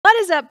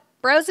is up,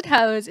 bros and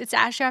hoes? It's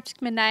Asher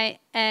Optic Midnight,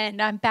 and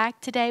I'm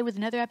back today with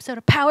another episode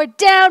of Power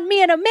Down.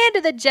 Me and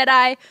Amanda the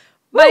Jedi,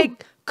 my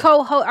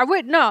co-host.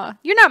 No,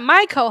 you're not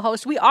my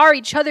co-host. We are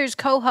each other's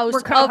co-hosts.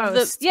 We're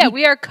co-hosts.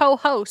 We are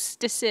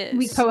co-hostesses.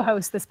 We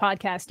co-host this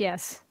podcast,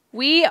 yes.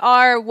 We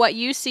are what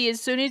you see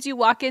as soon as you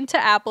walk into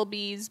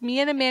Applebee's.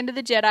 Me and Amanda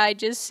the Jedi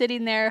just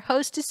sitting there,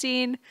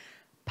 hostessing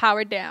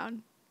Power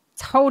Down.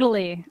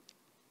 Totally.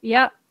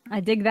 Yep, I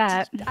dig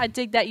that. I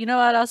dig that. You know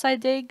what else I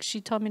dig? She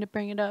told me to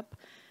bring it up.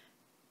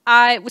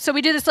 So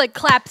we do this like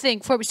clap thing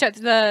before we start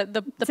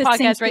the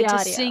podcast, right? To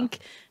sync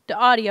the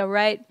audio,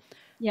 right?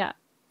 Yeah.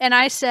 And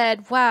I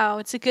said, wow,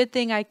 it's a good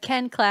thing I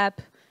can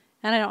clap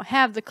and I don't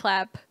have the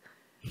clap.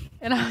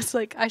 And I was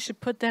like, I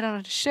should put that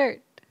on a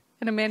shirt.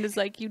 And Amanda's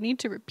like, you need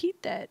to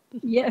repeat that.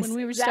 Yes.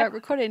 When we start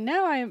recording.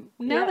 Now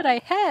that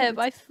I have,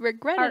 I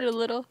regret it a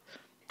little.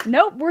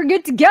 Nope, we're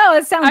good to go.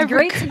 It sounds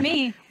great to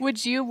me.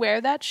 Would you wear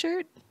that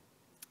shirt?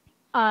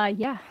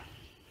 Yeah.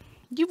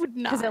 You would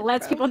not. Because it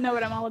lets people know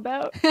what I'm all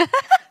about.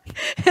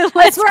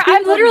 I swear,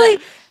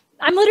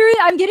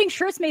 I'm getting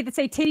shirts made that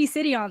say Titty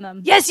City on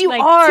them. Yes, you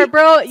are,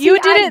 bro.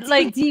 You did it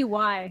like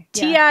T-I-D-D-Y.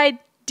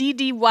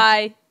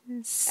 T-I-D-D-Y.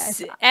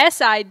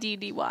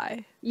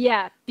 S-I-D-D-Y.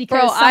 Yeah,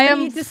 because bro, I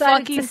am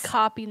fucking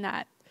copying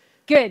that.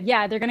 Good,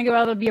 yeah, they're gonna go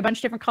out. There'll be a bunch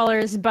of different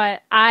colors,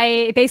 but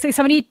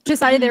somebody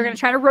decided they were gonna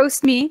try to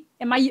roast me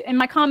in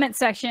my comment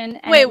section.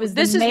 And wait,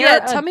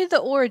 tell me the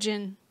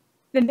origin.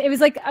 It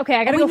was like, okay,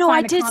 I gotta go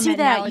find the comment. I did see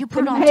that. Now. You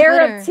put it on Mayor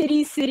Twitter. of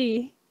Titty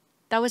City.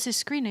 That was his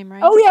screen name,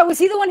 right? Oh yeah, was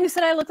he the one who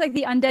said I looked like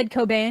the undead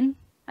Cobain?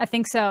 I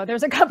think so.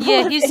 There's a couple.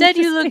 Yeah, he said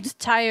you looked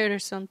tired or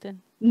something.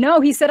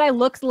 No, he said I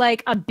looked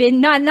like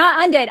not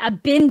undead, a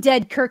been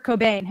dead Kurt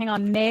Cobain. Hang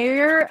on,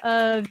 Mayor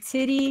of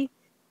Titty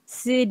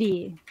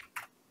City.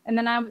 And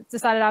then I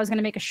decided I was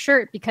gonna make a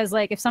shirt because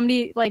like if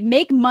somebody like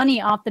make money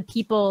off the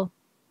people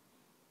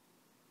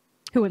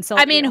who insult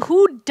you. I mean,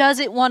 who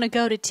doesn't want to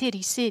go to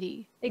Titty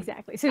City?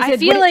 Exactly. So I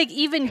feel like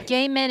even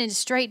gay men and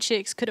straight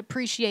chicks could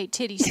appreciate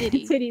Titty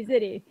City. Titty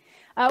City.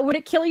 Would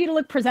it kill you to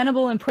look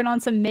presentable and put on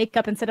some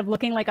makeup instead of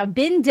looking like a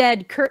been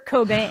dead Kurt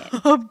Cobain?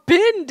 A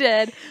been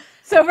dead.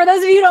 So for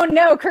those of you who don't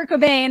know, Kurt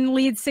Cobain,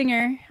 lead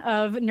singer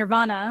of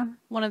Nirvana,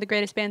 one of the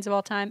greatest bands of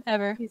all time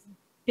ever. He's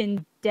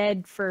been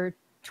dead for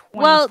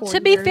 24 Well, to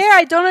years. be fair,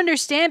 I don't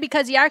understand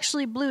because he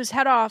actually blew his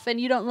head off and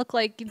you don't look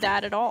like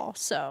that at all.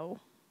 So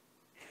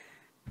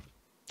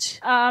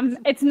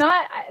it's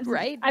not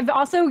right. I've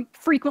also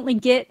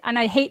frequently and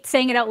I hate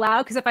saying it out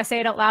loud because if I say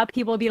it out loud,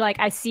 people will be like,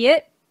 I see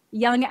it.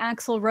 Young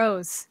Axl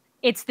Rose.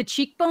 It's the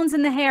cheekbones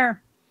and the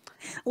hair.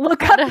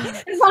 Look up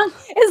as long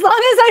as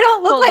I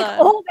don't look like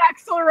old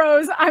Axl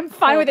Rose, I'm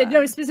fine with it.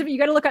 No, specifically, you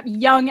got to look up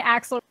young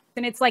Axl Rose,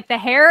 and it's like the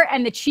hair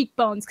and the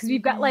cheekbones because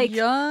we've got like we've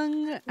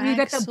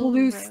got the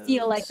blue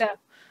steel like that.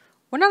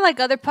 We're not like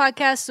other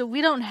podcasts, so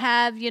we don't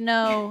have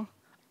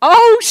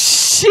Oh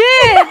shit!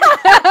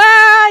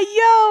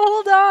 Yo,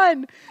 hold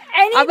on.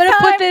 I'm gonna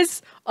put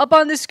this up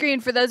on the screen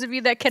for those of you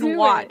that can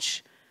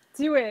watch.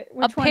 Do it.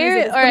 Which one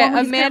is it? All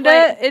right,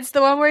 Amanda. It's the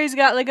one where he's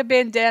got like a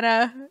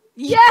bandana.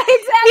 Yeah,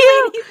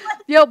 exactly.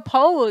 Yo,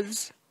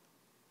 pose.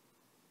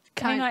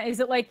 Hang on,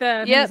 is it like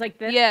the? Yeah, like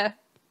this? Yeah.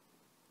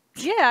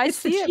 Yeah, I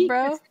see it,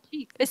 bro.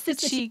 It's the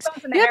cheeks.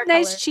 You have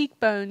nice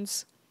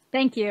cheekbones.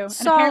 Thank you. Solid.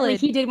 And apparently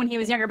he did when he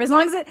was younger. But as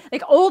long as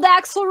like old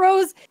Axl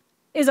Rose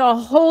is a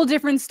whole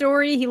different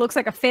story. He looks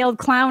like a failed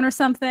clown or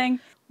something.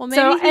 Well,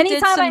 maybe he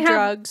did some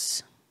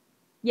drugs.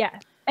 Yeah.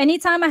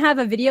 Anytime I have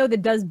a video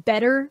that does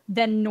better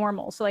than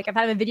normal, so like if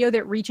I have a video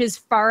that reaches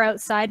far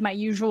outside my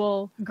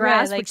usual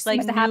grasp, which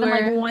seems to happen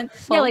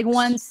like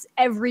once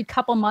every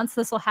couple months,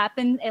 this will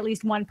happen. At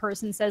least one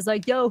person says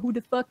like, "Yo, who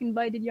the fuck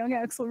invited young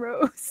Axl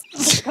Rose?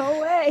 Go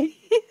away,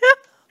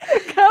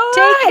 go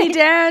away. Take me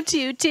down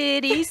to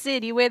Titty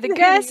City where the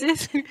grass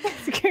is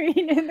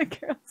green and the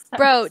girls."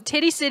 Bro,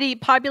 Titty City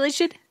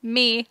population,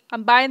 me.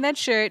 I'm buying that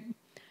shirt.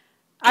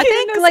 I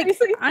think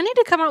seriously. I need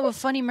to come out with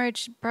funny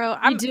merch, bro.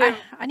 I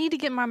need to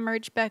get my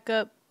merch back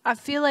up. I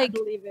feel like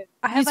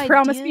I have you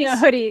promised me a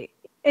hoodie,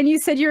 and you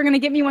said you were gonna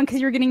get me one because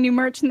you were getting new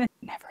merch, and then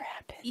it never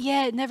happened.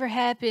 Yeah, it never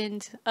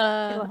happened.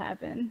 It'll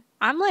happen.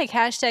 I'm like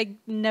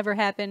 #never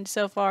happened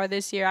so far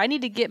this year. I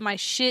need to get my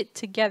shit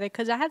together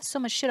because I have so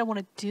much shit I want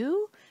to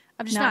do.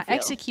 I'm just not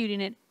executing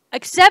it,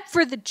 except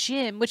for the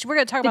gym, which we're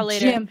gonna talk about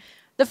later. Gym.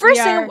 The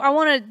first thing I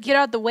want to get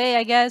out the way,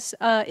 I guess,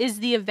 is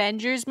the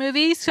Avengers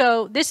movie.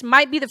 So this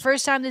might be the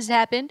first time this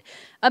happened.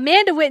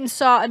 Amanda went and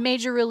saw a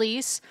major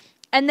release,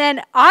 and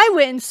then I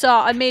went and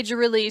saw a major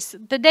release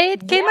the day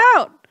it came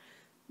out.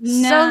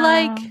 No.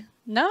 So,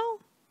 no?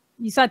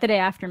 You saw it the day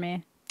after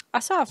me. I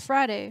saw it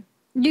Friday.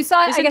 You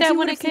saw it, Isn't I guess that you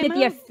when would it have came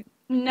seen out?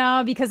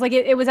 No, because like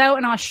it was out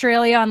in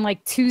Australia on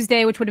like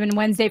Tuesday, which would have been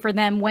Wednesday for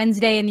them,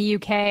 Wednesday in the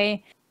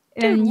UK.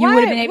 And you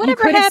would have been able, you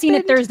could have seen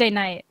it Thursday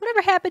night.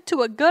 Whatever happened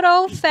to a good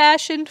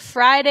old-fashioned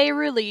Friday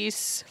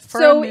release for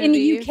a movie? In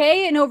the UK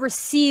and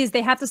overseas,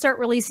 they have to start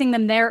releasing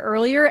them there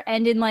earlier,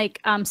 and in like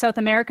South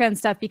America and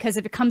stuff, because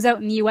if it comes out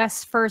in the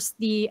US first,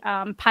 the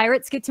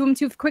pirates get to them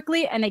too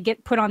quickly, and they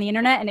get put on the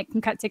internet, and it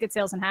can cut ticket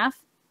sales in half.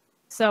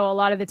 So a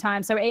lot of the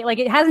time, so like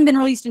it hasn't been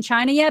released in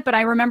China yet, but I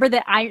remember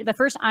that the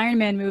first Iron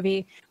Man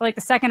movie, or like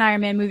the second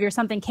Iron Man movie or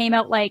something, came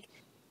out like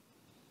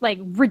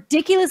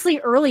ridiculously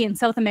early in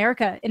South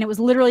America, and it was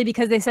literally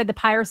because they said the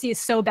piracy is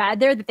so bad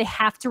there that they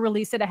have to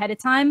release it ahead of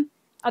time,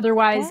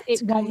 otherwise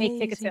it won't make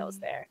ticket sales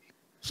there.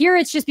 Here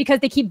it's just because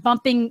they keep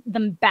bumping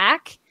them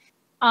back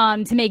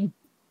to make,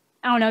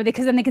 I don't know,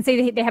 because then they can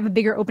say they have a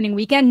bigger opening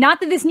weekend. Not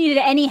that this needed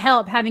any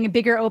help having a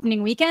bigger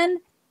opening weekend,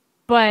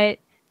 but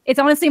it's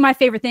honestly my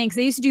favorite thing because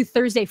they used to do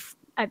Thursday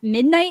at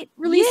midnight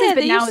releases,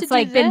 but now it's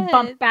like been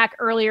bumped back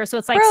earlier. So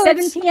it's like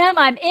 7 p.m.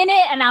 I'm in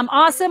it and I'm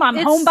awesome. I'm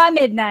home by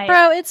midnight.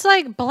 Bro, it's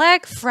like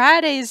Black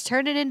Fridays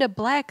turning into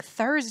Black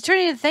Thursday,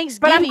 turning into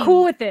Thanksgiving. But I'm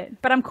cool with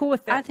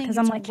it. I think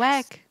it's like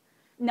whack.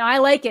 No, I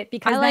like it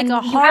because I like a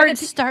hard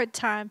start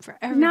time for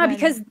everybody. No,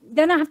 because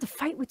then I have to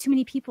fight with too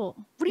many people.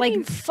 What do you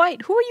mean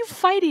fight? Who are you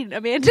fighting,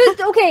 Amanda?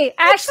 Okay,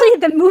 actually,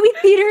 the movie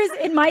theaters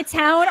in my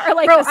town are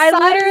like. Bro, I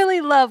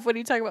literally love when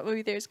you talk about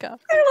movie theaters. Go.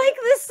 They're like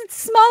this. It's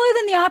smaller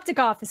than the optic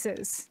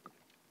offices.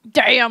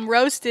 Damn,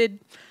 roasted.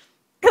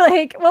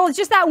 Like, well, it's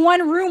just that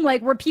one room,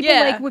 like where people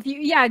like with you.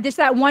 Yeah, just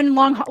that one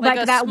long,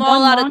 like that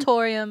small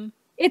auditorium.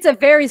 It's a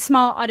very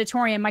small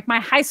auditorium. Like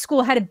my high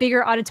school had a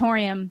bigger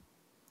auditorium.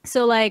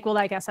 So like, well,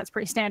 I guess that's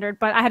pretty standard,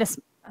 but I was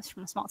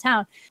from a small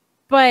town,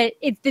 but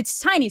it's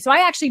tiny. So I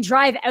actually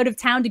drive out of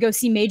town to go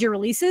see major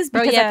releases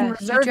because I can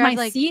reserve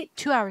my seat.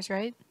 2 hours,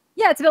 right?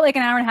 Yeah, it's about like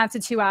an hour and a half to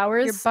 2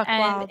 hours. You're buck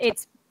wild.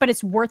 But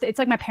it's worth it. It's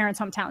like my parents'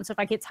 hometown. So if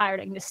I get tired,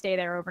 I can just stay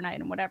there overnight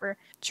and whatever.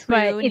 True.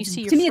 But and you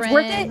see your to me, it's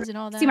worth it. And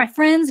all that. See my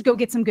friends, go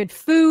get some good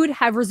food,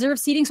 have reserved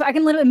seating. So I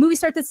can literally, the movie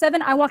starts at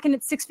 7. I walk in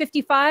at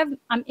 6:55.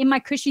 I'm in my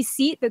cushy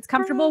seat that's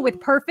comfortable with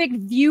perfect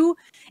view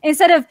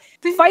instead of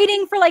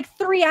fighting for like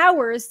 3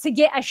 hours to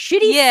get a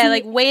shitty seat,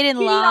 like wait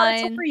in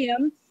line.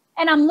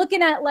 And I'm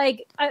looking at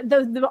like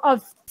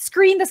the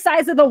screen the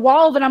size of the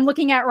wall that I'm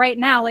looking at right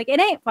now. Like it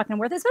ain't fucking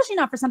worth it, especially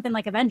not for something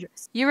like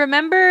Avengers. You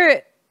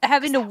remember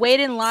having to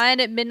wait in line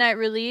at midnight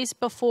release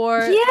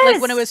before,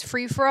 like when it was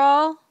free for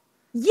all?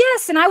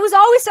 Yes, and I was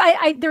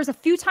always, there was a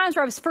few times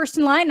where I was first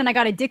in line and I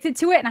got addicted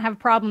to it and I have a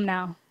problem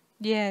now.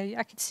 Yeah,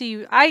 I could see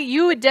you.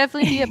 You would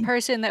definitely be a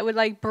person that would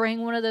like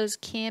bring one of those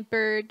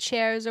camper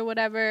chairs or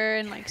whatever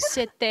and like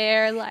sit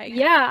there, like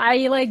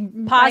I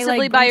like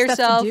possibly by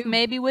yourself,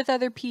 maybe with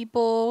other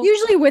people.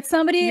 Usually with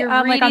somebody.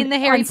 You're reading the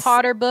Harry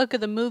Potter book or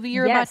the movie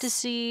you're about to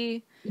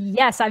see.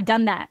 Yes, I've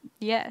done that.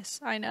 Yes,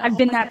 I know. I've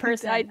been that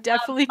person. I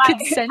definitely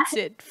can sense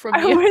it from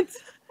you.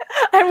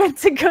 I went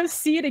to go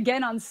see it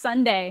again on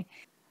Sunday,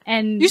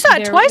 and you saw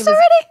it twice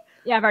already?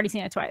 Yeah, I've already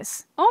seen it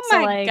twice. Oh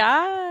my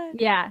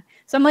god! Yeah,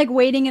 so I'm like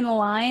waiting in the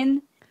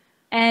line,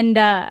 and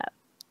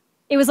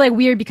it was like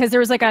weird because there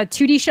was like a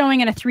 2D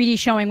showing and a 3D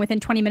showing within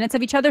 20 minutes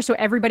of each other, so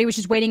everybody was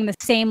just waiting in the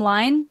same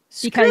line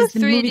because the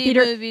 3D movie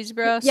theater movies,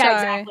 bro.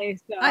 Yeah, sorry. exactly.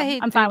 So I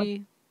hate I'm 3D. fine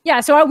with Yeah,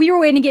 so we were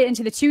waiting to get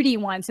into the 2D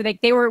one. So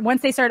they were,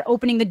 once they started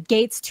opening the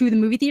gates to the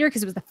movie theater,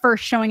 because it was the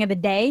first showing of the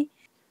day,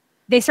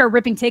 they started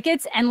ripping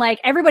tickets. And like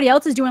everybody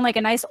else is doing like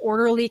a nice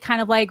orderly kind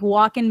of like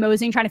walking,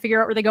 moseying, trying to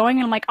figure out where they're going.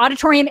 And I'm like,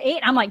 auditorium 8.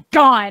 I'm like,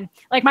 gone.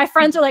 Like my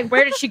friends are like,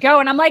 where did she go?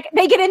 And I'm like,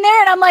 they get in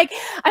there and I'm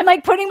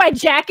like putting my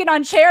jacket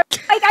on chair.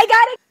 Like, I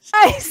got it,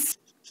 guys.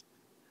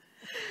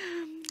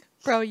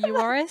 Bro, you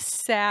are a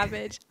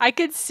savage. I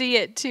could see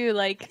it too.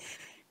 Like,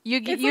 you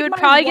would like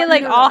probably get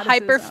like all neuroticism.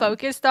 hyper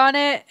focused on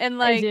it, and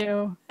like I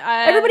do.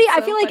 Everybody,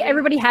 I feel like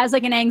everybody has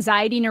like an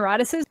anxiety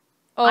neuroticism.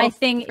 I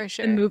think for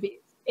sure. the movies.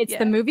 It's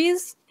the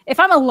movies. If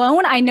I'm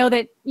alone, I know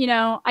that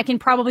I can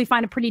probably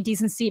find a pretty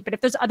decent seat. But if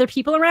there's other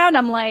people around,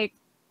 I'm like,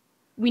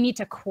 we need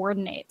to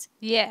coordinate.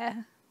 Yeah.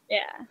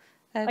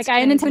 That's like crazy.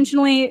 I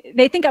unintentionally.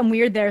 They think I'm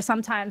weird there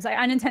sometimes. I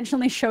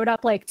unintentionally showed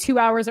up like 2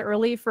 hours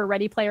early for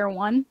Ready Player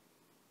One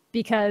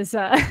because.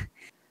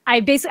 I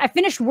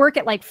finished work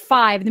at like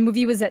 5. The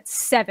movie was at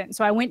 7.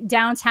 So I went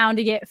downtown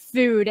to get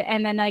food.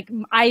 And then like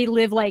I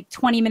live like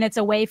 20 minutes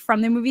away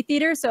from the movie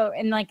theater. So,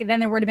 and like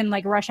then there would have been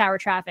like rush hour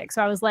traffic.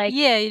 So I was like,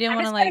 yeah, you didn't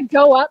want to like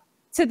go up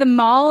to the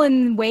mall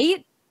and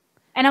wait.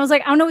 And I was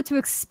like, I don't know what to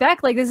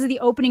expect. Like this is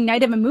the opening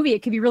night of a movie.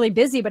 It could be really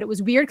busy, but it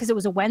was weird because it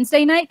was a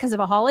Wednesday night because of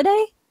a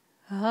holiday.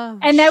 Oh,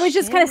 and I was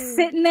just kind of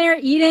sitting there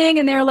eating,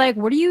 and they're like,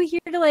 "What are you here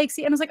to like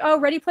see?" And I was like, "Oh,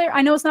 Ready Player."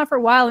 I know it's not for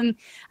a while, and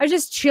I was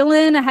just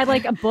chilling. I had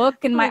like a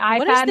book and my iPad.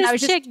 What is this and I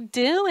was chick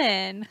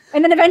doing?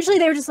 And then eventually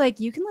they were just like,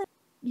 "You can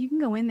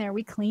go in there.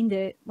 We cleaned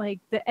it.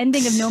 Like the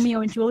ending of Romeo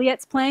and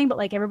Juliet's playing, but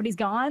like everybody's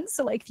gone.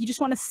 So like if you just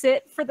want to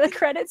sit for the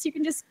credits, you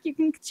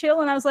can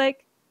chill." And I was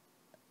like,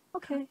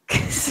 "Okay,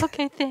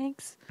 okay,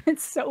 thanks."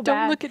 It's so bad.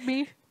 Don't look at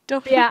me.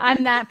 Don't. Yeah,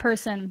 I'm that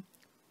person.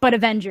 But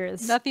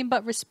Avengers. Nothing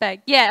but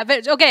respect. Yeah.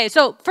 Okay.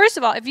 So first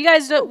of all, if you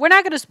guys don't, we're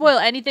not going to spoil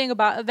anything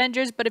about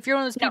Avengers, but if you're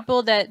one of those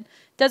people that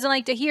doesn't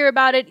like to hear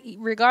about it,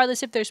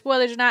 regardless if there's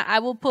spoilers or not, I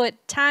will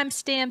put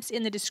timestamps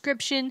in the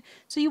description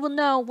so you will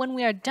know when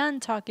we are done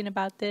talking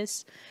about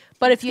this.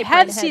 But if you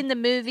have seen the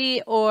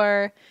movie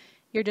or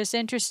You're just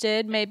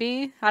interested,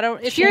 maybe. I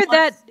don't. If you're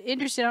that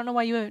interested, I don't know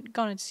why you haven't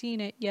gone and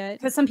seen it yet.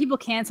 Because some people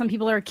can't. Some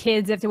people are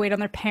kids. They have to wait on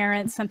their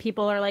parents. Some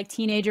people are like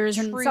teenagers,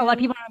 and so a lot of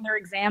people are on their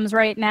exams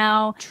right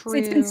now.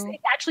 True. So it's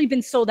actually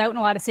been sold out in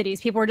a lot of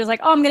cities. People are just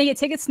like, "Oh, I'm gonna get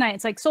tickets tonight."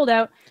 It's like sold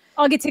out.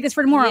 I'll get tickets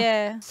for tomorrow.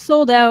 Yeah,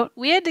 sold out.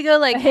 We had to go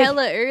like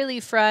hella early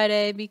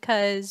Friday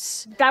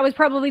because that was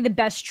probably the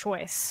best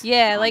choice.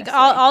 Yeah, honestly. Like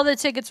all the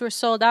tickets were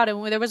sold out,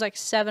 and there was like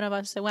 7 of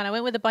us that went. I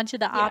went with a bunch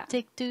of the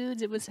optic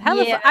dudes. It was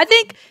hella fun. I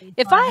think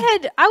if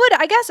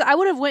I guess I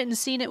would have went and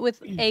seen it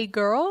with a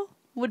girl.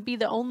 Would be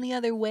the only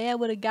other way I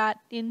would have got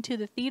into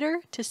the theater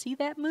to see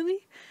that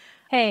movie.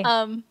 Hey,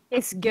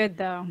 it's good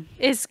though.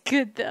 It's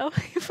good though.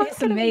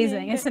 It's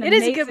amazing. It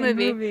is a good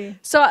movie.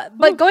 So,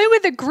 but going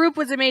with the group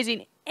was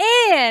amazing.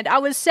 And I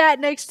was sat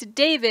next to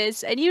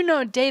Davis, and you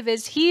know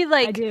Davis, he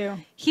like I do.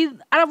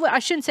 I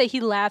shouldn't say he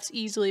laughs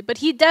easily, but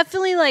he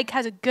definitely like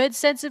has a good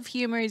sense of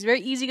humor. He's very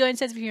easygoing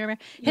sense of humor.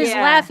 His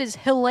laugh is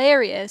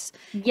hilarious.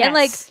 Yes. And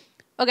like,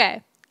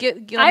 okay,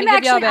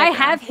 I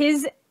have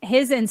his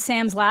and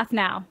Sam's laugh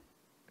now.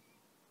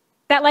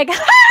 That like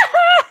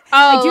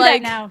I do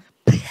that now.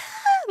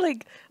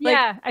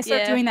 Yeah, I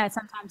start doing that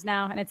sometimes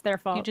now, and it's their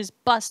fault. You just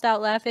bust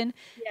out laughing.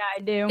 Yeah, I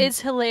do.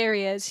 It's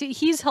hilarious.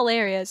 He's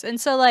hilarious,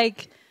 and so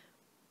like,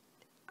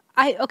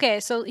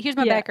 so here's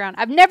my background.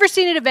 I've never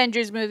seen an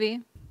Avengers movie.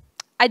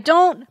 I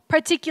don't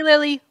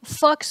particularly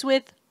fucks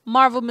with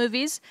Marvel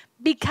movies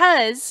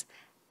because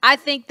I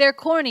think they're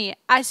corny.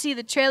 I see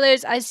the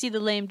trailers, I see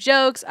the lame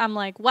jokes. I'm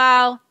like,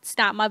 wow, it's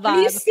not my vibe.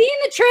 Have you seen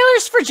the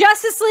trailers for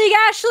Justice League,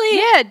 Ashley?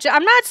 Yeah,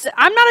 I'm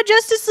not a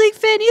Justice League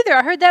fan either.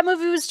 I heard that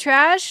movie was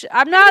trash.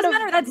 Doesn't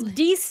matter. That's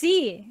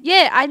DC.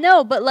 Yeah, I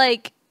know, but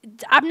like,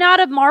 I'm not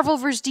a Marvel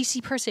versus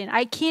DC person.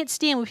 I can't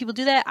stand when people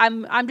do that.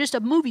 I'm just a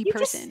movie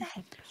person,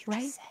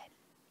 right?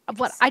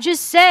 What I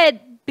just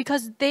said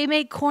because they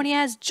make corny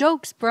ass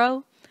jokes,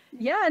 bro.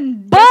 Yeah,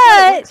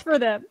 but for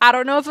them. I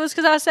don't know if it was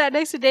because I sat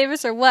next to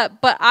Davis or what,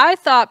 but I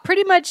thought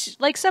pretty much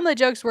like some of the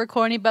jokes were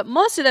corny, but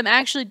most of them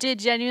actually did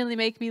genuinely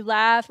make me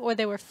laugh, or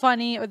they were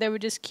funny, or they were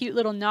just cute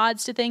little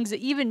nods to things that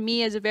even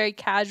me as a very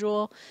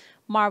casual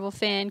Marvel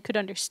fan could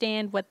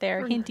understand what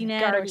they're hinting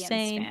at or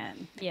saying.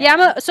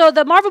 So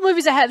the Marvel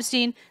movies I have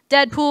seen,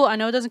 Deadpool, I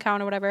know it doesn't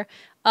count or whatever.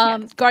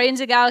 Guardians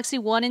of the Galaxy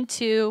 1 and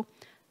 2.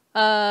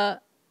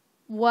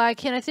 Why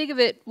can't I think of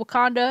it?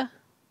 Wakanda.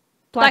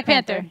 Black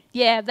Panther.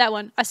 Yeah, that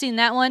one. I've seen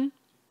that one.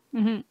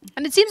 And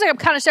it seems like I'm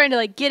kind of starting to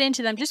like get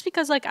into them just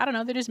because like, I don't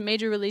know, they're just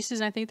major releases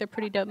and I think they're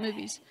pretty dope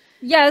movies.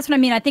 Yeah, that's what I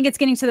mean. I think it's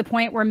getting to the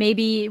point where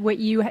maybe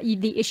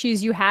the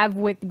issues you have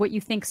with what you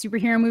think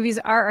superhero movies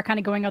are kind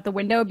of going out the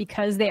window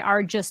because they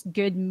are just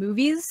good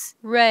movies.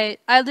 Right.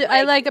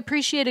 I like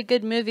appreciate a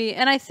good movie.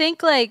 And I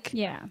think like,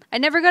 I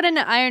never got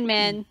into Iron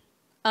Man.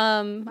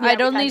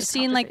 I'd only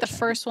seen like the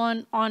first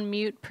one on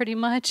mute pretty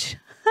much.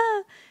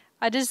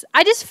 I just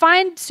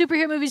find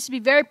superhero movies to be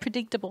very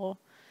predictable.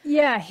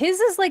 Yeah, his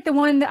is like the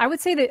one that I would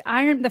say that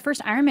the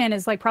first Iron Man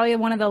is like probably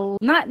one of the,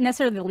 not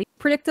necessarily the least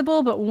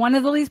predictable, but one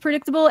of the least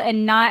predictable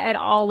and not at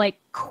all like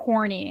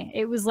corny.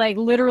 It was like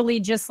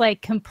literally just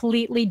like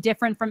completely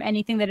different from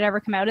anything that had ever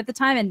come out at the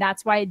time, and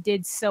that's why it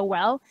did so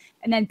well.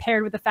 And then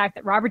paired with the fact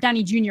that Robert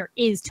Downey Jr.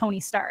 is Tony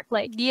Stark.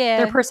 Like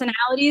their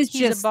personalities,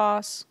 he's a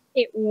boss.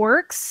 It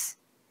works.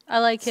 I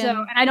like him.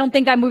 And I don't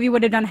think that movie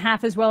would have done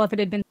half as well if it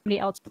had been somebody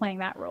else playing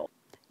that role.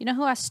 You know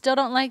who I still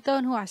don't like, though,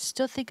 and who I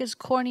still think is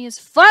corny as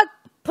fuck?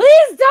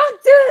 Please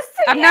don't do this to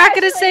me, I'm not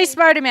going to say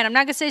Spider-Man. I'm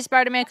not going to say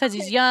Spider-Man because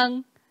he's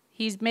young.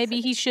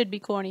 Maybe he should be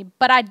corny.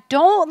 But I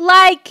don't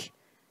like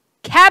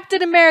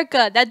Captain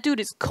America. That dude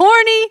is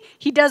corny.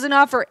 He doesn't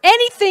offer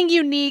anything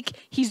unique.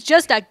 He's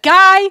just a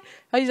guy.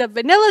 He's a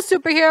vanilla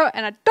superhero,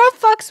 and I don't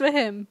fucks with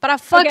him. But I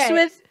fucks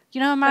with, you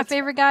know who my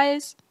favorite guy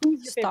is?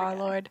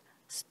 Star-Lord.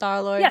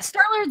 Star-Lord. Yeah,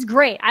 Star-Lord's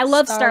great. I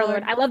love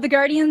Star-Lord. I love the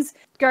Guardians.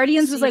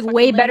 Guardians was like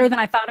way better than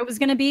I thought it was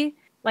going to be.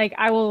 Like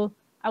I will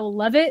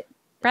love it.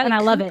 Bradley and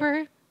I love Cooper.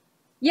 it.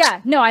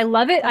 Yeah, no, I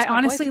love it. I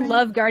honestly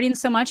love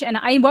Guardians so much, and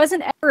I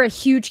wasn't ever a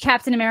huge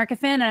Captain America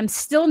fan, and I'm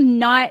still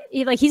not,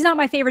 like, he's not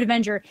my favorite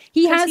Avenger.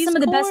 He has some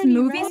of the best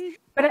movies,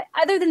 but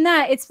other than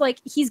that, it's like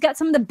he's got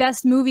some of the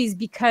best movies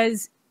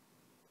because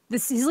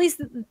at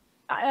least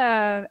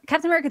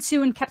Captain America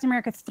 2 and Captain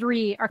America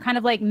 3 are kind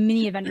of like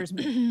mini Avengers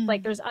movies.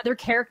 Like there's other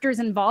characters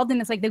involved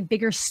and it's like the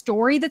bigger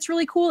story that's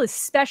really cool,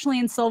 especially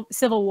in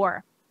Civil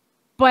War.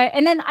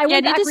 And then I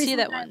went back to see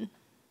that one.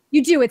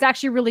 You do. It's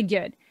actually really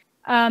good.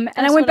 And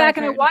I went back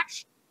and I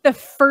watched the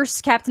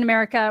first Captain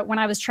America when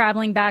I was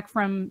traveling back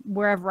from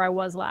wherever I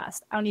was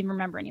last. I don't even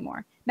remember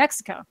anymore.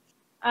 Mexico.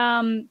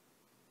 And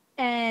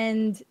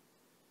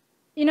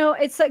you know,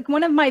 it's like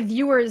one of my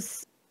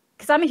viewers,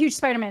 because I'm a huge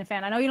Spider-Man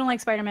fan. I know you don't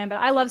like Spider-Man, but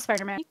I love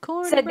Spider-Man.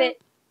 Said that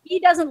he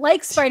doesn't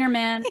like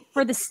Spider-Man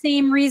for the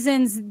same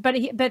reasons, but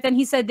then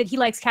he said that he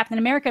likes Captain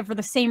America for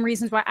the same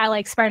reasons why I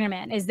like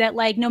Spider-Man. Is that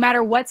like no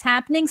matter what's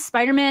happening,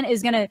 Spider-Man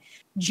is gonna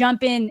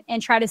jump in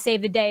and try to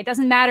save the day. It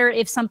doesn't matter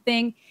if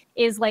something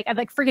is like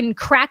freaking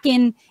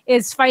Kraken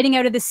is fighting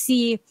out of the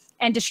sea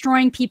and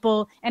destroying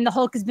people, and the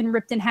Hulk has been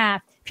ripped in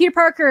half. Peter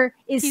Parker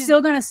is He's-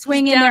 still gonna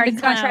swing in there.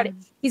 down to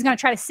He's gonna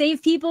try to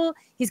save people.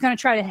 He's gonna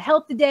try to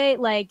help the day.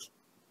 Like,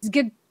 he's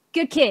a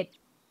good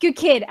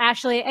kid,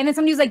 Ashley. And then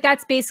somebody was like,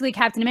 that's basically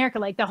Captain America.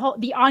 Like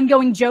the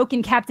ongoing joke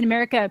in Captain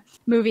America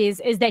movies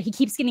is that he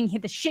keeps getting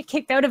the shit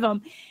kicked out of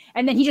him,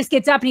 and then he just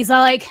gets up and he's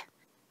all like,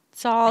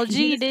 It's all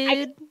G,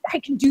 dude. I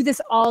can do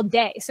this all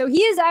day. So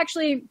he is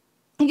actually,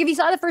 I think if you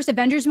saw the first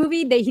Avengers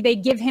movie, they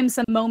give him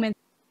some moments.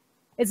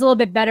 It's a little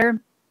bit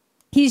better.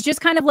 He's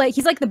just kind of like,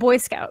 he's like the Boy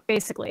Scout,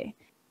 basically.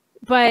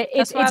 But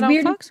it's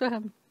weird. Fucks with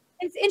him.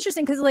 It's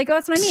interesting because, like,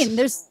 that's what I mean.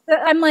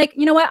 I'm like,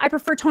 you know what? I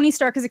prefer Tony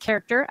Stark as a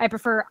character. I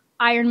prefer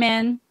Iron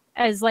Man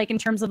as, like, in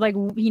terms of, like,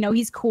 you know,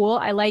 he's cool.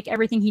 I like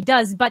everything he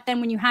does. But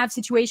then when you have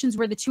situations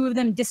where the two of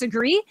them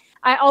disagree,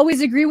 I always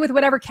agree with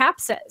whatever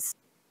Cap says.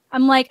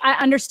 I'm like, I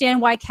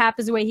understand why Cap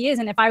is the way he is.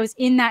 And if I was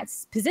in that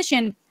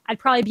position, I'd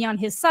probably be on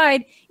his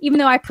side, even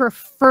though I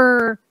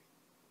prefer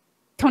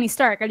Tony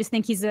Stark. I just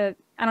think he's a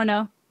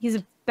funnier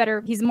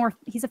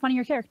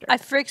character. I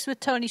freaks with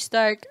Tony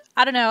Stark.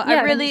 I don't know. Yeah,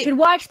 I really you should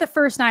watch the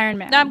first Iron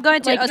Man. No, I'm going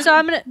to. Like, So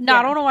I'm gonna. No, yeah.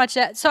 I don't want to watch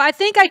that. So I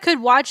think I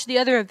could watch the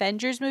other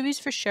Avengers movies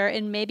for sure,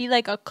 and maybe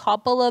like a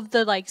couple of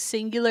the like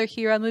singular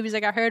hero movies.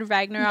 Like I heard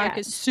Ragnarok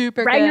is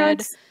super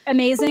Ragnarok's good.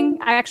 amazing.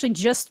 I actually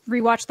just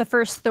rewatched the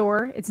first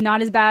Thor. It's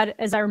not as bad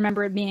as I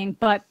remember it being,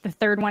 but the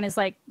third one is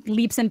like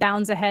leaps and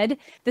bounds ahead.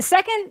 The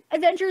second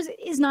Avengers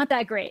is not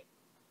that great.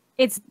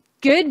 It's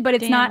good, but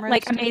it's not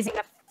like amazing.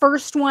 The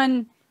first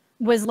one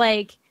was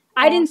like,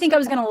 I didn't think I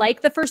was gonna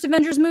like the first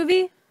Avengers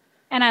movie,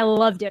 and I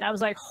loved it. I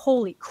was like,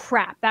 holy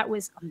crap, that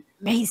was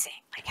amazing.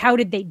 Like, how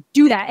did they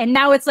do that? And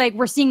now it's like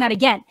we're seeing that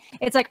again.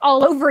 It's like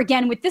all over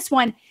again with this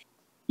one.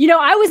 You know,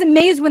 I was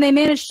amazed when they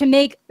managed to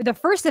make the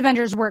first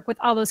Avengers work with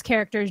all those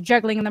characters,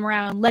 juggling them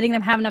around, letting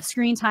them have enough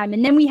screen time.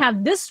 And then we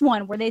have this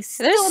one where they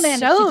still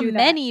managed to do that.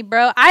 Many,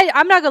 bro.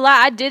 I'm not gonna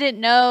lie. I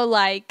didn't know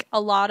like a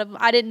lot of.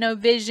 I didn't know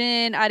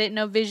Vision. I didn't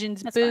know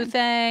Vision's boo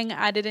thing.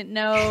 I didn't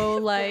know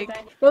like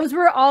those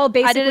were all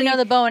basically. I didn't know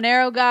the bow and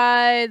arrow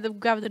guy, the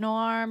guy with no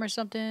arm or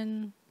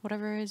something.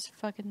 Whatever his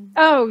fucking.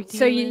 Oh,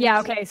 so yeah,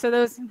 okay. So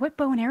those what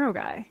bow and arrow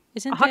guy?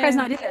 Isn't Hawkeye's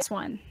not in this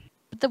one.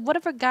 But the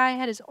whatever guy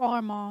had his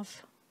arm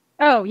off.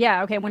 Oh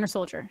yeah, okay, Winter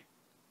Soldier.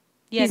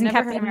 Yeah,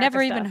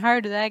 never even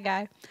heard of that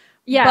guy.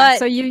 Yeah, but,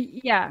 so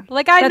yeah.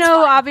 Like I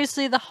know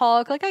obviously the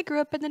Hulk. Like I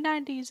grew up in the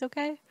 90s,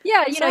 okay?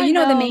 Yeah, you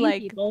know the main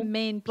like, people.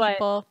 Main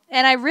people.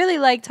 And I really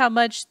liked how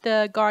much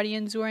the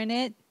Guardians were in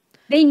it.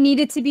 They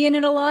needed to be in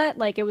it a lot.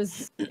 Like it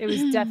was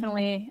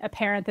definitely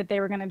apparent that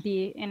they were going to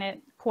be in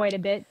it quite a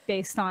bit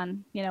based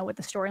on, you know, what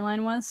the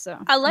storyline was. So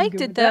I liked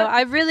it though.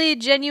 I really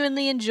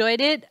genuinely enjoyed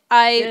it.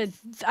 I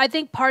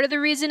think part of the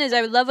reason is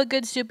I love a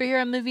good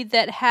superhero movie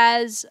that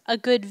has a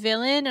good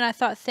villain, and I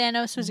thought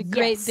Thanos was a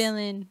great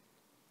villain.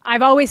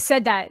 I've always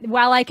said that.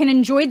 While I can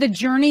enjoy the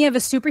journey of a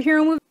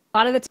superhero movie, a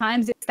lot of the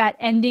times it's that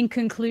ending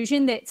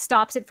conclusion that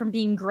stops it from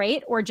being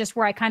great, or just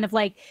where I kind of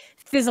like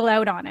fizzle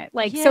out on it.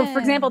 Like, so for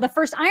example, the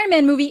first Iron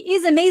Man movie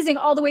is amazing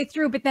all the way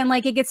through, but then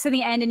like it gets to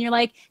the end and you're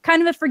like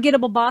kind of a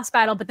forgettable boss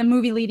battle, but the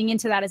movie leading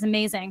into that is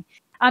amazing.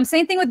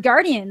 Same thing with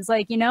Guardians.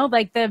 Like, you know,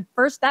 like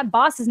that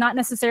boss is not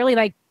necessarily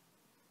like,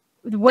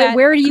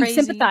 where do you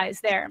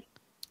sympathize there?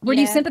 Where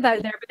do you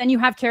sympathize there? But then you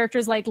have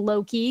characters like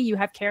Loki, you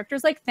have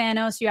characters like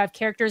Thanos, you have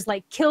characters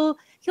like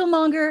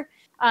Killmonger,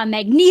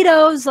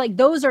 Magneto's. Like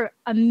those are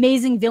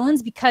amazing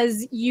villains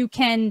because you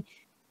can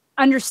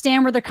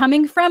understand where they're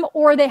coming from,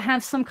 or they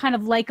have some kind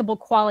of likable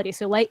quality.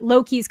 So like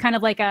Loki's kind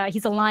of like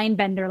he's a line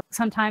bender.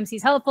 Sometimes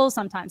he's helpful,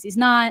 sometimes he's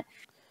not.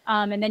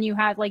 And then you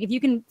have like, if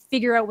you can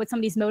figure out what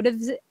somebody's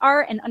motives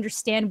are and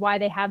understand why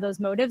they have those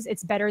motives,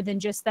 it's better than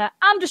just that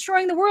I'm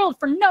destroying the world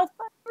for no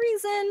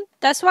reason.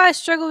 That's why I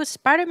struggle with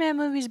Spider-Man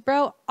movies,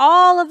 bro.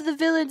 All of the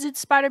villains in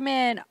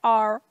Spider-Man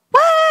are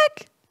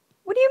whack.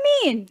 What do you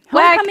mean?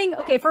 Whack. Homecoming?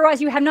 Okay, for us,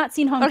 you have not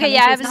seen Homecoming. Okay,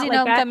 yeah, I haven't seen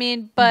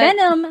Homecoming, but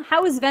Venom,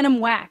 how is Venom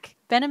whack?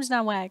 Venom's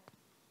not whack.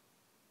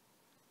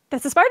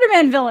 That's a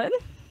Spider-Man villain.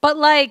 But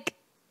like,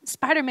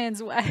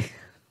 Spider-Man's whack.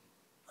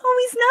 Oh,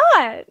 he's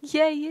not.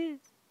 Yeah, he is.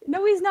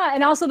 No, he's not.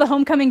 And also the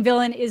Homecoming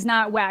villain is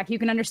not whack. You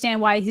can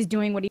understand why he's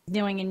doing what he's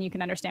doing, and you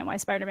can understand why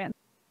Spider-Man,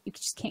 you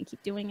just can't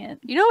keep doing it.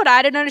 You know what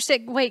I didn't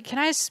understand? Wait,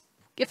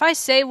 if I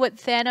say what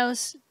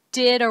Thanos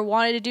did or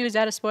wanted to do, is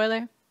that a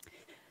spoiler?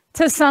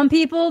 To some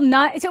people,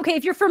 not. It's okay.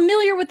 If you're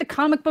familiar with the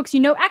comic books,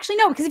 you know. Actually,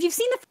 no, because if you've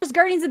seen the first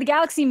Guardians of the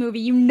Galaxy movie,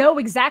 you know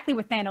exactly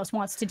what Thanos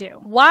wants to do.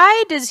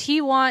 Why does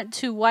he want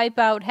to wipe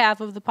out half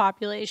of the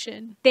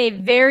population? They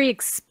very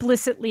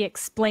explicitly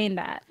explain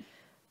that.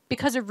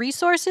 Because of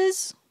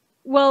resources?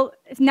 Well,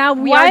 now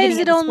we are getting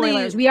into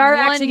spoilers. We are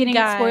actually getting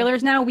into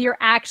spoilers now. We are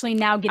actually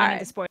now getting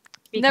into spoilers.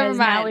 Never mind.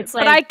 Now it's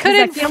like, but I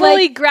couldn't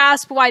fully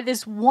grasp why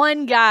this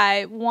one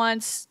guy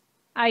wants...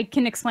 I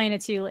can explain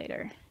it to you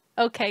later.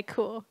 Okay,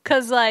 cool.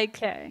 Because, like...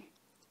 Okay.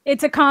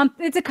 It's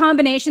a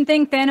combination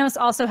thing. Thanos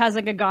also has,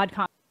 like, a god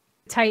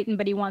Titan,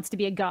 but he wants to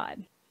be a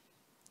god.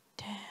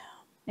 Damn.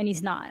 And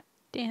he's not.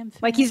 Damn.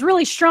 Like, he's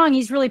really strong.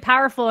 He's really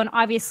powerful. And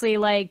obviously,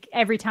 like,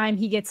 every time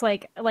he gets,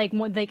 the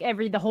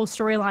whole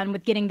storyline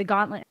with getting the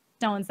gauntlet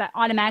stones, that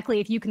automatically,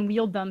 if you can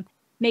wield them,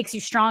 makes you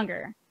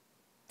stronger.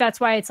 that's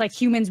why it's like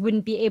humans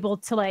wouldn't be able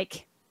to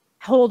like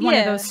hold one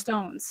of those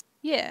stones.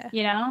 Yeah.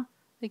 You know?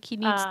 Like he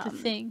needs the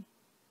thing.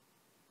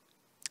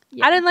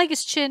 Yeah. I didn't like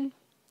his chin.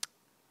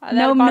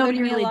 No,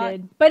 nobody really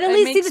did. But at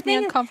least the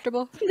thing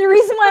uncomfortable. The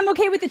reason why I'm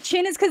okay with the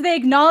chin is because they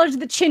acknowledge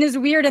the chin is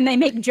weird and they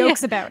make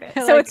jokes about it.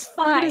 So like, it's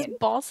fine. His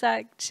ball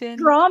sack chin.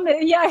 Drama.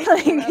 Yeah,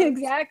 like,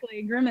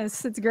 exactly.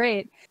 Grimace. It's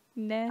great.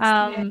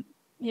 Nasty.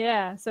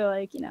 Yeah, so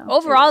like, you know.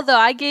 Overall though,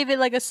 I gave it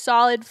like a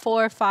solid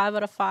 4 or 5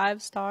 out of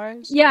 5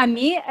 stars. Yeah,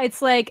 me, it's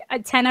like a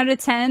 10 out of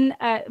 10,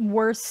 at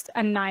worst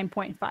a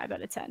 9.5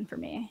 out of 10 for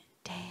me.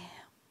 Damn.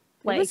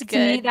 Like, it was good. To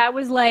me, that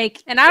was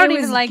like, and I don't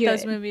even like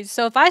those movies.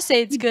 So if I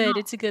say it's good,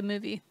 it's a good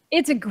movie.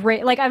 It's a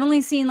great, like, I've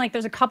only seen, like,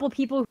 there's a couple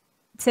people who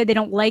said they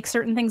don't like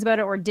certain things about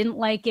it or didn't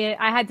like it.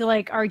 I had to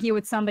like argue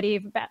with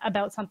somebody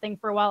about something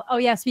for a while. Oh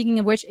yeah, speaking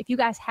of which, if you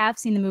guys have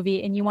seen the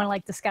movie and you want to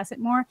like discuss it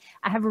more,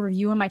 I have a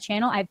review on my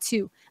channel. I have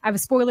 2. I have a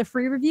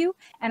spoiler-free review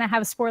and I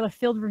have a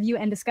spoiler-filled review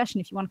and discussion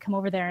if you want to come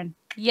over there and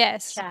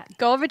chat.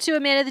 Go over to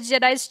Amanda the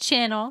Jedi's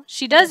channel.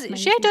 She does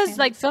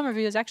like film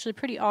reviews actually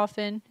pretty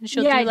often. And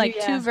she'll do like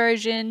 2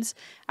 versions.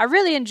 I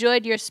really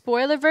enjoyed your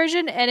spoiler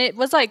version and it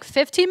was like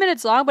 15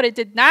 minutes long, but it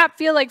did not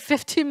feel like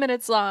 15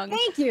 minutes long.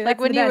 Thank you. Like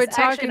when you were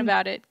talking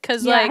about it.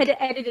 Cause I had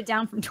to edit it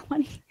down from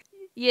 20.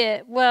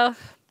 Yeah, well,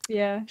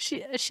 yeah.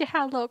 She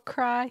had a little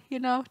cry, you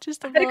know,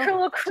 just a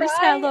little cry. Just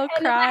had a little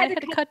cry. I had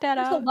to cut that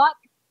out. A lot.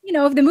 You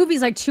know, if the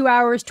movie's like 2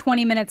 hours,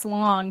 20 minutes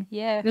long,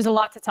 there's a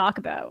lot to talk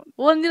about.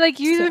 Well, and like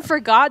you even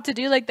forgot to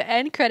do like the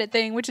end credit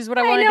thing, which is what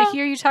I wanted to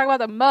hear you talk about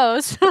the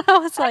most. I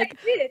was like,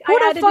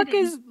 who the fuck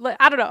is? Like,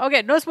 I don't know.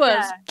 Okay, no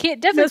spoilers.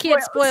 Can't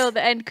spoil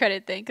the end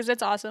credit thing because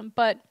that's awesome.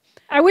 But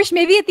I wish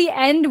maybe at the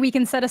end we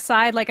can set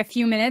aside like a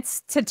few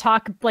minutes to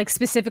talk like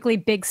specifically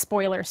big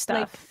spoiler stuff,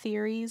 like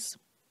theories.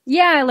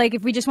 Yeah, like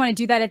if we just want to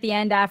do that at the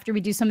end after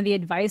we do some of the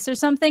advice or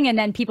something, and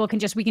then we can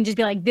just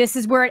be like, this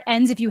is where it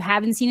ends if you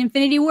haven't seen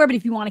Infinity War, but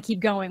if you want to keep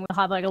going, we'll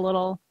have like a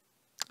little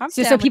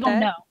just so people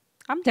know.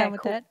 I'm down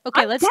with that.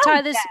 Okay, let's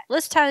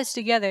tie this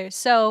together.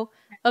 So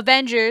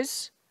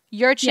Avengers,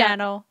 your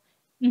channel,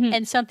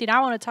 and something I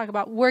want to talk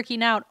about,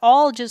 working out,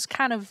 all just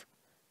kind of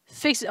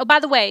fix it. Oh, by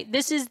the way,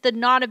 this is the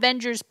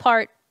non-Avengers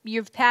part.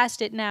 You've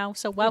passed it now,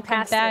 so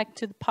welcome back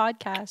to the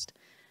podcast.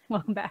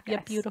 Welcome back, guys.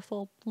 You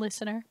beautiful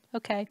listener.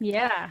 Okay.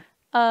 Yeah.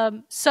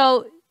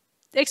 So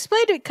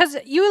explain it because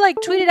you like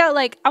tweeted out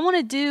like I want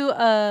to do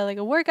like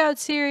a workout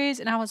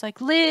series, and I was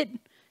like lit.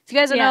 If you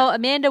guys don't know,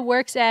 Amanda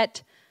works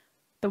at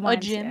the YMCA. A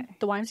gym.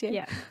 The YMCA.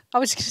 Yeah. I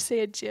was gonna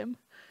say a gym.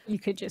 You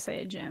could just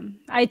say a gym.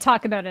 I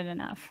talk about it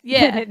enough.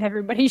 Yeah.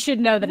 Everybody should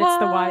know that it's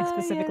the Y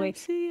specifically.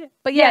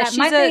 But yeah,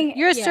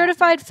 you're a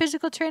certified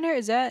physical trainer,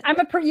 is that?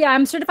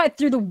 I'm certified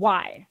through the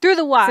Y. Through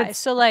the Y.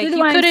 So like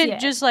you couldn't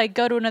just like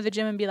go to another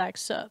gym and be like,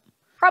 sup.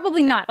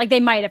 Probably not. Like they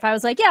might if I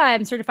was like, yeah,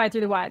 I'm certified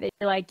through the Y. They'd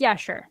be like, yeah,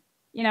 sure.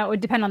 You know, it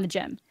would depend on the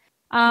gym.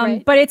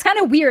 But it's kind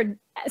of weird.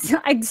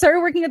 I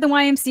started working at the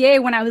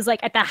YMCA when I was like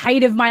at the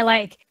height of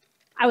my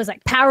I was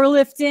like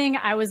powerlifting.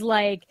 I was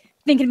like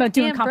thinking about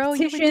doing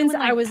competitions. Bro, you were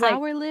doing, I was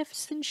power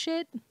lifts and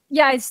shit.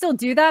 Yeah, I still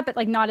do that, but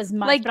like not as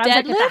much. Like but I was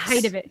deadlifts? Like at the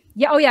height of it.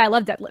 Yeah, oh yeah, I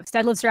love deadlifts.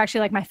 Deadlifts are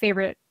actually like my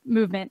favorite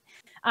movement.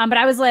 But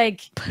I was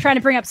like trying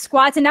to bring up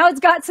squats, and now it's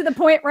got to the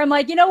point where I'm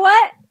like, you know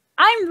what?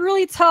 I'm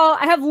really tall.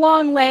 I have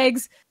long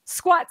legs.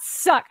 Squats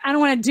suck. I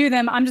don't want to do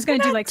them. I'm just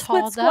gonna do like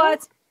split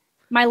squats.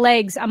 My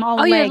legs. I'm all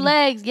leg. Oh, your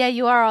legs. Yeah,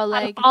 you are all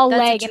leg. I'm all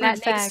leg, and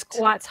that makes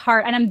squats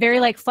hard. And I'm very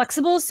like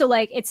flexible, so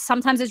like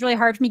sometimes it's really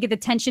hard for me to get the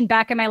tension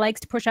back in my legs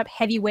to push up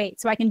heavy weight.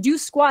 So I can do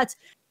squats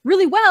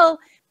really well,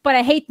 but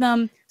I hate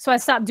them, so I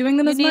stopped doing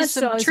them as much.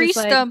 Some tree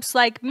stumps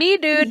like me,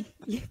 dude.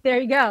 There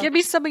you go. Give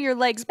me some of your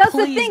legs, That's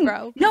please, the thing.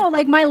 Bro. No,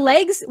 like my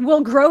legs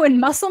will grow in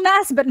muscle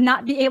mass, but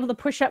not be able to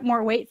push up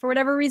more weight for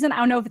whatever reason. I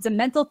don't know if it's a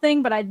mental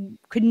thing, but I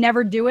could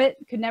never do it.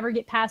 Could never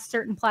get past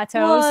certain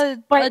plateaus.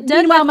 Well, but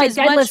meanwhile, my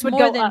deadlifts would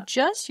go than up.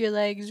 Just your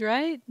legs,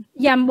 right?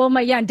 Yeah, well,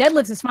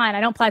 deadlifts is fine. I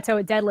don't plateau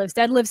at deadlifts.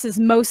 Deadlifts is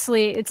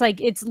mostly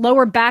it's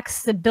lower back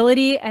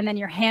stability, and then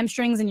your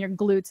hamstrings and your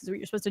glutes is what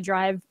you're supposed to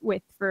drive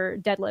with for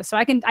deadlift. So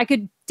I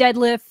could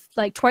deadlift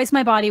like twice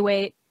my body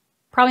weight.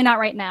 Probably not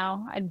right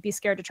now. I'd be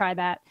scared to try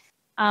that.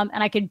 And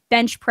I could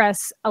bench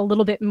press a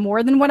little bit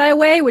more than what I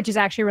weigh, which is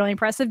actually really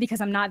impressive because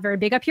I'm not very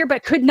big up here,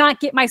 but could not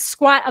get my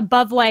squat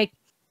above like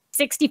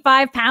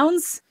 65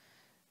 pounds.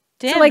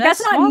 Damn, so like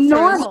that's not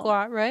normal.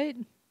 Squat, right?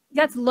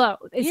 That's low,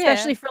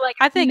 especially for like.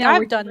 I think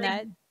I've done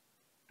that.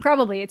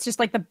 Probably it's just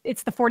like the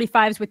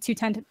 45s with 2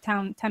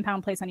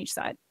 10-pound plates on each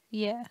side.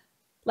 Yeah,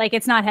 like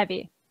it's not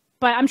heavy,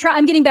 but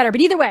I'm getting better.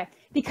 But either way,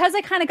 because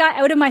I kind of got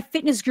out of my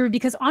fitness groove,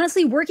 because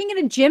honestly, working in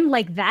a gym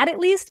like that at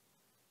least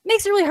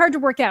makes it really hard to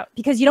work out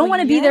because you don't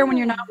want to be there when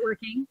you're not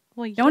working.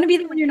 Well, you don't want to be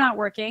there when you're not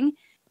working.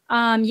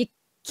 You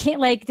can't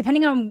like,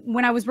 depending on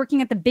when I was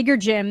working at the bigger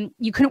gym,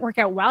 you couldn't work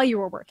out while you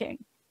were working.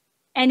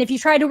 And if you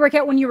tried to work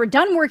out when you were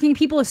done working,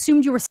 people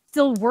assumed you were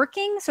still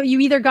working. So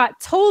you either got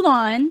told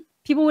on,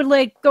 people would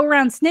like go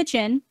around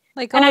snitching.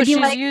 Like, oh,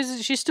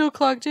 she's still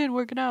clocked in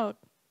working out.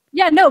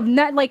 Yeah, no,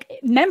 not like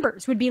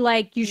members would be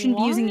like, you shouldn't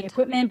be using the What?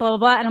 equipment, blah blah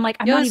blah. And I'm like,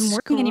 I'm Yo, not even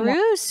working anymore.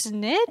 screw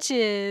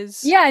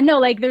snitches. Yeah, no,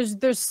 like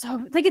there's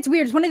so like it's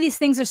weird. It's one of these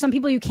things. There's some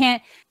people you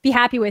can't be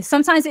happy with.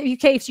 Sometimes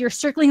if you're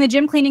circling the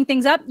gym, cleaning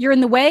things up, you're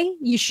in the way.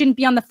 You shouldn't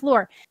be on the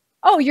floor.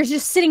 Oh, you're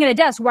just sitting at a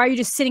desk. Why are you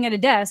just sitting at a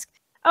desk?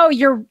 Oh,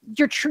 you're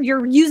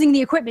using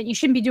the equipment. You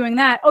shouldn't be doing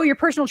that. Oh, you're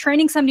personal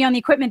training somebody on the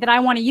equipment that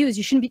I want to use.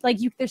 You shouldn't be like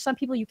you. There's some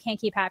people you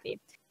can't keep happy.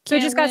 So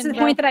it just got to the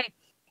point that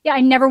I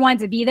never wanted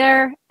to be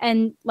there.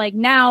 And like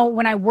now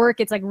when I work,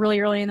 it's like really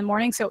early in the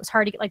morning. So it was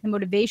hard to get like the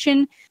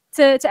motivation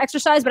to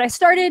exercise. But I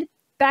started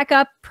back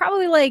up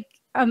probably like,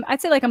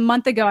 I'd say like a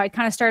month ago. I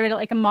kind of started at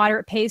like a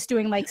moderate pace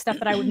doing like stuff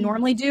that I would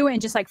normally do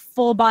and just like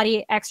full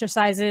body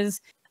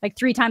exercises like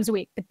 3 times a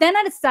week. But then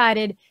I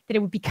decided that it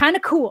would be kind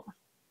of cool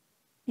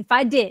if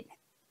I did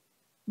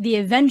the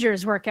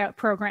Avengers workout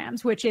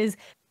programs, which is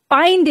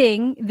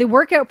finding the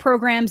workout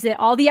programs that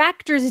all the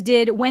actors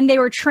did when they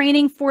were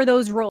training for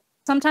those roles.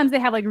 Sometimes they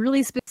have like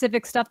really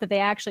specific stuff that they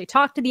actually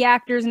talk to the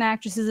actors and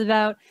actresses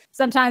about.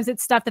 Sometimes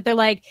it's stuff that they're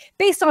like,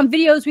 based on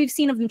videos we've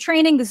seen of them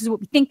training, this is what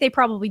we think they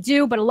probably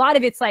do. But a lot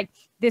of it's like,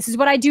 this is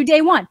what I do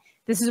day 1.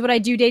 This is what I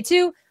do day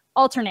 2,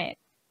 alternate.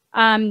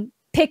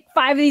 Pick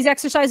 5 of these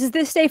exercises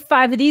this day,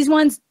 5 of these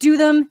ones, do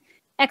them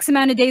X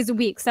amount of days a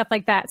week, stuff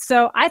like that.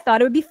 So I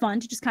thought it would be fun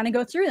to just kind of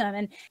go through them.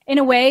 And in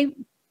a way,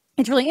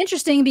 it's really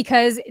interesting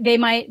because they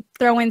might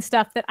throw in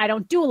stuff that I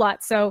don't do a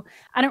lot. So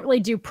I don't really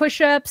do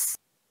push-ups.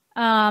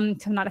 I'm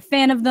not a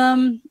fan of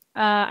them.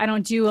 I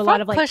don't do a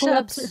lot of like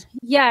pull-ups.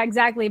 Yeah,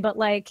 exactly. But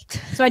like,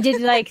 so I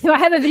did like, so I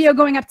have a video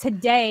going up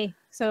today.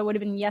 So it would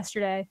have been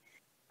yesterday.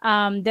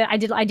 That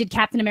I did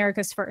Captain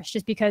America's first,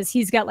 just because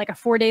he's got like a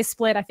 4-day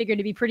split. I figured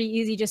it'd be pretty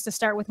easy just to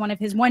start with one of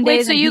his 1 days.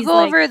 Wait, so you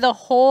go over the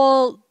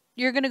whole,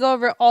 you're going to go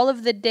over all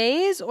of the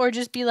days, or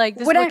just be like,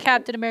 this is what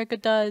Captain America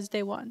does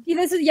day 1?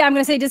 Yeah, I'm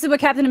going to say this is what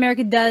Captain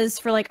America does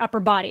for like upper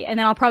body. And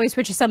then I'll probably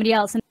switch to somebody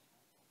else and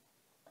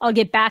I'll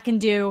get back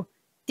and do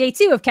day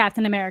 2 of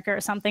Captain America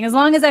or something. As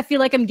long as I feel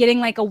like I'm getting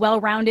like a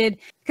well-rounded,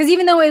 because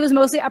even though it was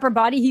mostly upper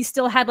body, he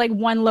still had like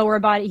 1 lower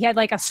body. He had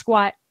like a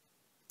squat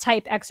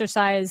type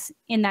exercise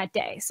in that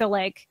day. So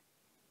like,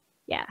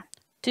 yeah.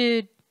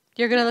 Dude,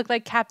 you're going to look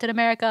like Captain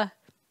America.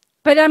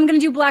 But I'm going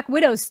to do Black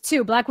Widows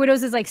too. Black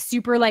Widows is like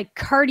super like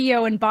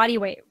cardio and body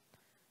weight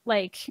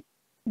like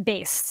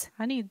based.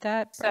 I need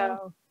that, bro.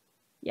 So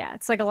yeah,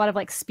 it's like a lot of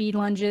like speed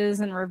lunges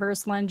and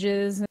reverse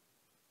lunges.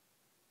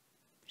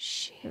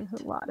 Shit.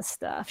 There's a lot of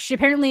stuff. She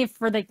apparently,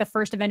 for like the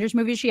first Avengers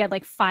movie, she had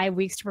like 5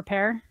 weeks to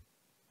prepare.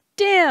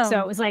 Damn. So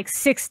it was like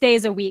 6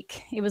 days a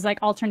week. It was like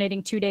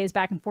alternating 2 days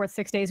back and forth,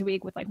 6 days a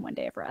week with like 1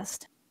 day of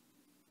rest.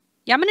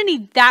 Yeah, I'm going to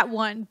need that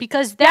one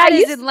because that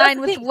is in line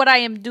with what I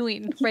am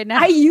doing right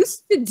now. I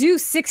used to do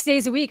 6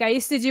 days a week. I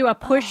used to do a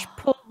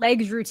push-pull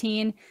legs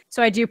routine.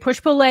 So I do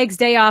push-pull legs,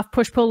 day off,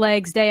 push-pull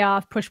legs, day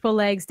off, push-pull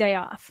legs, day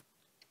off.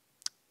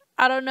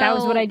 I don't know. That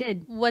was what I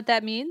did. What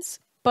that means.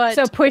 But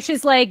so push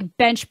is like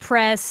bench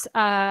press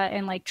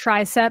and like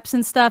triceps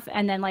and stuff.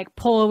 And then like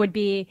pull would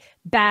be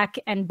back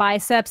and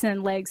biceps, and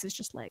then legs is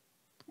just leg.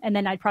 And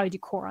then I'd probably do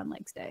core on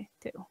legs day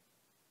too.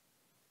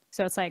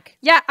 So it's like,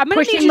 yeah, I'm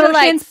gonna need you to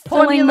like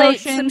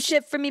formulate some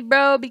shit for me,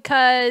 bro,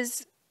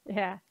 because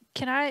yeah.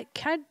 Can I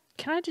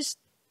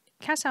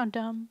sound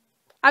dumb?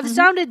 I've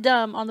sounded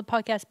dumb on the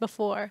podcast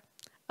before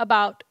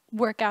about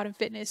workout and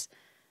fitness.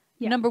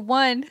 Yeah. Number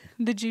 1,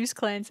 the juice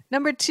cleanse.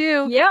 Number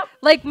 2, yep.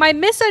 Like my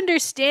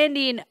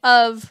misunderstanding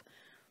of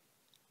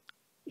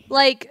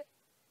like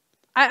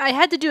I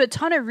had to do a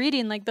ton of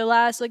reading like the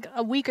last like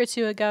a week or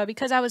 2 ago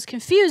because I was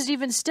confused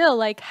even still.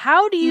 Like,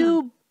 how do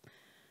you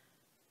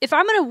if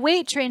I'm gonna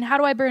weight train, how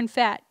do I burn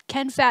fat?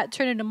 Can fat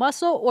turn into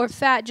muscle, or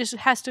fat just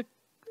has to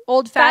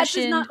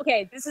old-fashioned?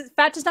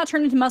 Fat does not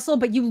turn into muscle,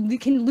 but you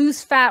can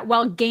lose fat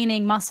while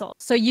gaining muscle.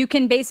 So you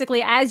can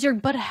basically, as you're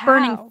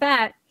burning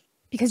fat,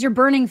 because you're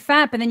burning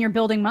fat, but then you're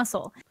building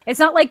muscle. It's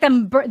not like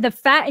the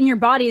fat in your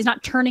body is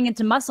not turning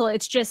into muscle.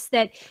 It's just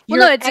that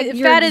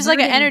fat is like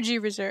an energy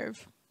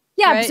reserve.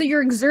 Yeah, right? So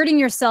you're exerting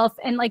yourself,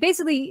 and like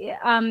basically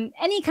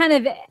any kind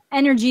of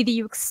energy that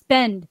you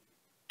expend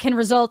can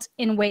result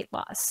in weight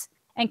loss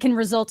and can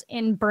result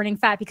in burning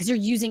fat because you're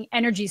using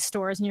energy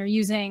stores and you're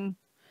using,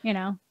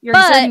 you're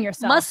exerting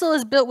yourself. Muscle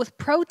is built with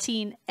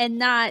protein and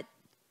not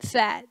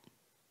fat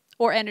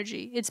or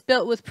energy. It's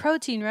built with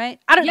protein, right?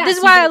 This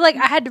is why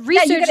I had to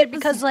research it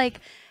because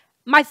like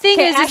my thing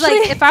is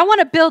like if I want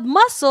to build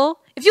muscle,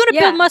 if you want to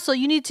build muscle,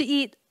 you need to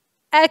eat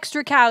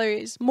extra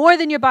calories, more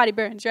than your body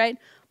burns, right?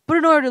 But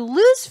in order to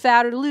lose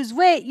fat or to lose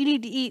weight, you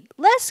need to eat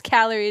less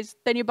calories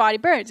than your body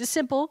burns. It's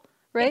simple,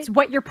 right? It's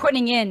what you're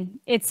putting in.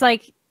 It's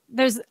like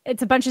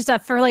it's a bunch of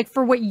stuff for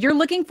what you're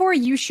looking for.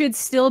 You should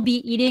still be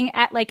eating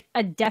at like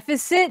a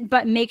deficit,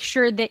 but make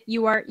sure that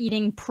you are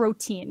eating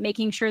protein,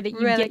 making sure that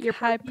you get your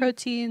high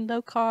protein,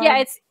 low carb. Yeah,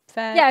 it's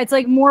fat. Yeah, it's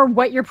like more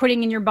what you're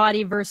putting in your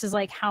body versus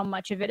like how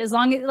much of it. As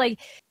long as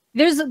like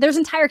there's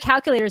entire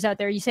calculators out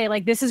there. You say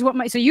like this is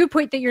what so you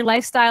put that your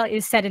lifestyle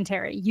is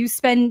sedentary. You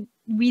spend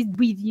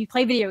you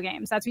play video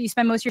games. That's what you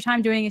spend most of your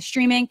time doing is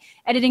streaming,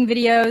 editing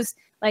videos.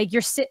 Like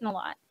you're sitting a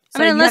lot. I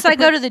mean, unless I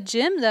go to the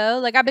gym, though.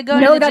 Like, I've been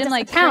going to the gym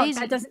like crazy.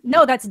 That doesn't,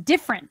 no, that's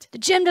different. The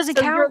gym doesn't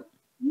count.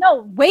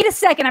 No, wait a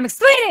second. I'm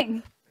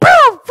explaining. Bro,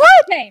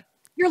 what? Okay.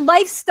 Your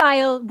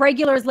lifestyle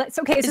regulars.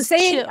 Okay, so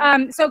say,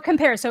 so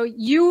compare. So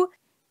you,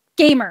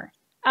 gamer,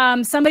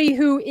 somebody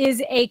who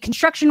is a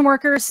construction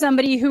worker,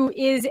 somebody who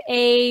is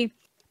a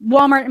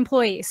Walmart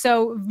employee.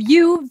 So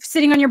you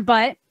sitting on your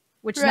butt,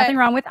 which is nothing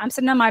wrong with. I'm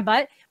sitting on my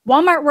butt.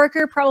 Walmart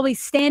worker, probably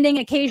standing,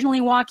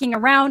 occasionally walking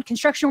around.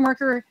 Construction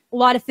worker, a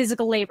lot of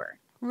physical labor.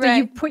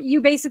 Right.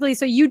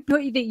 So you'd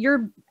put that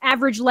your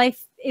average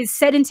life is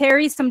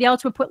sedentary. Somebody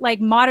else would put like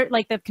moderate,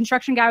 like the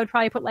construction guy would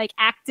probably put like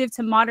active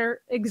to moderate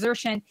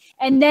exertion.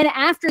 And then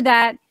after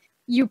that,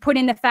 you put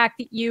in the fact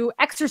that you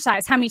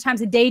exercise. How many times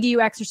a day do you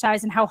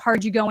exercise and how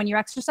hard you go when you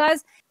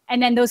exercise?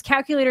 And then those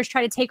calculators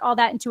try to take all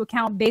that into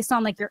account based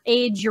on like your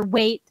age, your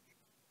weight,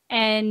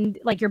 and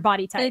like your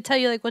body type. They tell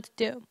you like what to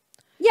do.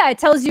 Yeah, it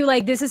tells you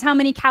like this is how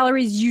many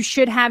calories you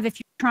should have if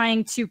you're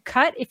trying to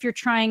cut, if you're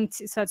trying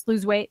to, so it's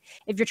lose weight,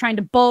 if you're trying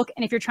to bulk,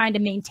 and if you're trying to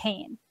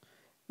maintain.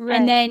 Right.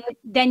 And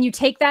then you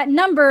take that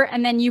number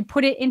and then you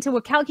put it into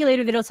a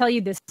calculator that'll tell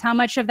you this is how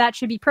much of that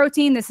should be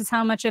protein, this is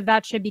how much of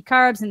that should be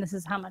carbs, and this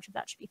is how much of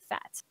that should be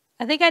fat.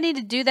 I think I need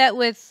to do that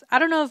with, I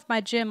don't know if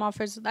my gym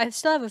offers, I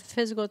still have a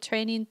physical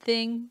training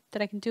thing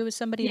that I can do with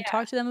somebody and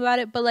talk to them about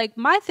it. But like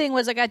my thing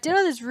was like, I did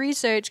all this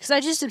research because I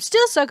just am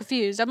still so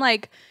confused. I'm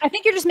like, I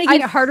think you're just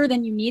making it harder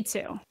than you need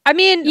to. I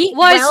mean,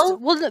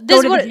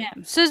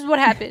 this is what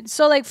happened.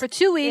 So like for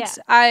 2 weeks,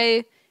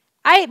 I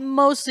ate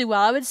mostly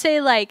well. I would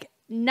say like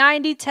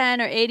 90-10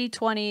 or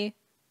 80-20,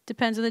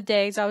 depends on the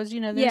day. Cause I was,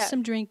 there's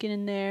some drinking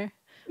in there.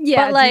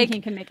 Yeah, but like,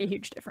 drinking can make a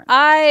huge difference.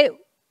 I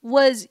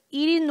was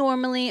eating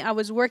normally. I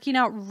was working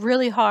out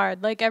really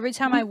hard. Like every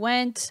time I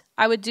went,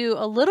 I would do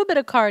a little bit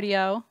of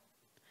cardio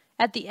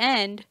at the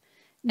end.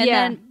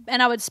 And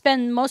then I would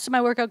spend most of my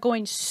workout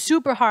going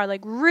super hard, like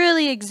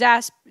really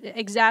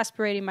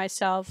exasperating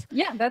myself.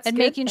 Yeah, that's and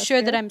good. Making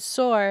sure that I'm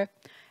sore.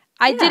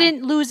 I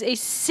didn't lose a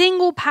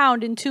single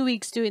pound in 2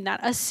 weeks doing that.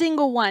 A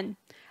single one.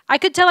 I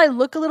could tell I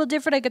look a little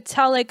different. I could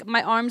tell like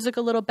my arms look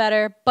a little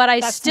better, but I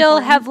still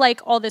have like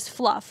all this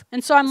fluff.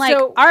 And so I'm like,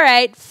 all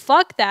right,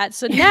 fuck that.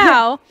 So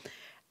now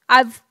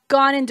I've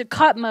gone into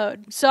cut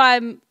mode. So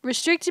I'm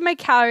restricting my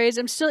calories.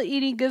 I'm still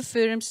eating good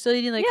food. I'm still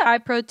eating like high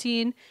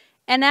protein.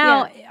 And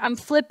now I'm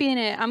flipping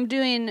it. I'm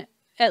doing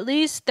at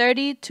least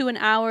 30 to an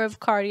hour of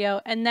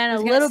cardio and then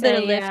a little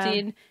bit of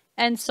lifting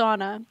and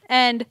sauna.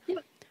 And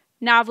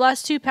now I've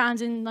lost 2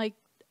 pounds in like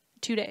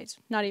 2 days.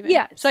 Not even.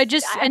 Yeah. So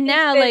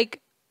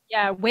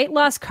yeah, weight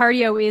loss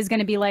cardio is going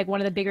to be like one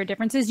of the bigger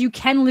differences. You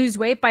can lose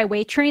weight by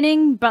weight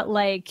training, but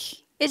like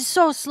it's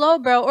so slow,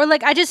 bro. Or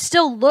like I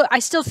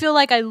still feel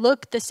like I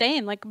look the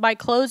same. Like my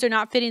clothes are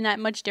not fitting that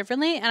much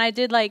differently. And I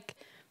did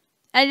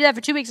that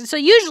for 2 weeks. And so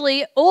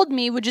usually old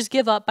me would just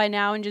give up by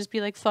now and just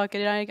be like, fuck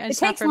it. It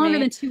takes longer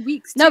than 2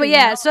 weeks. No, but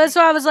yeah. So that's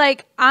why I was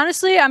like,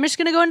 honestly, I'm just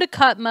going to go into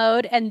cut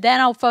mode and then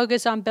I'll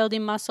focus on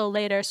building muscle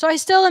later. So I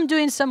still am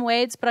doing some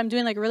weights, but I'm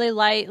doing like really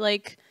light,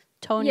 like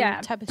toning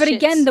type of but shits.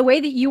 Again, the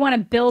way that you want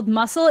to build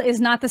muscle is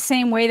not the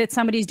same way that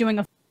somebody's doing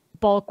a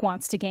bulk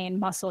wants to gain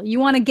muscle. You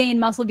want to gain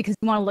muscle because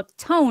you want to look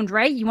toned,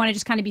 right? You want to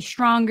just kind of be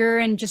stronger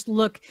and just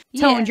look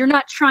toned. You're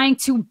not trying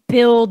to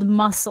build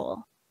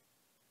muscle.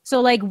 So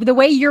like the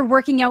way you're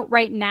working out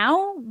right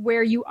now,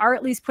 where you are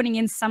at least putting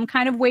in some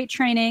kind of weight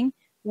training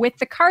with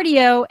the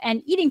cardio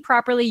and eating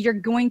properly, you're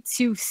going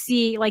to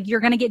see, like, you're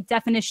going to get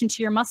definition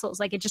to your muscles.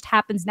 Like, it just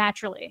happens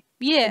naturally.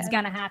 Yeah. It's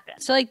going to happen.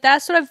 So, like,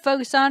 that's what I'm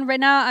focused on right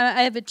now.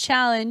 I have a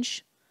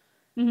challenge.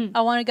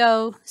 I want to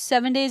go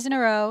 7 days in a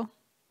row.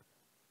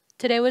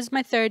 Today was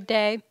my 3rd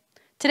day.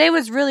 Today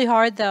was really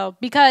hard, though,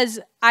 because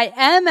I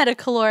am at a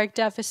caloric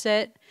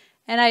deficit.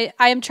 And I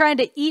am trying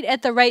to eat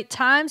at the right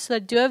time so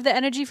that I do have the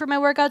energy for my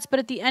workouts. But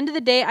at the end of the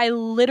day, I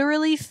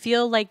literally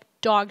feel like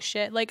dog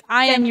shit. Like,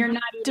 I am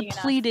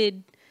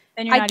depleted.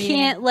 I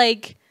can't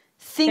like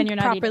think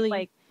properly.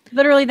 Like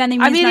literally, then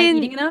means not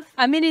eating enough.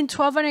 I'm eating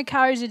 1,200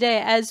 calories a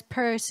day, as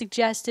per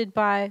suggested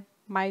by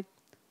my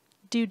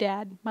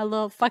doodad, my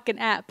little fucking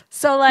app.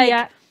 So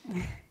like,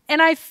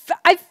 and I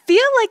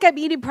feel like I'm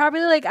eating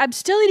properly. Like I'm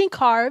still eating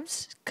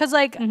carbs because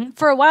like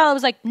for a while I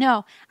was like,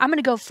 no, I'm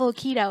gonna go full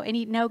keto and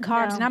eat no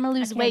carbs and I'm gonna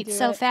lose weight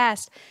so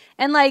fast.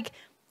 And like,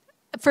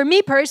 for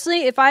me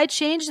personally, if I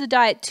change the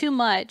diet too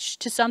much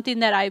to something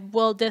that I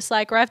will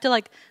dislike, or I have to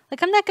like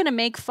I'm not gonna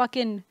make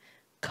fucking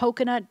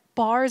coconut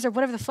bars or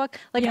whatever the fuck.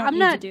 Like I'm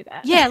not do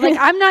that. Yeah, like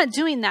I'm not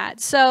doing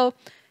that. So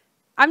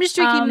I'm just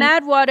drinking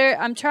mad water.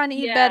 I'm trying to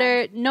eat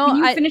better. No, when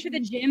you finish at the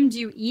gym, do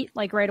you eat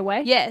like right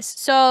away? Yes.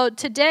 So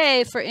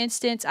today, for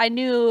instance, I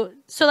knew.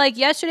 So like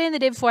yesterday and the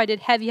day before, I did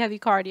heavy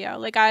cardio.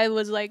 Like I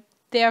was like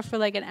there for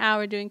like an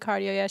hour doing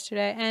cardio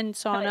yesterday and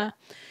sauna.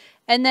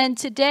 And then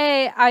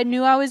today, I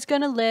knew I was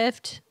gonna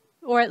lift,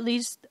 or at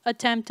least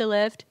attempt to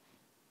lift.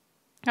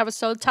 I was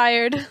so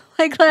tired.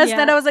 Like last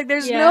night, I was like,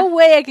 there's no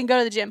way I can go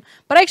to the gym.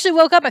 But I actually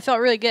woke up. I felt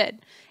really good.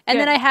 And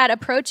then I had a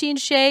protein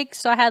shake.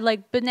 So I had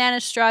like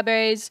banana,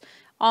 strawberries,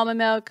 almond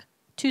milk,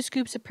 2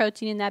 scoops of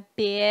protein in that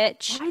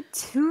bitch. Why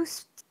 2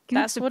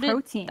 scoops of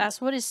protein?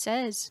 That's what it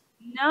says.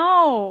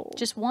 No.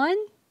 Just one?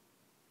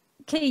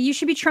 Okay, you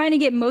should be trying to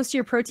get most of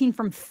your protein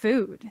from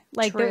food.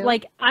 True.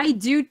 Like I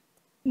do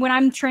when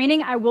I'm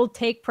training, I will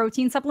take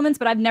protein supplements,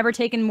 but I've never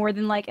taken more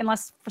than like,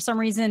 unless for some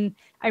reason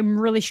I'm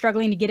really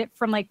struggling to get it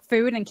from like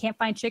food and can't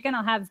find chicken,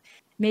 I'll have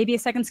maybe a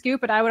second scoop,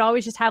 but I would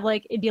always just have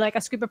like, it'd be like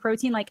a scoop of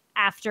protein like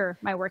after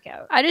my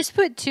workout. I just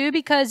put 2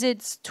 because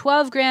it's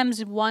 12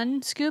 grams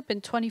 1 scoop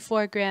and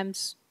 24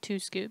 grams 2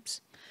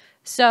 scoops.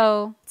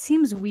 So It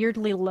seems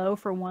weirdly low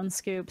for 1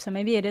 scoop, so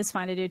maybe it is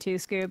fine to do 2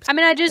 scoops. I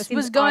mean, I just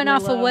was going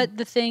off of what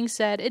the thing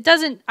said. It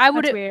doesn't. I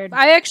would. That's weird.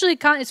 I actually.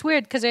 It's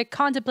weird because I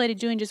contemplated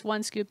doing just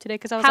 1 scoop today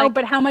because I was like,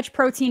 but how much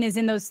protein is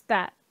in those?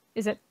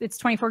 It's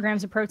 24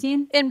 grams of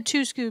protein in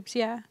 2 scoops,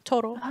 yeah,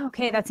 total.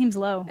 Okay, that seems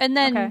low. And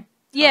then okay.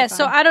 yeah,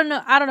 so I don't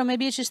know.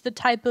 Maybe it's just the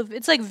type of.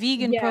 It's like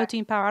vegan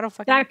protein powder. I don't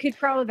fucking. That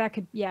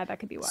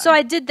could be why. So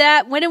I did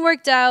that. Went and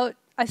worked out.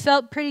 I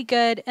felt pretty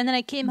good, and then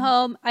I came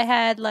home. I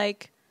had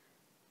like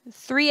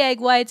 3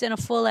 egg whites and a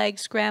full egg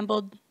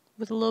scrambled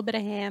with a little bit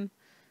of ham.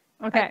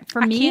 Okay,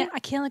 I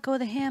can't let go of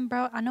the ham,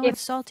 bro. I know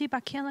it's salty, but I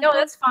can't let go. No,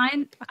 that's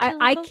fine.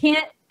 I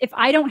can't. If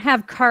I don't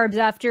have carbs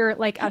after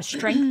like a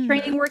strength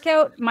training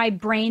workout, my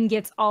brain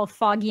gets all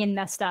foggy and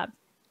messed up.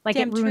 Like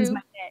it ruins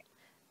my day.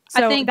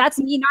 So I think that's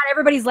me. Not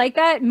everybody's like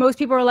that. Most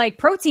people are like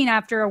protein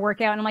after a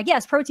workout, and I'm like,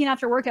 yes, protein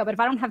after a workout. But if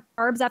I don't have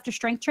carbs after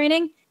strength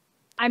training,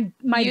 I don't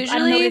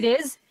know what it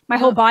is. My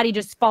whole body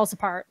just falls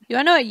apart. You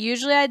wanna know what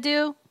usually I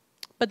do?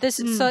 But this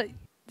is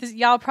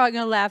y'all probably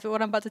gonna laugh at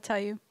what I'm about to tell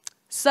you.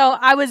 So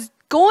I was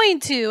going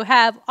to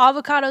have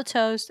avocado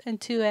toast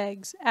and 2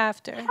 eggs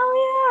after.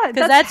 Hell yeah!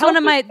 Because that's one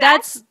of my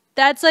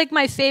that's like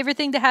my favorite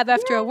thing to have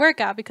after a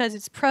workout because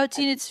it's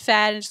protein, it's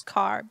fat, and it's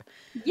carb.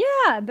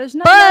 Yeah, there's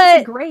nothing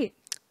else great.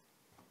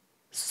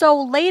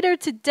 So later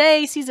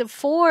today, season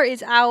 4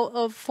 is out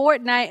of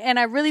Fortnite, and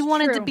I really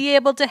wanted to be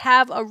able to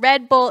have a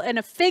Red Bull and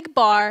a fig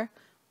bar,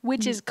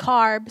 which is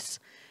carbs.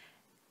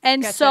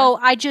 And so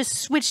I just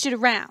switched it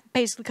around,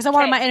 basically, because I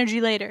wanted my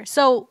energy later.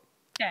 So,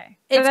 so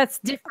that's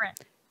different.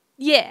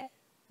 Yeah.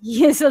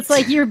 Yeah, so it's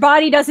like your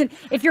body doesn't,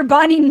 if your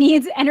body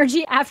needs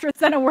energy after it's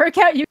done a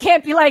workout, you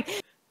can't be like,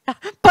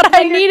 but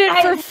I need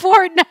it for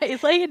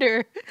Fortnite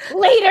later.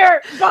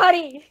 Later,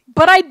 body.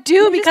 But I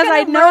do because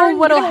I know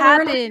what'll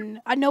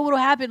happen. I know what'll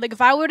happen. Like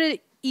if I were to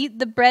eat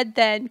the bread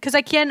then, because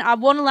I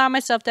won't allow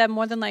myself to have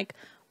more than like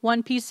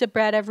 1 piece of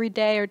bread every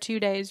day or 2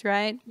 days,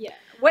 right? Yeah.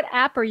 What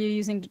app are you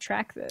using to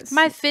track this?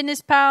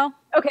 MyFitnessPal.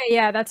 Okay,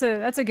 yeah, that's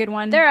a good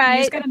one. They're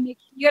right.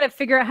 You gotta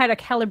figure out how to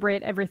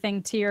calibrate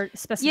everything to your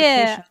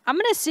specifications. Yeah, I'm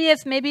gonna see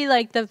if maybe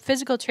like the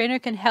physical trainer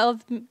can help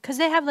because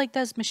they have like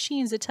those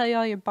machines that tell you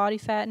all your body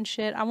fat and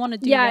shit. I want to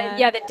do that.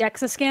 Yeah, the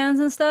DEXA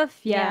scans and stuff.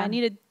 Yeah, I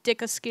need a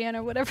DICA scan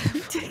or whatever.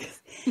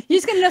 You're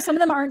just gonna know some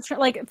of them aren't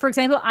like, for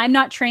example, I'm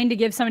not trained to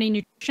give somebody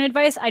nutrition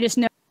advice. I just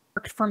know it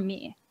worked for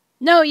me.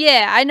 No,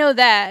 yeah, I know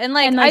that. And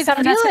like I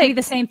feel that's gonna be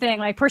the same thing.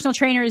 Like personal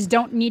trainers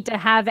don't need to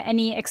have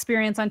any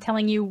experience on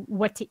telling you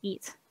what to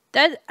eat.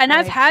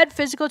 I've had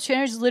physical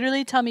trainers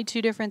literally tell me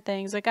 2 different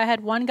things. Like I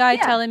had one guy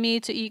telling me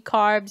to eat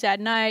carbs at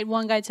night,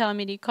 one guy telling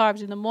me to eat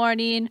carbs in the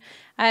morning.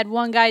 I had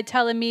one guy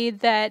telling me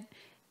that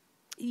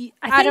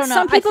I don't know.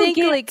 Some people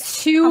get like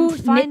too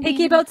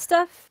nitpicky about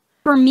stuff.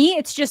 For me,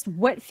 it's just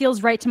what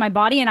feels right to my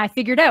body. And I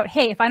figured out,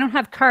 hey, if I don't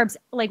have carbs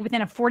like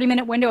within a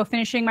 40-minute window of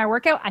finishing my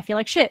workout, I feel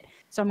like shit.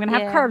 So I'm going to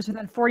have carbs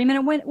within a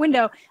 40-minute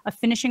window of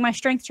finishing my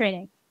strength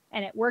training.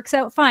 And it works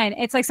out fine.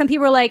 It's like some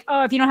people are like,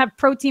 oh, if you don't have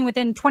protein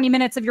within 20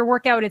 minutes of your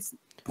workout, it's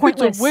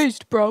pointless. It's a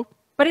waste, bro.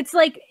 But it's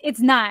like, it's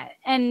not.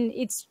 And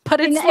it's...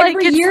 But it's like,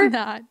 it's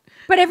not.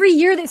 But every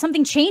year that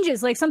something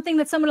changes, like something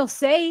that someone will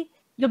say,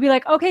 you'll be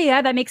like, okay,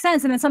 yeah, that makes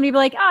sense. And then somebody will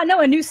be like, oh,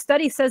 no, a new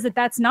study says that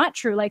that's not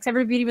true. Like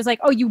everybody was like,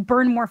 oh, you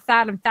burn more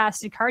fat on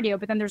fasted cardio.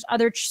 But then there's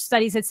other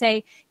studies that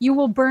say you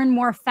will burn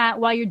more fat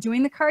while you're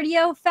doing the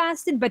cardio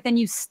fasted, but then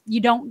you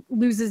don't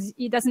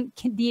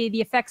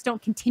the effects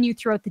don't continue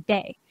throughout the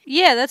day.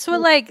 Yeah, that's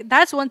what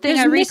that's one thing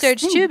I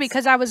researched too,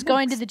 because I was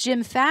going to the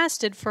gym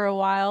fasted for a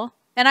while.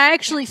 And I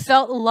actually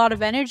felt a lot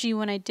of energy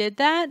when I did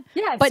that.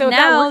 Yeah, but so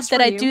now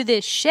that I do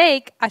this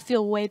shake, I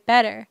feel way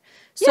better.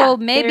 So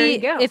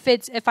maybe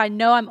if I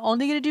know I'm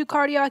only going to do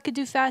cardio, I could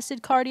do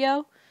fasted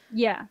cardio.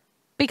 Yeah.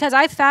 Because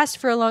I fast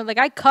for a long, like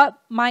I cut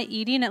my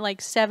eating at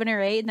like 7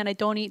 or 8 and then I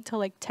don't eat till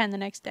like 10 the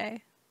next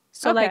day.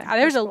 So like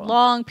there's a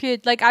long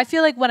period. Like I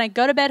feel like when I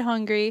go to bed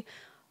hungry,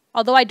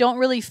 although I don't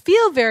really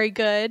feel very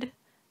good,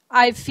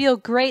 I feel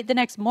great the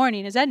next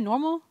morning. Is that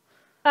normal?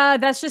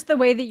 That's just the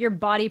way that your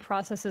body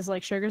processes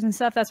like sugars and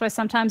stuff. That's why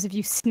sometimes if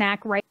you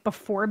snack right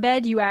before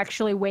bed, you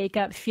actually wake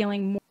up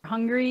feeling more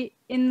hungry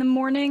in the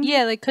morning.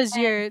 Yeah, like because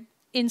your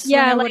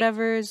insulin or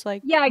whatever is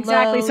like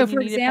exactly. low, so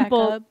for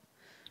example,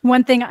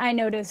 one thing I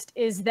noticed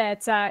is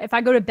that if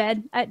I go to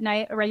bed at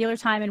night a regular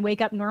time and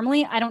wake up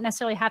normally, I don't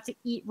necessarily have to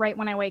eat right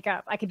when I wake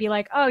up. I could be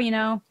like, oh,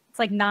 it's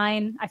like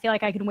 9. I feel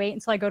like I can wait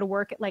until I go to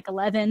work at like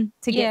 11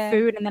 to get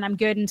food, and then I'm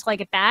good until I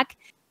get back.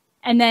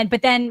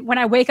 But then when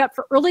I wake up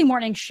for early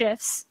morning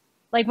shifts,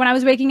 like when I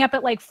was waking up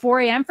at like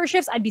 4 a.m. for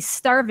shifts, I'd be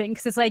starving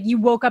because it's like you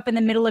woke up in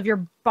the middle of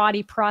your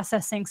body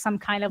processing some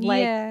kind of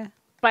like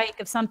spike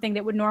of something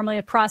that would normally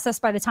have processed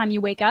by the time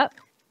you wake up.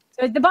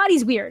 So the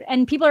body's weird,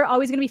 and people are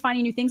always going to be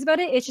finding new things about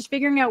it. It's just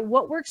figuring out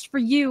what works for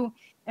you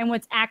and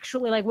what's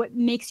actually like what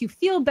makes you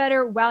feel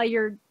better while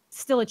you're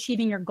still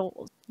achieving your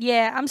goals.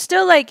 Yeah, I'm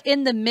still like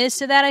in the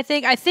midst of that. I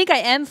think I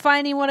am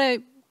finding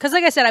because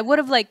like I said, I would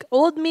have like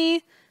old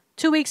me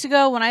 2 weeks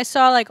ago when I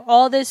saw like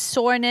all this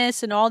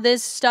soreness and all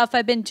this stuff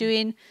I've been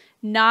doing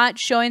not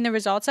showing the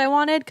results I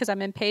wanted because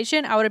I'm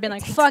impatient. I would have been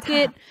like, fuck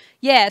it.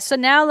 Yeah. So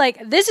now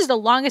like this is the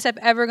longest I've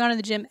ever gone to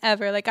the gym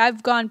ever. Like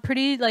I've gone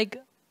pretty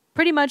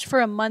much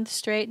for a month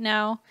straight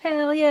now.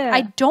 Hell yeah.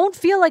 I don't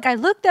feel like I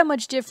look that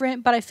much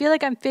different, but I feel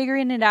like I'm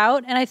figuring it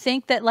out. And I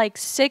think that like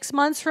 6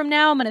 months from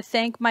now, I'm going to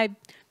thank my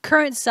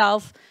current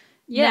self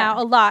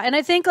now a lot. And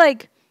I think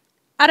like,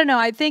 I don't know,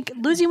 I think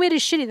losing weight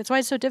is shitty. That's why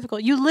it's so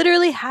difficult. You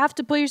literally have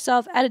to put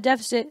yourself at a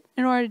deficit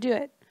in order to do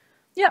it.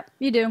 Yep,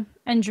 you do.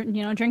 And,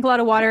 drink a lot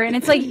of water. And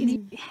it's like,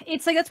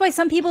 that's why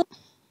some people,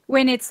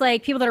 when it's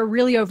like people that are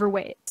really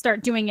overweight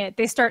start doing it,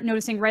 they start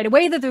noticing right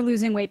away that they're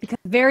losing weight because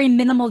very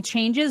minimal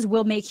changes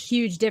will make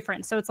huge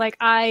difference. So it's like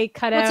I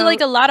cut out it's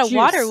like a lot of juice.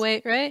 Water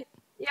weight, right?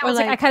 Yeah, it's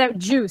like I cut out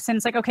juice, and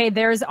it's like, okay,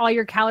 there's all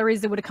your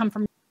calories that would have come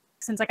from.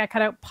 Since like I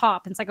cut out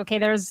pop, and it's like, okay,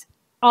 there's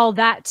all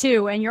that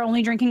too, and you're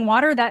only drinking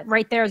water. That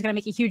right there is going to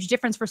make a huge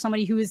difference for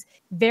somebody who is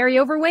very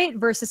overweight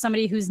versus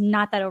somebody who's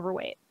not that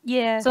overweight.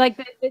 Yeah. So like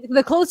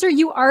the closer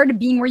you are to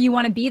being where you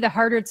want to be, the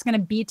harder it's going to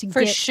be to get.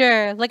 For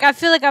sure. Like I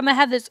feel like I'm gonna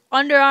have this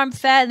underarm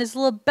fat and this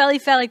little belly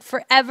fat like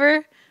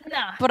forever.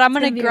 No, but I'm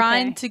gonna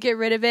grind to get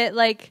rid of it.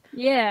 Like,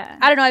 yeah,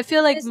 I don't know. I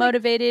feel like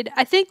motivated.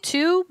 I think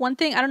too. One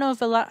thing I don't know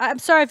if I'm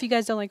sorry if you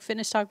guys don't like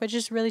fitness talk, but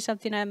just really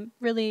something I'm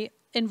really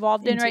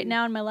involved in right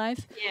now in my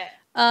life.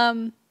 Yeah.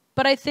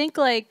 But I think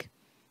like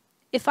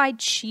if I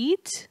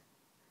cheat,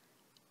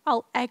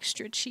 I'll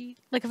extra cheat.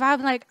 Like if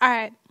I'm like, all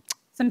right,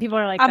 some people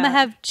are like, I'm gonna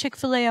have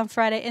Chick-fil-A on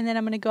Friday, and then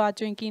I'm gonna go out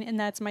drinking, and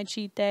that's my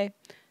cheat day,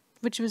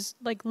 which was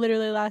like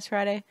literally last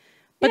Friday.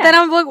 But then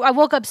I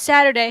woke up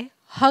Saturday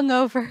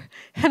hungover,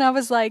 and I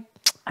was like,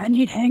 I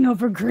need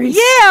hangover grease.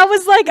 Yeah, I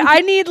was like,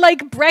 I need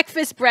like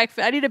breakfast.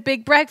 I need a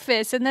big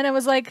breakfast. And then it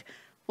was like,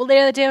 well,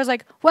 later that day I was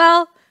like,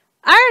 well,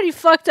 I already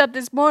fucked up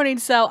this morning,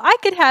 so I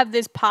could have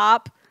this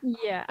pop.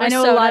 Yeah, I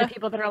know soda. A lot of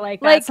people that are like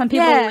that. Like, some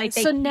people like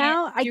they so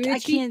now I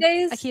can't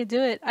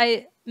do it.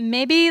 I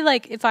maybe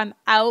like if I'm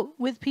out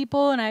with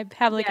people and I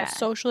have like a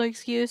social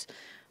excuse,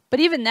 but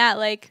even that,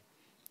 like,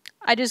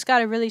 I just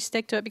gotta really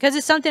stick to it because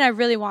it's something I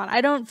really want.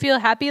 I don't feel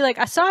happy. Like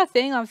I saw a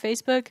thing on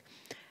Facebook.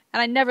 And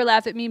I never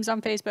laugh at memes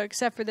on Facebook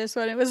except for this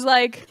one. It was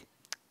like,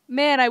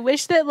 man, I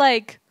wish that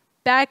like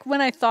back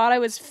when I thought I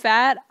was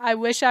fat, I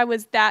wish I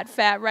was that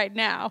fat right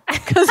now.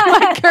 Because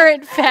my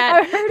current fat.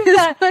 I've heard of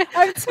that.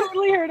 I've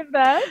totally heard of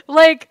that.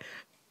 Like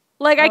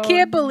I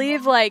can't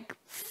believe like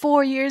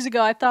 4 years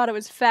ago I thought I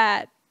was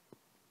fat.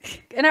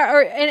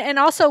 And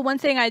also one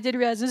thing I did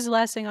realize, this is the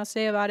last thing I'll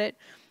say about it.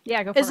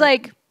 Yeah, go for it. Is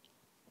like,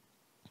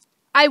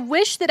 I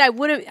wish that I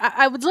would have,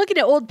 I was looking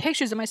at old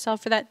pictures of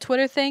myself for that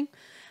Twitter thing.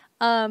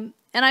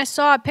 And I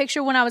saw a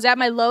picture when I was at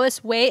my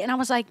lowest weight, and I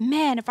was like,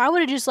 man, if I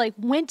would have just, like,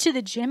 went to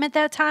the gym at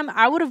that time,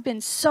 I would have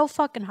been so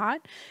fucking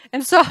hot.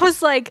 And so I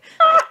was like,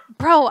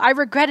 bro, I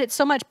regret it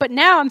so much. But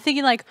now I'm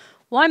thinking, like,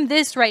 well, I'm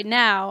this right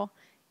now.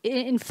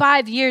 In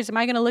 5 years, am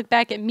I going to look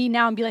back at me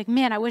now and be like,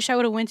 man, I wish I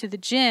would have went to the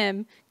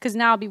gym because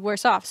now I'll be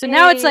worse off. So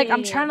now it's like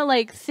I'm trying to,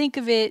 like, think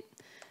of it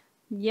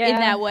in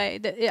that way.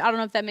 I don't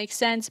know if that makes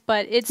sense,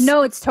 but it's...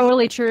 No, it's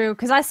totally true.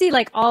 Because I see,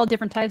 like, all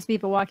different types of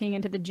people walking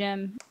into the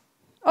gym.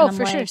 Oh,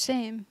 for sure.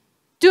 Same.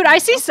 Dude, I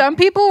see some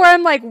people where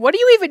I'm like, what are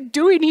you even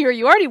doing here?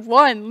 You already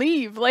won.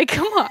 Leave. Like,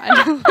 come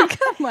on.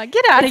 Come on.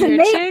 Get out of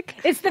here, chick.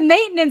 It's the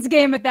maintenance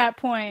game at that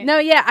point. No,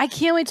 yeah. I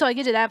can't wait till I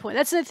get to that point.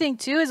 That's the thing,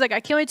 too, is like, I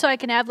can't wait till I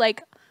can have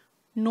like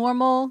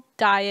normal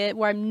diet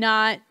where I'm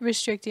not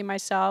restricting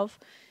myself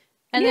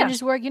and then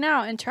just working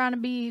out and trying to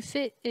be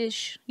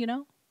fit-ish, you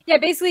know? Yeah,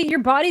 basically, your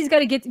body's got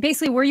to get,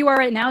 basically where you are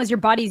right now is your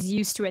body's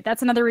used to it.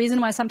 That's another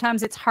reason why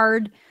sometimes it's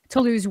hard to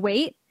lose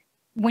weight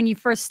when you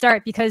first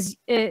start, because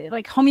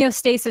like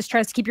homeostasis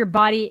tries to keep your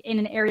body in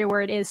an area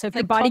where it is. So if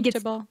your body gets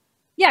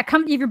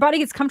if your body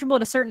gets comfortable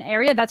at a certain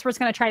area, that's where it's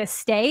going to try to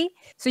stay.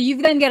 So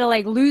you've then got to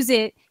like lose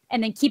it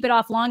and then keep it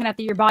off long enough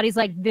that your body's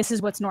like, this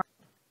is what's normal.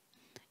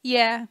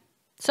 Yeah.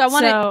 So I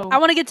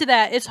want to get to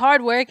that. It's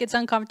hard work. It's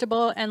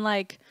uncomfortable. And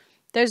like,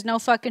 there's no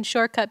fucking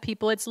shortcut,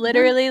 people. It's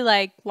literally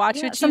like,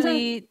 watch what you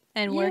eat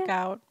and work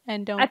out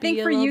and don't be a little bitch. I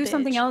think for you,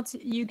 something else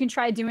you can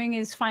try doing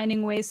is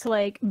finding ways to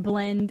like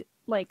blend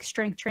like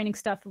strength training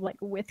stuff like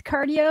with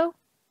cardio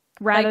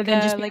rather than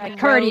just like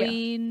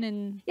cardio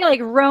and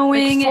like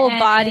rowing, like full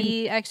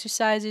body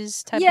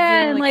exercises type of deal,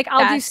 and like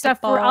I'll do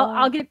stuff where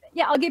I'll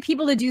get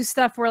people to do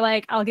stuff where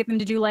like I'll get them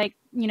to do like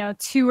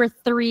 2 or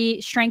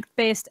 3 strength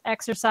based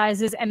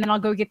exercises, and then I'll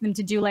go get them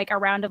to do like a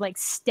round of like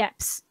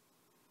steps,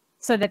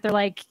 so that they're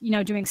like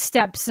doing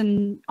steps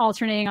and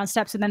alternating on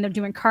steps, and then they're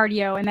doing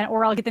cardio, and then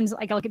or I'll get them to,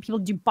 like I'll get people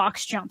to do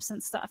box jumps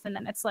and stuff, and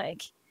then it's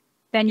like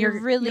then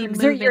you're really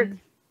moving.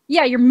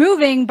 yeah, you're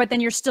moving, but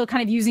then you're still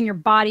kind of using your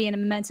body in a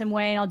momentum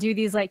way. And I'll do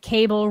these like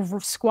cable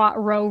squat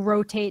row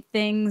rotate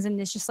things, and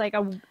it's just like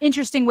a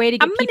interesting way to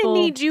get I'm gonna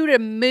need you to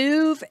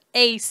move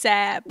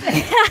ASAP.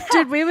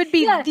 Dude, we would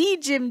be the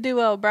gym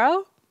duo,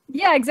 bro.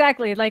 Yeah,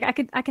 exactly. Like I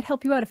could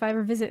help you out if I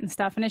ever visit and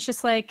stuff. And it's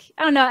just like,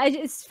 I don't know,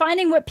 it's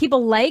finding what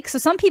people like. So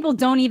some people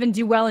don't even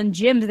do well in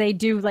gyms. They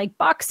do like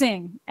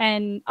boxing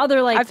and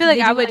other like. I feel like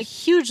I would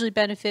hugely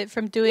benefit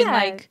from doing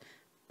like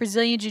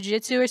Brazilian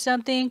jiu-jitsu or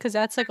something, because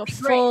that's like a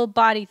full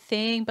body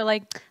thing. But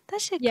like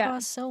that shit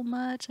costs so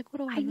much. Like, what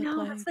do I look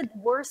like? That's the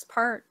worst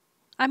part.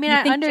 I mean,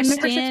 I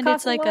understand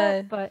it's like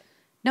but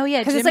no, yeah,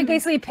 because it's like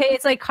basically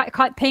it's like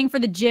paying for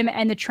the gym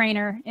and the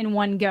trainer in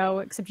one go,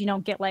 except you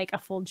don't get like a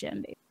full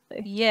gym basically.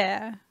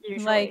 Yeah,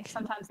 usually. Like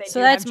sometimes they so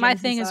do that's have my gyms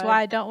thing inside. is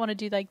why I don't want to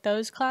do like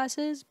those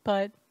classes,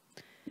 but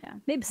yeah,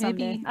 maybe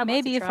someday.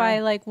 maybe if I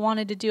like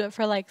wanted to do it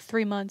for like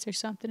 3 months or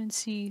something and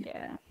see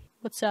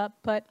what's up.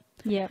 But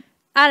yeah,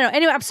 I don't know.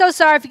 Anyway, I'm so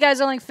sorry if you guys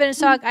don't like fitness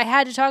talk. I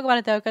had to talk about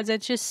it though, because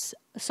it's just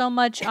so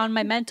much on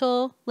my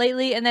mental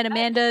lately. And then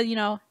Amanda, you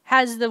know,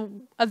 has the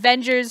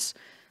Avengers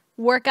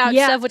workout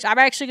stuff, which I'm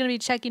actually going to be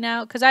checking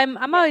out, because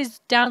I'm always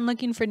down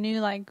looking for new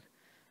like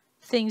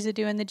things to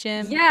do in the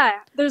gym. Yeah,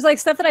 there's like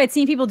stuff that I had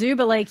seen people do,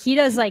 but like he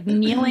does like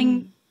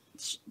kneeling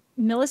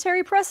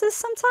military presses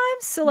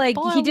sometimes. So like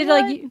he did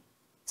like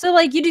so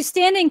like you do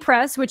standing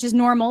press, which is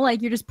normal,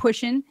 like you're just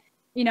pushing,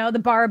 you know, the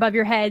bar above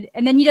your head,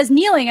 and then he does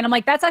kneeling, and I'm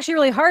like, that's actually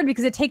really hard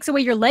because it takes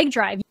away your leg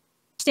drive.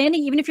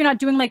 Standing, even if you're not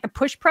doing like the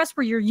push press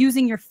where you're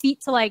using your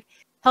feet to like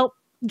help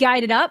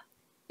guide it up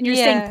and you're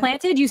staying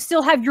planted, you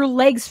still have your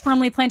legs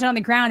firmly planted on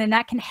the ground, and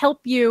that can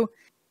help you,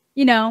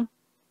 you know.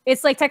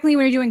 It's like technically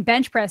when you're doing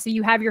bench press, so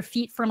you have your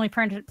feet firmly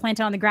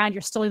planted on the ground,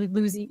 you're still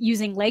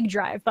using leg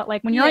drive. But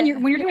like when you're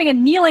when you're doing a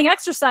kneeling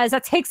exercise,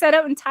 that takes that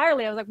out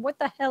entirely. I was like, what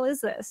the hell is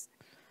this?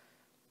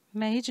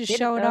 Man, he just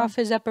showed off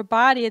his upper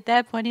body at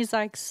that point. He's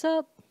like,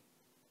 sup.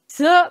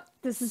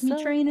 This is me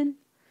training.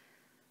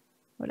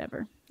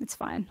 Whatever. It's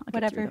fine.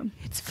 Whatever.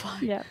 It's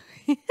fine. Yeah.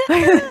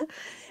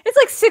 It's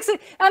like 6.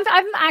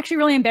 I'm actually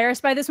really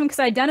embarrassed by this one because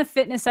I'd done a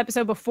fitness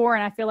episode before,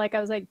 and I feel like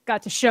I was like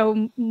got to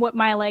show what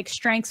my like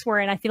strengths were,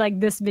 and I feel like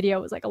this video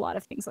was like a lot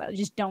of things that I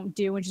just don't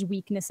do, which is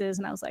weaknesses,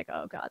 and I was like,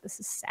 oh god, this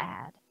is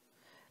sad.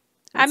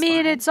 I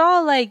mean, it's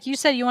all like you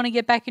said, you want to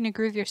get back in a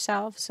groove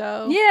yourself,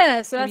 so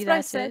yeah, so that's what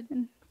I said.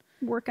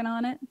 Working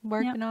on it,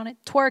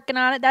 twerking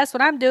on it. That's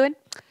what I'm doing.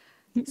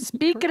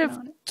 Speaking of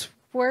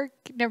twerk,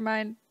 never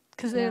mind,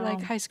 because they're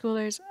like high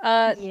schoolers.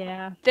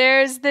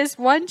 There's this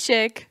one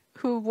chick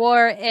who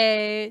wore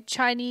a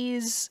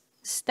Chinese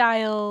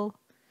style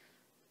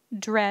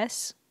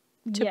dress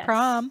to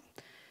prom.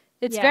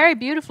 It's very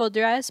beautiful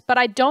dress, but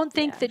I don't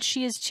think that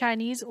she is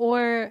Chinese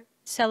or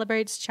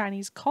celebrates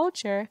Chinese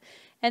culture.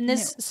 And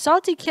this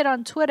salty kid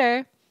on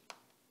Twitter,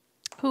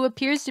 who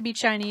appears to be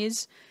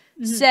Chinese,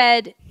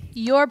 said,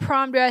 "Your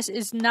prom dress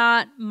is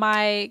not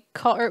my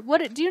culture."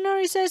 What do you know what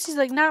he says? He's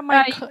like, "Not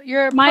my.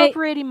 You're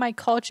appropriating my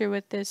culture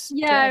with this."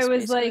 Yeah, dress, it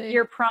was basically. like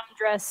your prom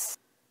dress.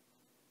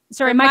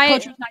 Sorry, my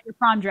culture is not your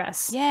prom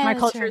dress. Yeah, my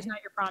culture is not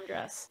your prom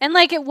dress. And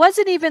like, it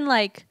wasn't even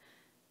like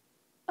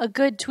a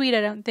good tweet.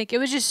 I don't think it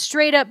was just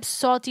straight up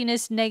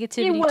saltiness,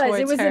 negativity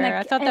towards her.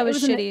 I thought that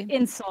was shitty. An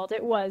insult.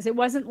 It was. It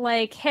wasn't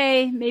like,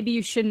 hey, maybe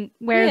you shouldn't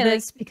wear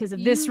this because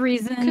of this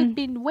reason. Could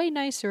be way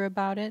nicer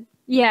about it.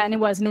 Yeah, and it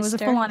was. And it was a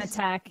full-on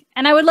attack.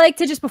 And I would like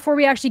to, just before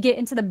we actually get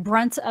into the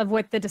brunt of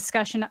what the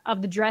discussion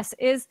of the dress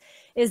is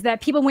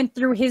that people went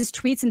through his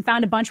tweets and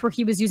found a bunch where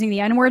he was using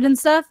the N-word and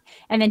stuff.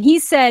 And then he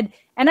said,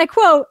 and I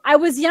quote, "I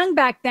was young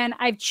back then.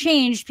 I've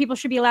changed. People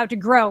should be allowed to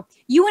grow."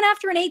 You went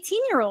after an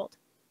 18-year-old.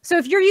 So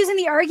if you're using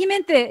the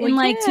argument that in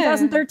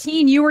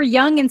 2013 you were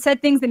young and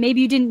said things that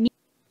maybe you didn't mean,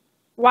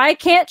 why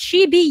can't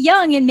she be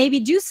young and maybe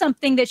do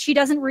something that she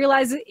doesn't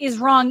realize is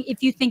wrong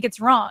if you think it's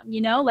wrong,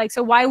 you know? Like,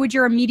 so why would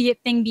your immediate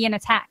thing be an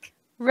attack?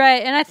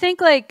 Right. And I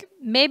think like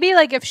maybe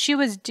like if she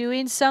was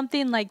doing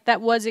something like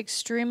that was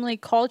extremely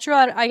cultural,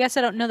 I guess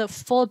I don't know the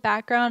full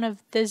background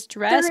of this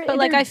dress, but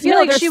like I feel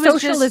like she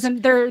was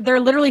socialism. They're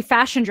literally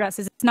fashion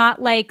dresses. It's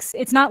not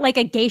like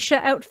a geisha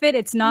outfit.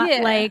 It's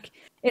not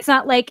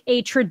like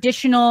a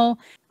traditional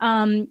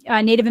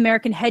Native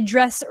American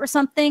headdress or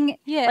something.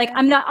 Yeah. Like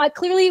I'm not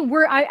clearly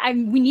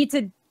we need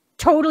to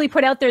totally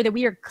put out there that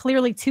we are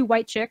clearly two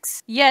white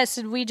chicks. Yes,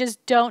 and we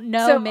just don't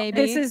know. So maybe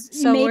this is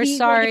so maybe, we're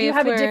sorry if you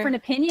have a different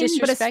opinion.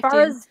 But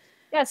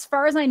as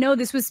far as I know,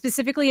 this was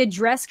specifically a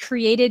dress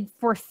created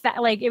for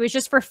it was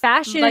just for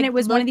fashion, and it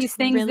was one of these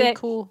things really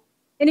cool.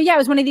 And yeah, it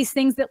was one of these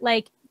things that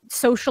like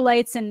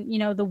socialites and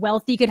the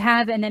wealthy could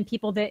have, and then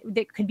people that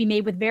could be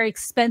made with very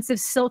expensive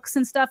silks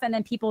and stuff, and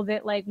then people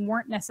that like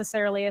weren't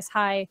necessarily as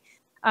high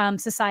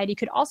society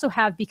could also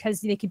have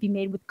because they could be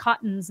made with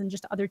cottons and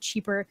just other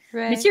cheaper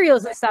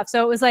materials and stuff.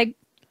 So it was like,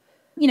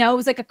 it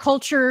was like a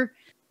culture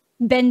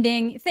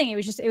bending thing.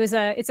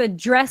 It's a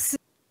dress,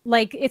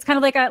 like it's kind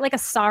of like a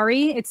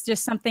sari. It's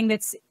just something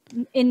that's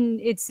what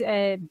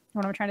am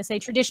I trying to say?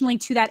 Traditionally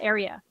to that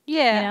area.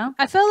 Yeah.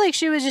 I felt like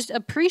she was just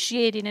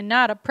appreciating and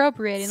not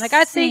appropriating. Like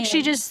I think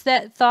she just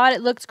thought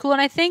it looked cool. And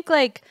I think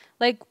like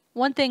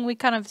one thing we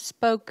kind of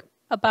spoke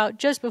about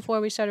just before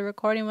we started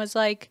recording was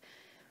like,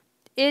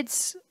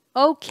 it's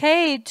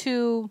okay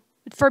to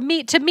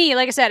me,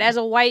 like I said, as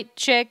a white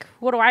chick,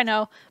 what do I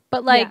know?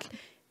 But like,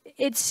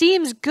 it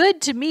seems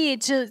good to me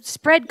to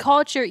spread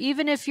culture,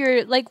 even if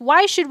you're like,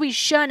 why should we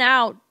shun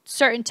out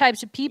certain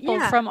types of people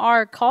from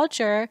our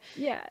culture?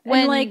 Yeah.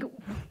 When And like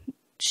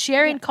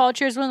sharing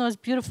culture is one of the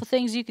most beautiful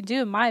things you can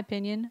do, in my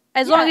opinion,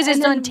 as long as it's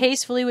done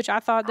tastefully, which I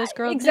thought this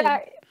girl did.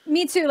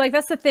 Me too. Like,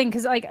 that's the thing,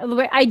 because like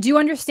I do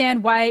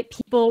understand why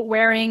people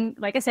wearing,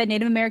 like I said,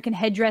 Native American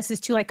headdresses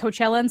to like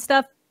Coachella and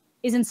stuff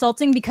is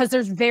insulting, because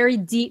there's very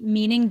deep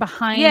meaning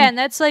behind. Yeah, and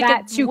that's like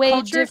a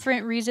way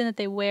different reason that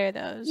they wear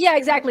those. Yeah,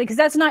 exactly, because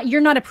that's not,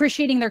 you're not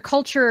appreciating their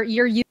culture.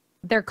 You're using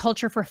their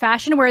culture for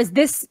fashion, whereas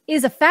this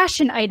is a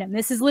fashion item.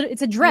 This is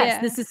it's a dress.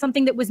 Yeah. This is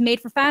something that was made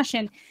for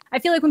fashion. I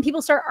feel like when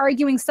people start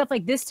arguing stuff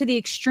like this to the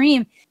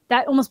extreme,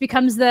 that almost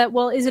becomes the,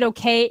 well, is it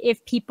okay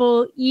if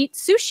people eat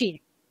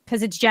sushi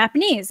because it's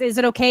Japanese? Is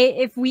it okay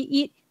if we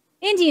eat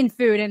Indian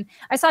food? And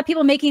I saw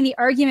people making the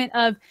argument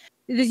of,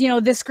 you know,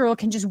 this girl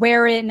can just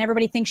wear it and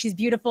everybody thinks she's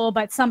beautiful,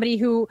 but somebody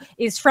who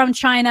is from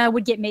China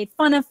would get made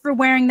fun of for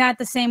wearing that,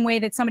 the same way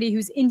that somebody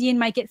who's Indian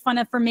might get fun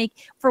of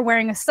for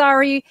wearing a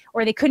sari,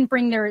 or they couldn't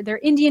bring their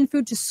Indian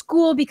food to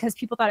school because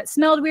people thought it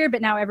smelled weird,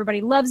 but now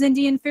everybody loves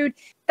Indian food.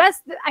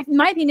 That's, in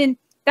my opinion,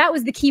 that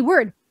was the key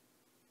word.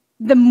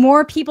 The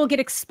more people get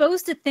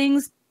exposed to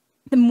things,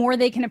 the more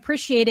they can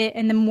appreciate it,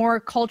 and the more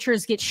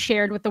cultures get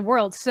shared with the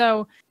world.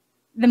 So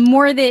the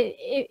more that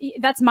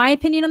that's my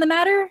opinion on the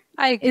matter.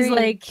 I agree.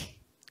 Is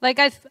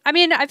I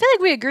mean, I feel like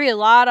we agree a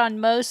lot on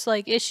most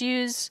like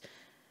issues.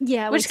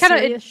 Yeah, which like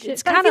kind of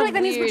it's kind of like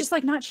that means we're just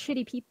like not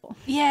shitty people.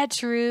 Yeah,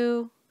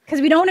 true.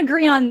 Because we don't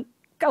agree on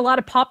a lot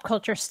of pop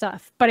culture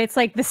stuff, but it's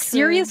like the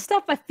serious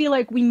stuff I feel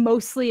like we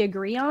mostly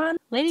agree on.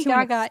 Lady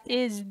Gaga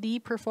is the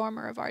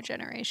performer of our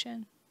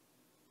generation.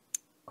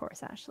 Of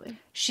course, Ashley.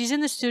 She's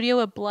in the studio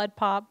with Blood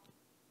Pop.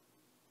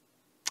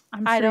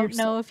 I don't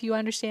know if you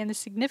understand the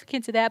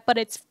significance of that, but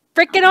it's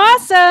freaking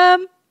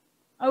awesome.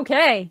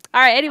 Okay.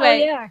 All right.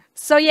 Anyway.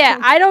 So yeah,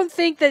 I don't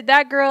think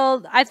that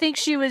girl, I think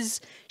she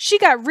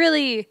got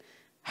really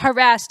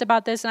harassed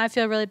about this, and I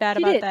feel really bad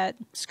about that.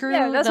 Screw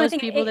those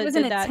people that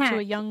did that to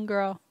a young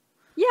girl.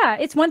 Yeah,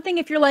 it's one thing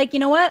if you're like, you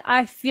know what?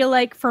 I feel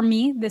like for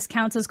me, this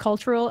counts as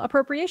cultural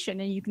appropriation,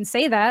 and you can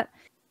say that.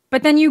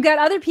 But then you got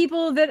other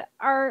people that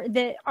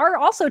are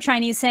also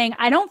Chinese saying,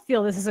 I don't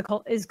feel this is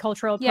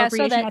cultural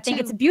appropriation. Yeah, I think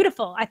it's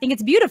beautiful. I think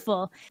it's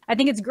beautiful. I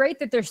think it's great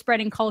that they're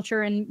spreading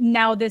culture. And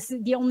now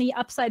the only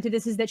upside to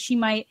this is that she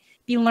might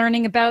be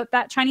learning about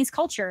that Chinese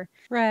culture.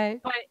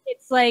 Right. But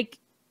it's like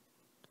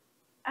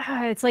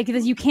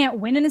you can't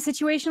win in a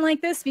situation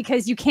like this,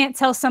 because you can't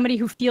tell somebody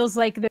who feels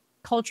like the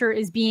culture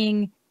is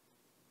being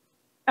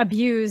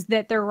abused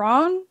that they're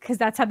wrong, because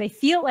that's how they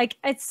feel. Like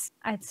it's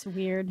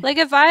weird. Like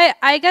if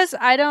I guess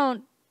I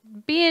don't,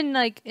 being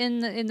like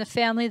in the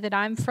family that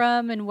I'm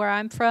from and where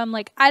I'm from,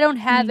 like I don't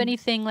have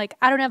anything, like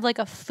I don't have like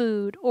a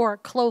food or a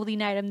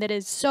clothing item that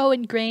is so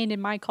ingrained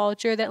in my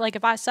culture that like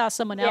if I saw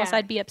someone else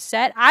I'd be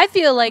upset. I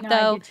feel like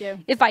though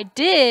if I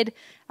did,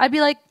 I'd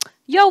be like,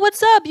 yo,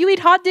 what's up? You eat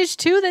hot dish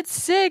too? That's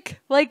sick.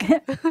 Like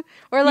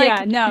or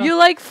like you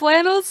like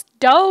flannels?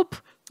 Dope.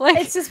 Like,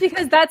 it's just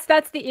because that's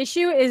the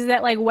issue, is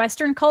that like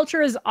Western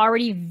culture is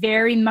already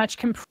very much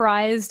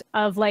comprised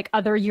of like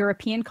other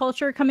European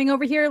culture coming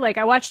over here. Like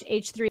I watched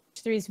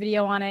H3's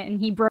video on it, and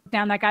he broke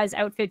down that guy's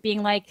outfit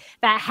being like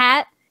that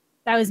hat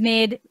that was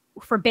made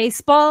for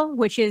baseball,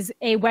 which is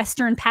a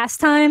Western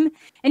pastime.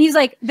 And he's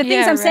like, the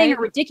things I'm saying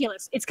are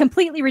ridiculous. It's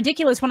completely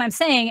ridiculous what I'm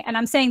saying, and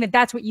I'm saying that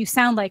that's what you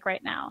sound like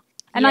right now.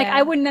 And like,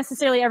 I wouldn't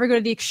necessarily ever go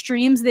to the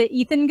extremes that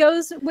Ethan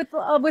goes with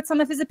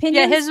some of his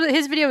opinions. Yeah,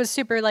 his video was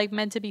super like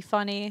meant to be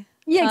funny.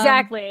 Yeah,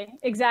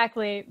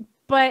 exactly.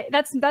 But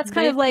that's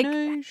kind of like,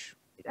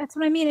 that's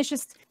what I mean. It's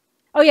just,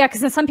 oh yeah,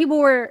 because some people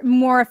were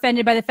more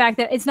offended by the fact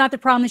that it's not the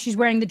problem that she's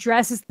wearing the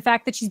dress, it's the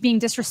fact that she's being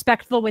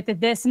disrespectful with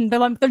this, and they're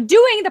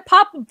doing the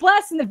Pop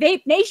Bless and the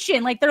Vape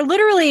Nation. Like they're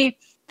literally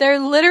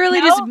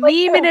just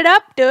memeing it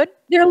up, dude.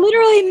 They're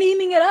literally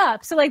memeing it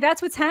up. So like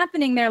that's what's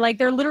happening there. Like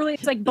they're literally,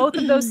 it's like both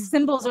of those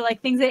symbols are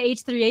like things that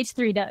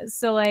H3 does.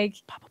 So like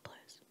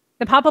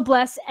the Papa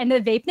Bless and the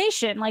Vape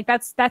Nation, like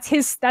that's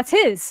his.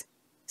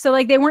 So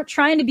like they weren't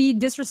trying to be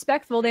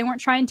disrespectful. They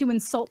weren't trying to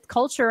insult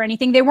culture or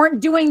anything. They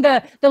weren't doing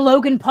the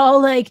Logan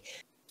Paul like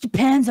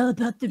Japan's all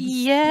about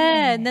the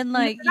and then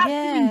like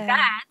doing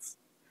that.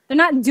 They're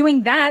not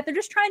doing that. They're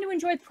just trying to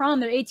enjoy prom.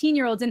 They're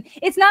 18-year-olds. And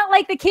it's not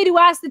like the kid who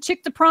asked the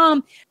chick to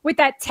prom with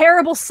that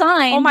terrible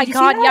sign. Oh my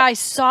God. Yeah, I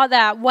saw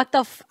that. What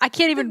the I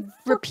can't even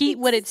repeat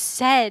what it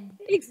said.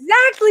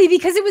 Exactly,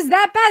 because it was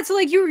that bad. So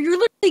like you're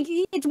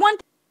literally, it's one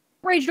thing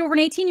raged over an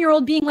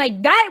 18-year-old being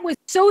like, that was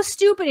so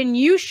stupid and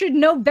you should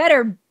know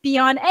better,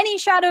 beyond any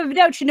shadow of a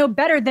doubt, should know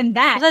better than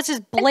that. Well, that's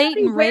just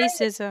blatant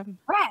racism.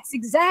 Yes,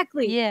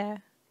 exactly. Yeah.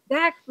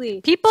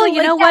 Exactly. People, so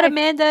you know what,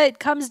 Amanda? It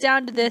comes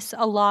down to this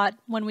a lot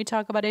when we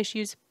talk about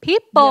issues.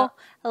 People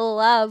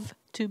love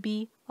to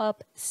be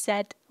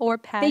upset or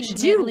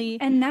passionately. They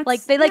do. And that's,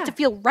 like, they like to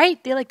feel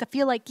right. They like to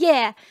feel like,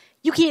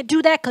 you can't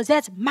do that because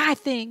that's my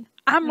thing.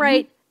 I'm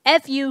right.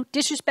 F you,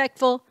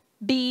 disrespectful,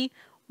 B,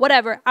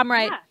 whatever. I'm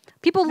right. Yeah.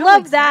 People No,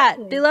 love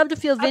exactly. that. They love to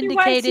feel vindicated.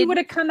 Otherwise, he would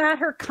have come at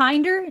her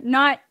kinder,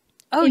 not.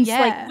 Oh,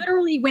 yeah. Like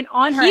literally went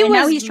on her. He and was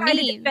now he's trying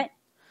mean. to defend.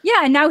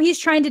 Yeah, and now he's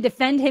trying to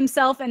defend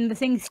himself and the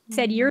things he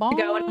said years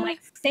ago. And I'm like,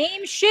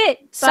 same shit.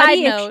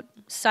 Buddy.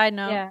 Side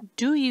note. Yeah.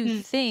 Do you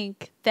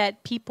think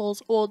that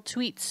people's old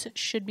tweets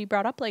should be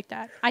brought up like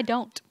that? I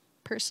don't,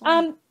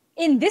 personally.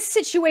 In this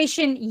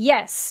situation,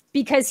 yes,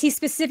 because he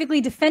specifically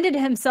defended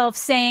himself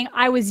saying,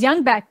 I was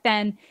young back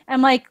then.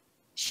 I'm like,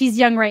 she's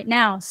young right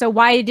now. So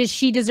why does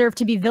she deserve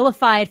to be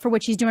vilified for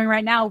what she's doing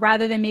right now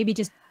rather than maybe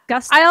just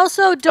I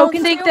also don't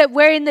think that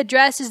wearing the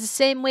dress is the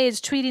same way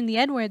as tweeting the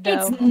N-word,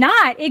 though. It's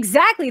not.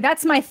 Exactly.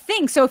 That's my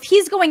thing. So if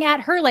he's going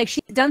at her like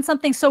she's done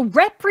something so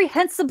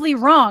reprehensibly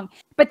wrong,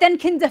 but then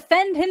can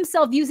defend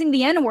himself using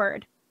the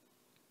N-word.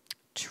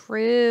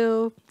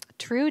 True.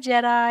 True,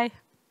 Jedi.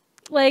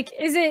 Like,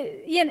 is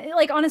it,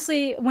 like,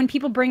 honestly, when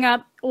people bring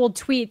up old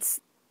tweets,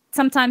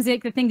 sometimes the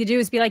thing to do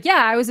is be like,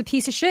 yeah, I was a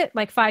piece of shit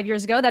like 5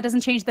 years ago. That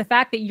doesn't change the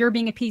fact that you're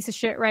being a piece of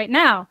shit right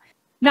now.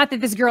 Not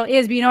that this girl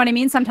is, but you know what I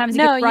mean? Sometimes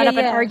you get brought up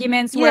in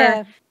arguments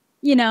where,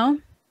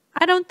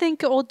 I don't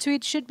think old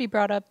tweets should be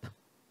brought up,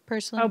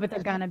 personally. Oh, but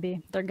they're gonna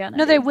be. They're gonna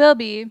No, be. they will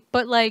be.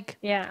 But, like...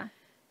 Yeah.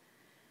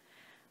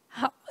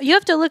 You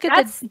have to look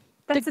at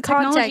the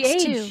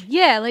context, too.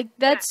 Yeah, like,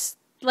 that's...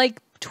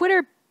 Like,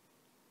 Twitter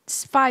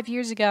 5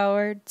 years ago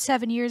or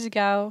 7 years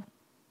ago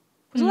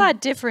was a lot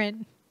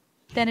different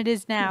than it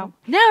is now.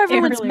 Now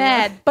everyone's really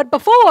mad. But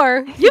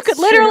before, you could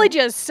literally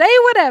just say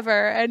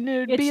whatever and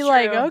it would be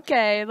like,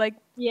 okay, like...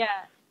 Yeah.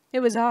 It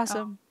was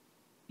awesome.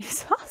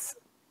 It's awesome.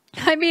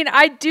 I mean,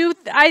 I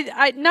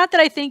not that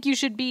I think you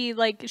should be,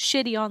 like,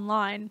 shitty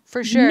online,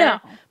 for sure. No.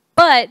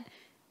 But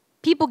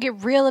people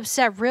get real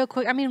upset real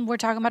quick. I mean, we're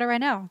talking about it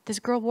right now. This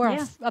girl wore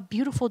a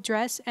beautiful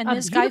dress, and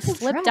this guy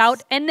flipped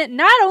out. And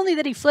not only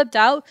that he flipped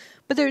out,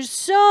 but there's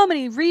so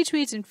many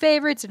retweets and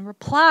favorites and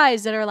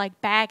replies that are, like,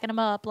 backing him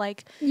up.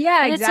 Like,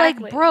 yeah, and exactly.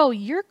 It's like, bro,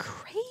 you're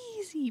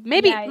crazy.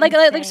 Maybe, like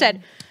I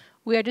said,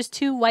 we are just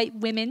two white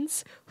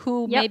women's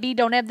who maybe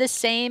don't have the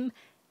same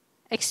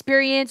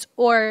experience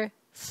or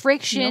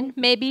friction,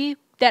 maybe,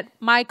 that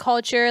my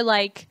culture,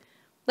 like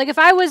if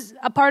I was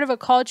a part of a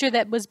culture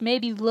that was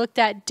maybe looked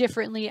at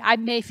differently, I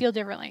may feel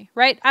differently,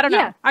 right? I don't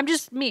know. I'm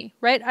just me,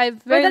 right? I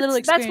have very little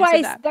experience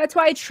with that. That's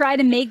why I try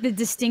to make the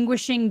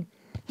distinguishing,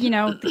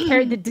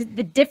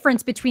 the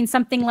difference between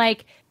something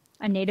like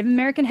a Native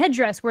American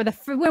headdress, where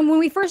when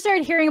we first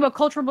started hearing about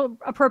cultural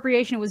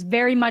appropriation, it was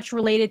very much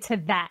related to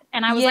that.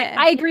 And I was like,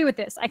 I agree with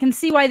this. I can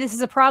see why this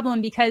is a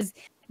problem, because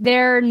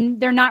they're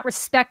not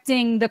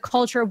respecting the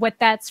culture of what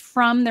that's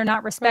from. They're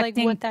not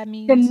respecting what that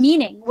means. The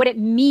meaning, what it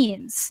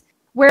means.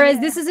 Whereas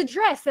this is a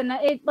dress, and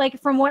it,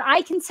 like, from what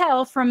I can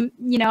tell from,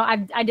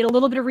 I did a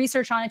little bit of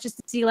research on it just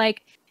to see,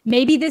 like,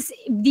 maybe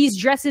these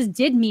dresses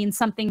did mean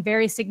something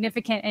very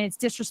significant, and it's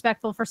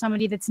disrespectful for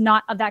somebody that's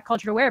not of that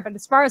culture to wear. But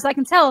as far as I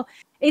can tell,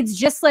 it's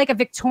just like a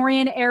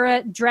Victorian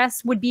era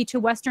dress would be to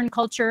Western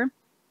culture.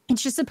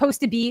 It's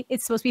supposed to be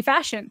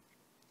fashion,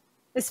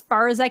 as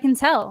far as I can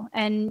tell.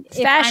 And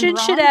fashion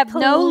should have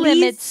no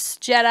limits,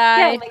 Jedi.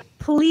 Yeah, like,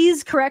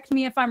 please correct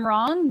me if I'm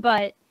wrong,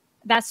 but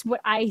that's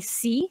what I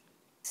see.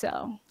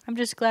 So I'm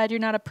just glad you're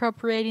not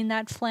appropriating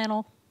that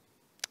flannel.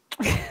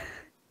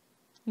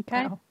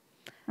 Okay. Wow.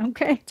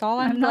 Okay. That's all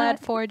I'm glad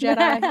for,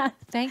 Jedi.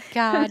 Thank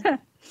God.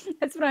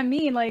 That's what I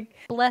mean. Like,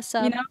 bless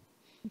up.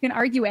 You can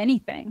argue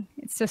anything.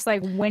 It's just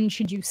like, when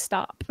should you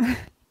stop?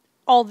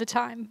 All the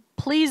time.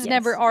 Please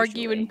never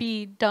argue and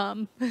be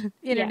dumb.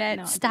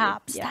 Internet,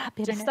 stop. Stop,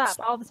 Internet. Just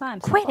stop all the time.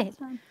 Quit it.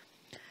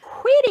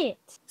 Quit it.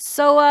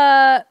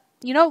 So,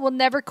 we'll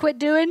never quit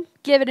doing?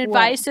 Giving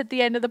advice at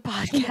the end of the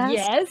podcast.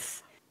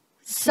 Yes.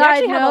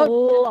 Side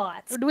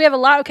note. Do we have a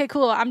lot? Okay,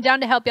 cool. I'm down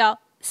to help y'all.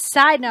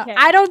 Side note. Okay.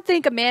 I don't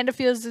think Amanda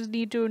feels the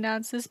need to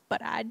announce this,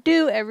 but I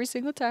do every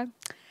single time.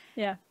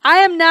 Yeah. I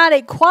am not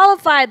a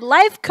qualified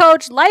life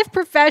coach, life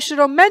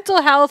professional,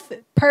 mental health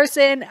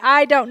person.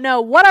 I don't know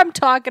what I'm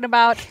talking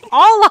about.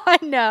 All I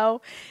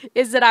know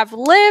is that I've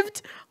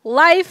lived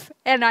life,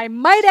 and I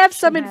might have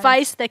some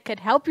advice that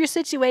could help your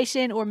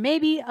situation, or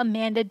maybe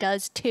Amanda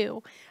does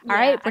too. All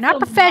right? We're not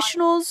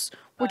professionals.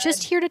 We're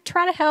just here to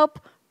try to help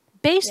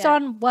based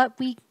on what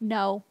we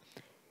know,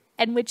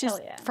 and which is,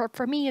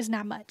 for me, is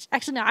not much.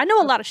 Actually, no, I know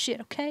a lot of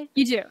shit, okay?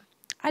 You do.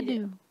 I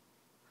do.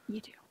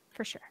 You do,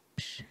 for sure.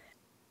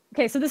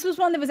 Okay, so this was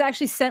one that was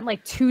actually sent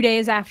like 2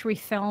 days after we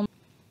filmed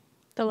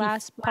the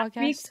last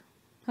podcast.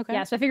 Okay.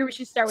 Yeah, so I figured we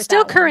should start with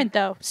still that current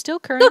one. Though.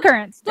 Still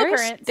current. Still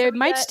current. They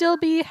might still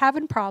be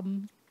having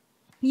problems.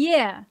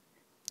 Yeah.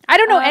 I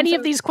don't know any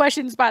of these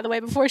questions, by the way,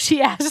 before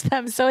she asked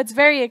them, so it's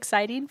very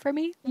exciting for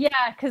me. Yeah,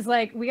 because,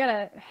 like, we got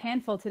a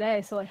handful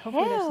today, so, like,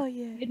 hopefully there's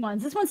some good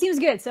ones. This one seems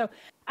good. So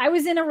I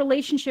was in a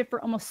relationship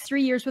for almost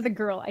 3 years with a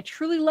girl. I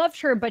truly loved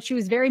her, but she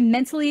was very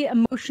mentally,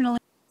 emotionally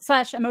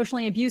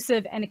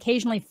abusive, and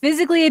occasionally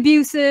physically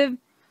abusive.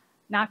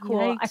 Not cool.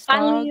 Yikes, I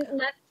finally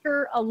left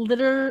her a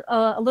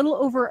little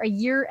over a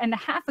year and a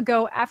half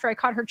ago after I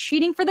caught her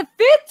cheating for the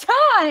 5th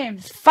time.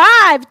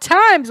 5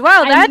 times.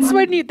 Wow,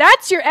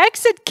 that's your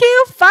exit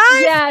cue.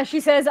 5. Yeah, she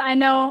says, I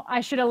know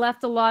I should have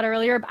left a lot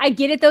earlier. But I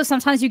get it though.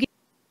 Sometimes you get.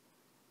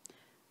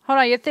 Hold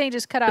on, your thing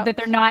just cut out. That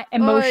they're not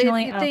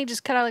emotionally. Your thing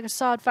just cut out like a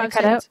solid 5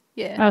 cut seconds. out?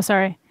 Yeah. Oh,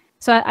 sorry.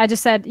 So I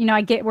just said, you know,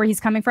 I get where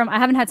he's coming from. I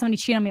haven't had somebody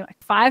cheat on me like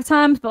 5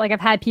 times, but like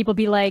I've had people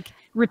be like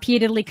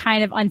repeatedly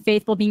kind of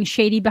unfaithful, being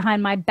shady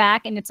behind my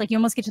back, and it's like you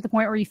almost get to the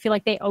point where you feel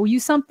like they owe you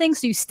something,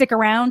 so you stick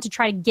around to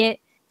try to get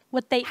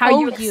what they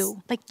owe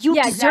you. Like you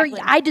deserve. Exactly.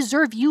 I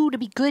deserve you to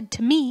be good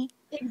to me.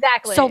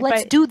 Exactly. So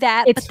let's do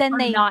that. But then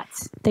they don't.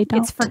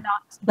 It's for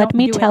not. Let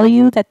me tell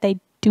you that they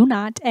do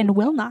not and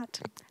will not.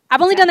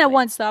 I've only done that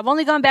once though. I've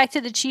only gone back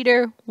to the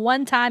cheater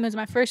one time. It was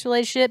my first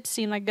relationship.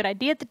 Seemed like a good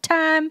idea at the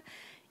time.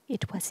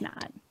 It was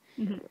not.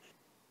 Mm-hmm.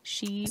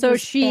 She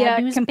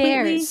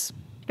completely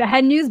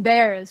bad news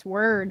bears.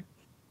 Word.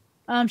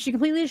 She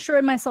completely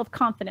destroyed my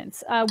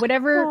self-confidence.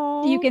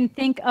 Whatever you can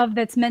think of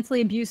that's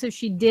mentally abusive,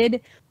 she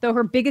did. Though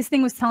her biggest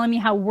thing was telling me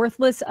how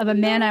worthless of a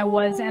man I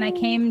was, and I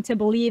came to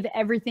believe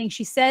everything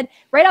she said.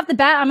 Right off the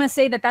bat, I'm going to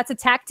say that that's a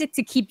tactic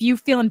to keep you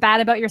feeling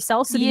bad about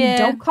yourself so that you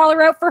don't call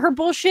her out for her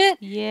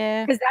bullshit.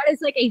 Yeah. Because that is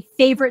like a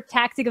favorite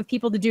tactic of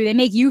people to do. They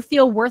make you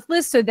feel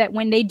worthless so that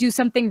when they do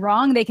something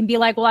wrong, they can be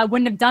like, well, I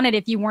wouldn't have done it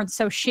if you weren't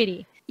so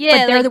shitty. Yeah,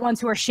 but they're the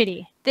ones who are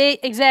shitty. They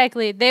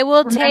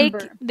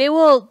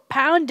will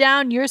pound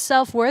down your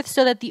self-worth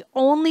so that the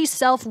only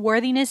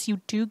self-worthiness you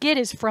do get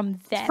is from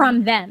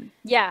them.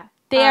 Yeah.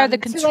 They are the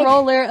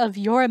controller of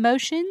your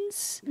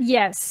emotions.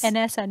 Yes. And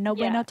esa no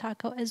bueno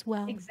taco as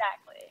well.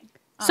 Exactly.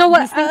 So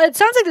it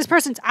sounds like this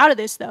person's out of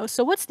this though.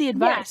 So what's the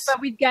advice? Yeah,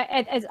 but we've got,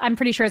 I'm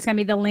pretty sure it's going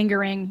to be the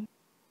lingering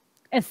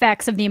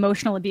effects of the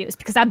emotional abuse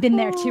because I've been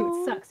there too.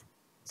 It sucks.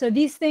 So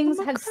these things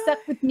have stuck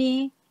with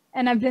me.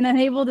 And I've been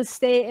unable to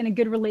stay in a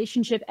good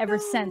relationship ever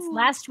since.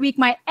 Last week,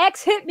 my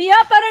ex hit me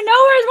up out of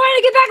nowhere and wanted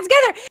to get back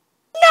together.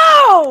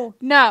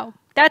 No!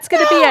 That's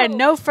going to be a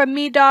no from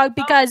me, dog,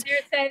 because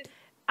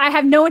I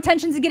have no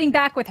intentions of getting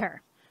back with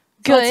her.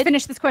 So good. Let's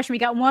finish this question. We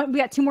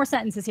got 2 more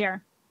sentences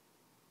here.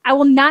 I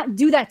will not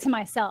do that to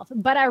myself,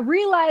 but I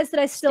realize that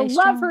I still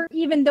love her,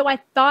 even though I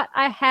thought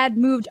I had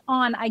moved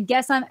on. I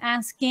guess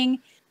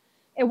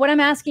what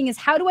I'm asking is,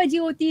 how do I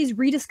deal with these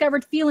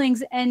rediscovered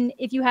feelings? And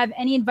if you have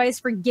any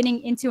advice for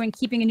getting into and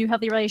keeping a new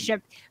healthy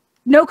relationship,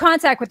 no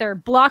contact with her,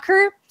 block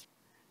her.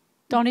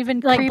 Don't even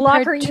block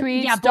her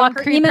tweets. Yeah, don't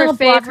creep email, her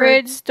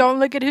favorites. Don't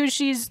look at who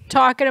she's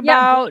talking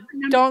about.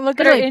 Don't look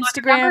at her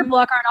Instagram.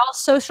 Block her on all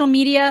social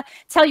media.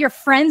 Tell your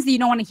friends that you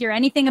don't want to hear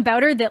anything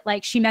about her, that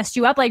like she messed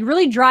you up. Like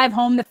really drive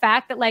home the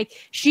fact that like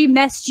she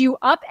messed you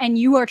up and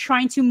you are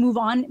trying to move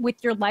on with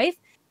your life.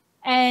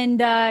 And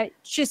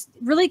just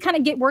really kind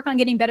of work on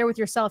getting better with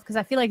yourself, because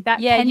I feel like that.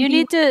 Yeah, you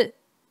need to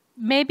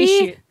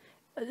maybe.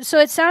 So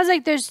it sounds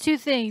like there's 2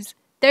 things.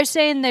 They're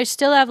saying they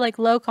still have like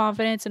low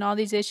confidence and all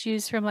these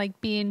issues from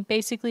like being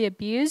basically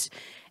abused,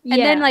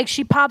 and then like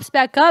she pops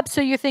back up.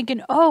 So you're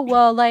thinking, oh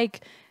well,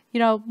 like you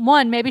know,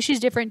 1, maybe she's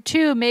different.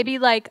 2, maybe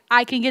like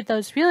I can get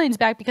those feelings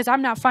back because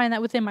I'm not finding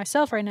that within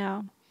myself right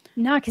now.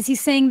 No, because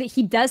he's saying that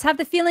he does have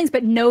the feelings,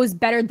 but knows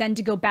better than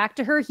to go back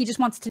to her. He just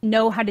wants to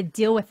know how to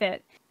deal with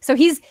it. So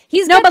he's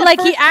no, but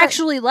like he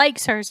actually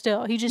likes her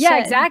still. He just said.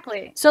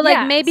 Exactly. So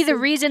like maybe the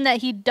reason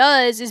that he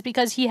does is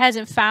because he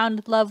hasn't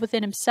found love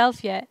within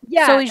himself yet.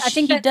 Yeah, so I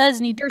think he does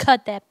need to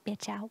cut that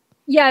bitch out.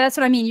 Yeah, that's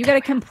what I mean. You got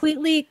to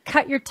completely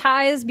cut your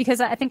ties, because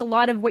I think a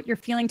lot of what you're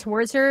feeling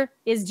towards her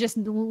is just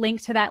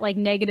linked to that like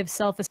negative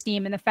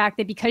self-esteem and the fact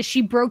that because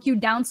she broke you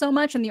down so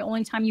much and the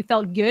only time you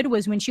felt good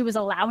was when she was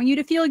allowing you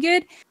to feel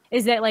good,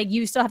 is that like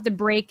you still have to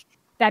break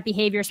that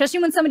behavior,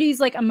 especially when somebody's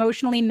like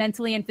emotionally,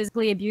 mentally, and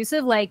physically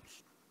abusive. Like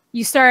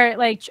you start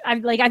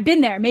I've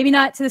been there, maybe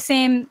not to the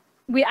same.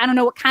 I don't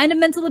know what kind of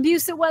mental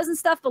abuse it was and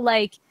stuff, but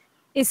like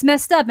it's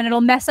messed up, and it'll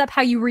mess up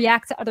how you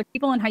react to other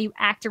people and how you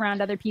act around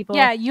other people.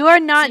 Yeah, you are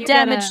not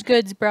damaged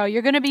goods, bro.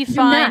 You're gonna be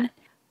fine.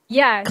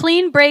 Yeah,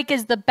 clean break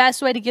is the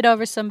best way to get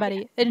over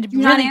somebody. A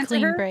really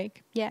clean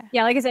break. Yeah.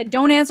 Yeah, like I said,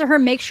 don't answer her.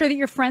 Make sure that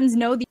your friends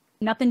know that you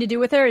have nothing to do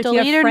with her.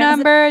 Delete her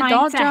number.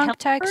 Don't drunk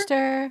text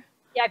her.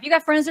 Yeah, if you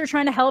got friends that are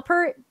trying to help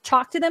her,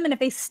 talk to them, and if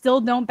they still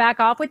don't back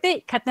off with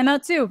it, cut them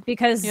out too.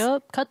 Because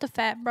cut the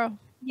fat, bro.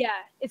 Yeah,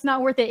 it's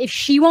not worth it. If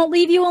she won't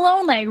leave you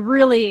alone, like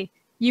really,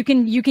 you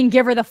can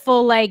give her the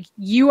full like,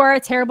 you are a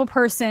terrible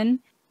person.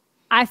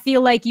 I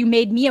feel like you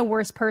made me a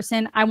worse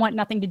person. I want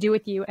nothing to do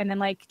with you. And then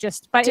like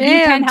just, but damn, if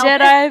you can help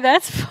Jedi, it,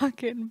 that's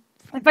fucking.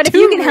 But if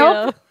you can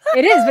help,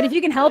 it is. But if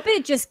you can help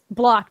it, just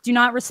block. Do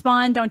not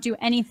respond. Don't do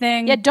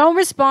anything. Yeah, don't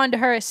respond to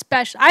her.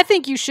 Especially, I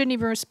think you shouldn't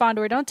even respond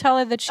to her. Don't tell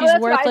her that she's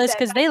worthless,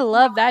 because they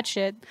love that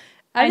shit.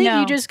 I think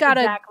you just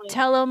gotta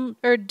tell them,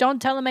 or don't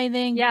tell them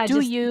anything. Yeah,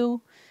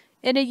 you.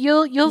 And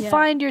you'll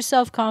find your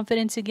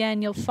self-confidence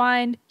again. You'll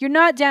find you're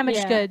not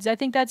damaged goods. I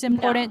think that's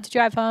important to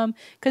drive home,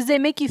 because they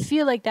make you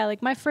feel like that.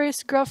 Like my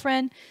first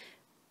girlfriend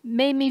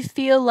made me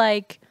feel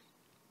like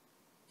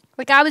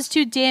I was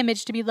too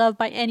damaged to be loved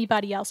by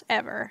anybody else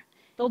ever.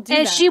 They'll do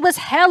And that. she was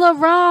hella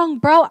wrong,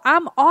 bro.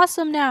 I'm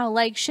awesome now.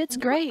 Like, shit's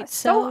great.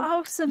 So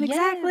awesome.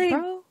 Exactly. Yeah,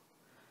 bro.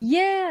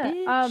 Yeah.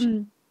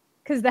 Bitch.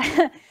 Because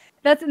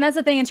that's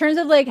the thing in terms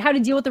of like how to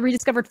deal with the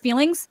rediscovered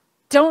feelings.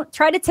 Don't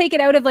try to take it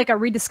out of like a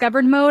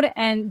rediscovered mode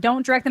and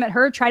don't direct them at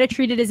her. Try to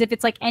treat it as if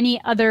it's like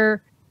any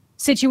other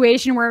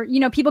situation where, you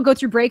know, people go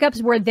through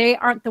breakups where they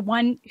aren't the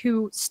one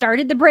who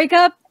started the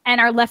breakup and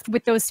are left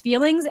with those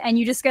feelings. And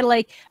you just got to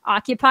like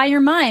occupy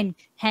your mind,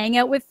 hang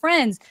out with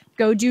friends,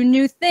 go do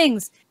new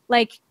things,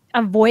 like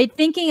avoid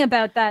thinking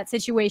about that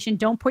situation.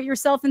 Don't put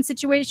yourself in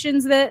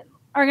situations that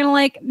are going to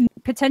like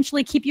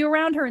potentially keep you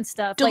around her and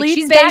stuff. Delete like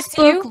she's back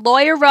to you. Facebook,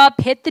 lawyer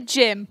up, hit the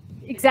gym.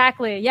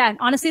 Exactly. Yeah.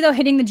 Honestly, though,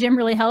 hitting the gym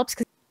really helps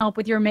because it help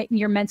with your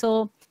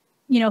mental,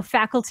 you know,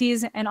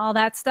 faculties and all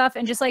that stuff,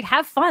 and just like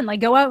have fun. Like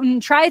go out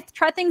and try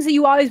things that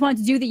you always wanted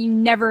to do that you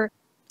never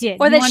did,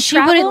 or you that she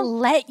wouldn't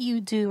let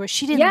you do, or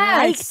she didn't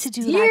like to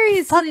do. Seriously,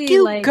 like, fuck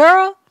you, like,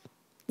 girl.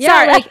 Yeah,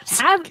 Sorry.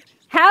 like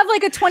have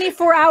like a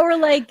 24-hour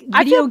like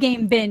video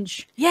game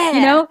binge. Yeah,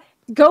 you know.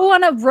 Go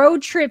on a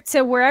road trip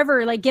to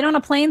wherever, like get on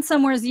a plane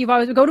somewhere that you've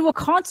always go to a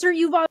concert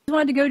you've always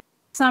wanted to go to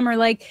summer,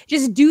 like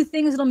just do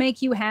things that'll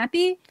make you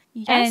happy.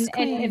 Yes,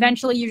 and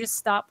eventually you just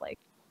stop like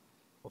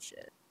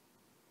bullshit.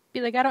 Be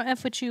like, I don't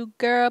F with you,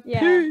 girl. Yeah.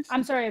 Peace.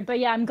 I'm sorry, but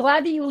yeah, I'm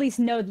glad that you at least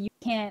know that you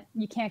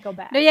can't go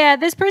back. No, yeah,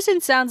 this person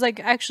sounds like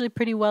actually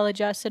pretty well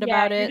adjusted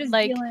about it.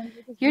 Like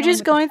you're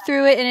just going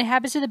through it and it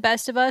happens to the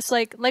best of us.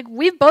 Like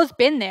we've both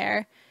been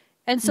there.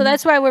 And so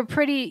that's why we're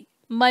pretty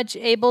much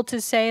able to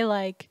say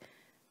like,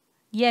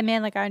 yeah,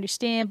 man, like I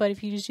understand, but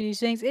if you just do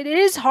these things, it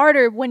is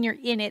harder when you're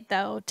in it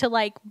though, to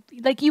like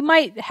you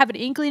might have an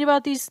inkling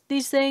about these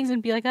things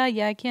and be like, oh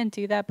yeah, I can't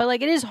do that. But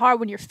like it is hard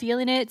when you're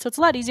feeling it. So it's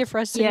a lot easier for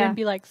us to even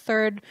be like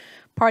third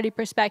party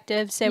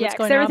perspective, say what's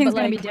going on. Everything's but,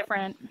 gonna like, be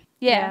different.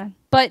 Yeah.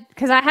 But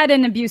because I had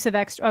an abusive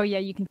ex. Oh yeah,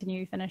 you continue,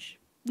 you finish.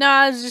 No,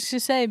 I was just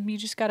gonna say you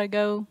just gotta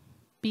go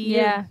be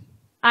you.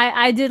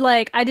 I did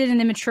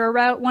an immature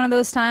route one of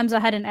those times. I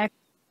had an ex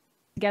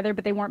together,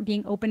 but they weren't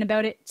being open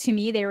about it to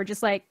me. They were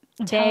just like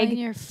vague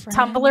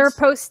Tumblr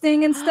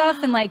posting and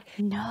stuff and like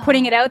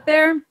putting it out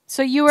there.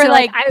 So you were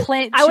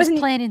I wasn't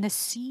planting the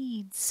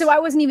seeds. So I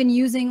wasn't even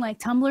using like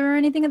Tumblr or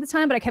anything at the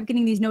time, but I kept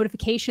getting these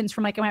notifications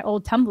from like my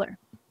old Tumblr.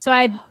 So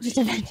I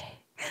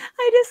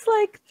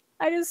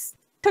just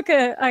took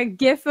a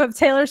gif of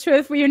Taylor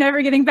Swift, "We Are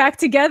Never Getting Back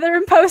Together,"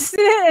 and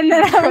posted it, and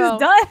then I was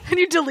done. And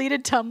you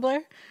deleted Tumblr?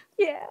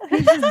 Yeah,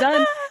 it's just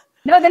done.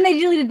 No, then they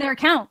deleted their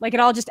account. Like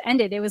it all just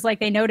ended. It was like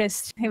they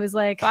noticed. It was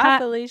like, bye,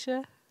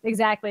 Felicia.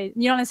 Exactly.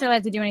 You don't necessarily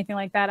have to do anything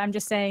like that. I'm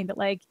just saying that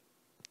like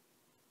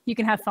you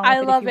can have fun.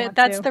 I love it.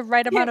 That's the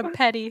right amount of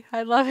petty.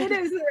 I love it. It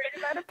is the right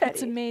amount of petty.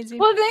 It's amazing.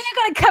 Well, then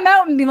you're gonna come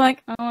out and be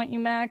like, "I want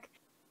you back."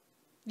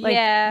 Like,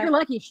 yeah, you're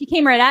lucky. She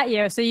came right at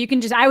you, so you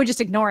can I would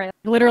just ignore it.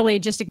 Literally,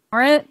 just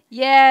ignore it.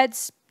 Yeah,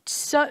 it's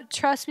so.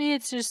 Trust me,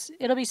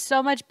 it'll be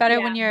so much better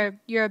when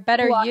you're a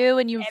better you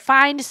and you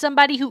find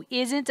somebody who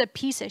isn't a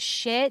piece of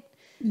shit.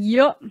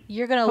 Yep.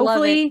 You're gonna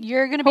love it.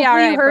 You're gonna be all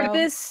right, bro.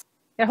 This.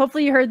 Yeah,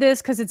 hopefully you heard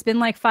this because it's been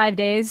like 5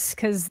 days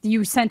because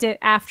you sent it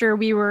after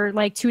we were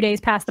like 2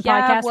 days past the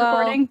podcast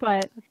recording.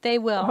 But they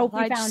will.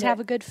 I just have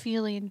a good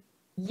feeling.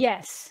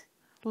 Yes.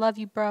 Love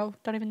you, bro.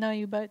 Don't even know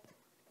you, but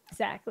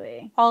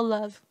exactly. All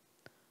love.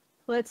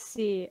 Let's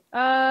see.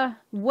 Let's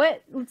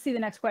see the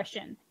next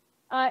question.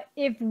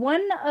 If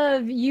one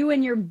of you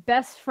and your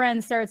best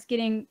friend starts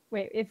getting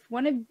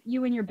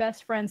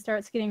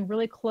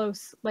really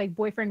close, like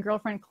boyfriend,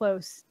 girlfriend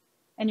close,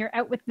 and you're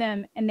out with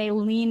them and they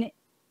lean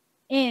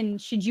in,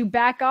 should you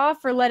back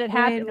off or let it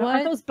happen? What?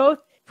 Aren't those both?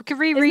 Can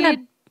we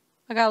read?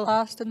 I got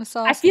lost in the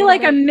sauce. I feel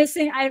like I'm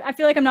missing. I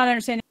feel like I'm not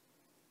understanding.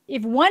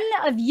 If one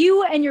of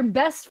you and your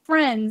best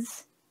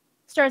friends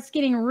starts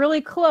getting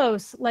really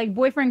close, like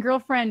boyfriend,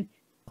 girlfriend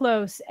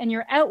close, and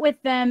you're out with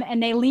them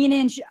and they lean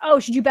in,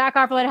 should you back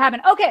off or let it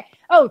happen? Okay.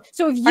 Oh,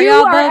 so if you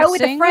are out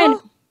with a friend,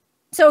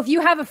 so if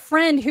you have a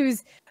friend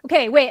who's,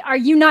 okay, wait, are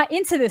you not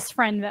into this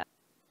friend though?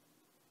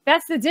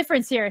 That's the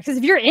difference here. Because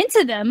if you're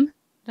into them,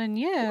 then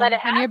yeah. Let it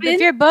happen. And if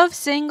you're both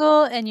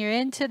single and you're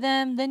into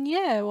them, then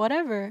yeah,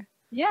 whatever.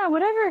 Yeah,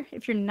 whatever.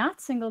 If you're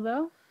not single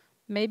though.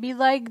 Maybe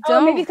like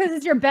don't. Oh, maybe because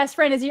it's your best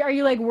friend. Are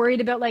you like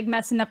worried about like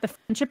messing up the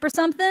friendship or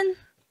something?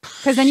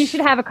 Because then you should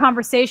have a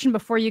conversation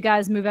before you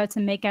guys move out to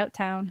make out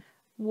town.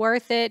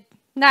 Worth it.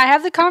 Nah,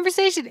 have the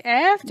conversation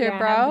after,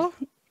 bro.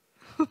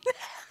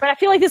 But I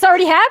feel like this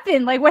already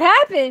happened. Like, what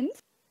happened?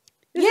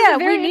 This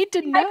we need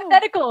to know.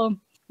 Hypothetical.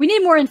 We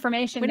need more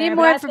information. We need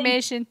more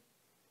information.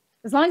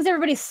 As long as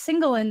everybody's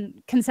single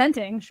and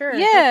consenting, sure.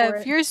 Yeah,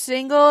 if you're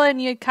single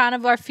and you kind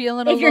of are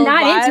feeling a little If you're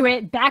not vibe, into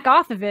it, back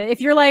off of it.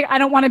 If you're like, I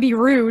don't want to be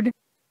rude,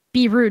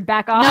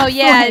 back off. No,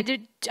 yeah.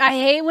 Dude, I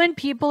hate when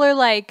people are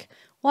like,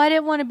 well, I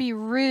didn't want to be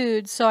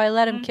rude, so I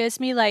let him kiss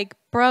me. Like,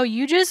 bro,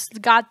 you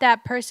just got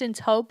that person's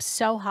hopes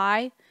so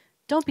high.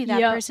 Don't be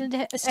that person.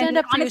 Stand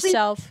up for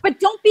yourself.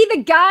 But don't be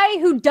the guy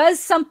who does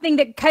something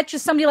that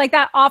catches somebody like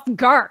that off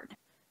guard.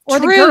 Or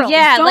True, the girl.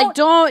 yeah.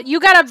 Like, you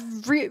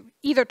gotta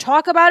either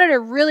talk about it or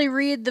really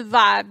read the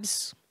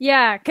vibes.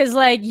 Yeah, because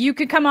like you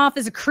could come off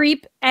as a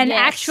creep, and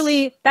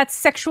actually that's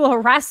sexual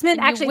harassment.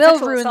 And actually, you will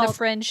it's ruin assault. the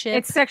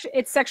friendship.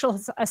 It's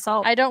sexual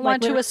assault. I don't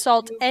want to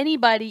assault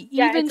anybody,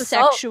 even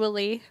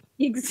sexually.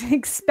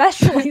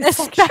 Especially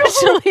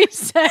Especially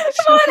sexually.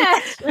 Come on,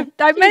 Ashley.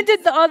 I meant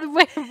it the other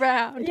way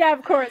around. Yeah,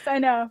 of course, I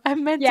know. I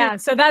meant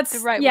it so that's the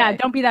right way.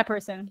 Don't be that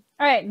person.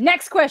 All right,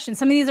 next question.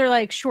 Some of these are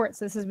like short,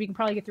 so we can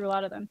probably get through a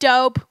lot of them.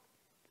 Dope.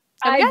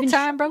 We got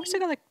time, bro. We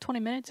still got like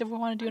 20 minutes if we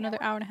want to do another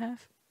hour and a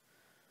half.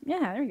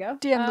 Yeah, there we go.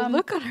 Damn, the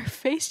look on her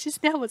face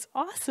just now was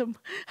awesome.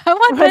 I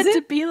want that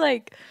to be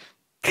like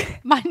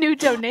my new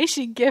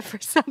donation gift or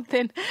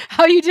something.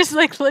 How you just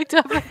like looked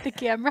up at the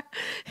camera.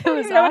 It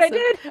was awesome. What I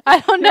did? I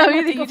don't know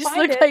either. You just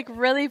looked like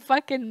really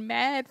fucking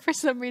mad for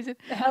some reason.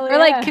 Or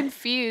like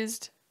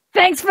confused.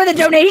 Thanks for the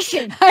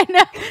donation. I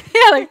know.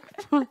 Yeah, like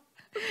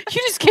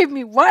you just gave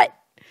me what?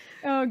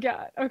 Oh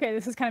god. Okay,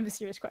 this is kind of a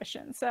serious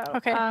question. So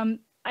okay.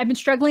 I've been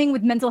struggling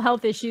with mental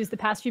health issues the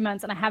past few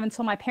months, and I haven't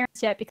told my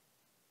parents yet because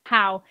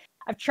how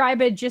I've tried,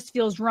 but it just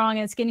feels wrong,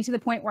 and it's getting to the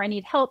point where I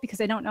need help because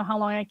I don't know how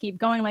long I keep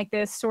going like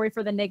this. Sorry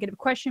for the negative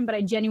question, but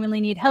I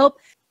genuinely need help.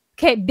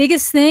 Okay,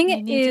 biggest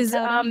thing is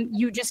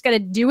you just got to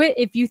do it.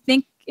 If you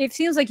think it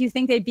seems like you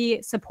think they'd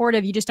be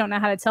supportive, you just don't know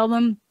how to tell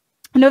them.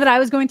 I know that I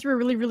was going through a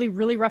really, really,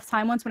 really rough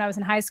time once when I was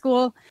in high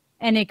school,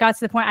 and it got to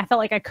the point I felt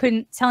like I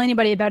couldn't tell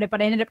anybody about it,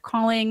 but I ended up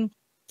calling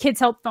Kids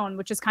Help Phone,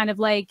 which is kind of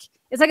like,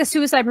 it's like a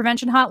suicide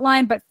prevention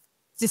hotline, but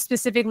just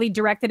specifically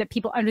directed at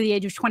people under the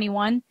age of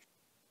 21.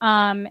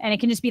 And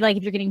it can just be like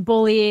if you're getting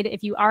bullied,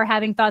 if you are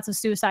having thoughts of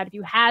suicide, if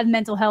you have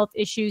mental health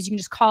issues, you can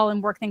just call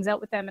and work things out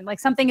with them. And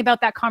like something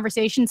about that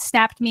conversation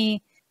snapped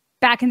me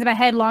back into my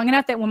head long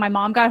enough that when my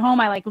mom got home,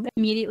 I like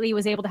immediately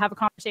was able to have a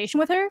conversation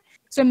with her.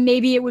 So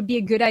maybe it would be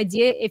a good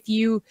idea if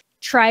you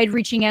tried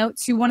reaching out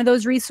to one of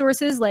those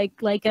resources,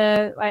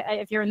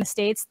 if you're in the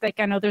States, like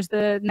I know there's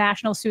the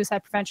National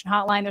Suicide Prevention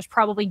Hotline. There's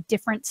probably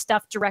different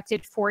stuff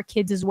directed for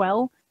kids as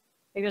well.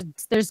 Like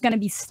there's going to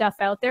be stuff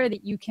out there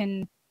that you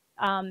can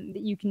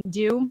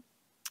do.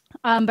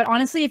 But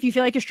honestly, if you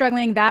feel like you're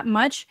struggling that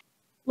much,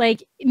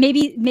 like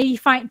maybe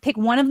pick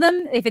one of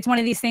them. If it's one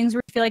of these things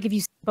where you feel like if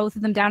you sit both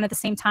of them down at the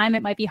same time,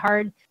 it might be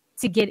hard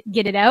to get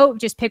it out.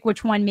 Just pick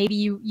which one maybe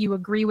you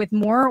agree with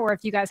more, or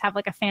if you guys have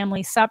like a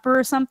family supper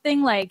or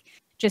something, like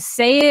just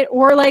say it,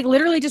 or like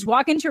literally just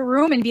walk into a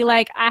room and be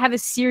like, I have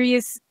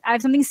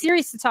something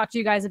serious to talk to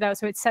you guys about.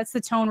 So it sets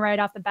the tone right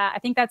off the bat. I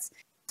think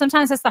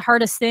sometimes that's the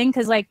hardest thing,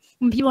 because like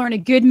when people are in a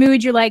good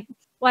mood, you're like,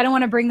 well, I don't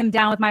want to bring them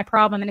down with my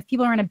problem. And if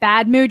people are in a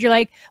bad mood, you're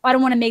like, well, I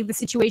don't want to make the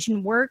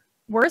situation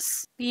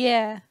worse.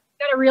 Yeah. You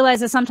got to realize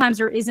that sometimes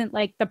there isn't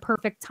like the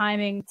perfect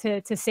timing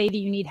to say that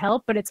you need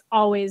help, but it's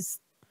always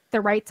the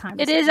right time.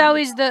 It is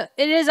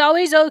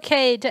always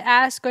okay to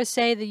ask or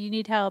say that you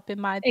need help,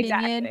 in my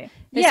opinion.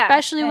 Exactly.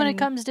 Especially when it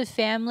comes to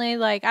family.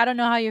 Like, I don't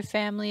know how your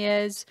family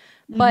is,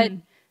 but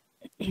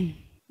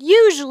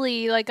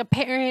usually like a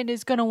parent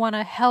is going to want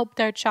to help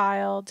their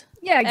child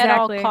at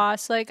all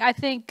costs. Like, I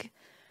think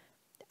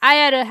I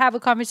had to have a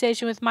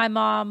conversation with my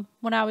mom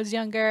when I was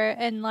younger,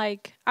 and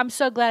like I'm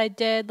so glad I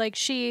did. Like,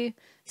 she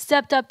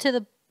stepped up to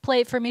the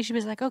plate for me. She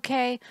was like,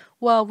 okay,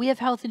 well, we have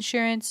health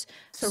insurance,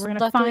 so we're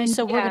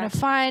gonna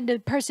find a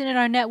person in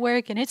our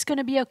network, and it's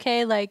gonna be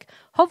okay. Like,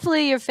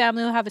 hopefully your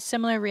family will have a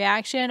similar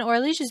reaction, or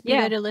at least just be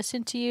there to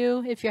listen to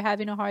you if you're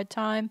having a hard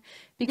time,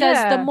 because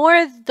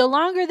the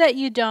longer that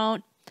you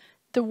don't,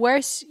 the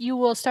worse you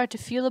will start to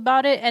feel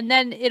about it, and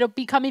then it'll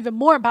become even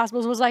more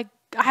impossible. So it was like,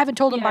 I haven't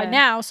told him by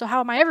now, so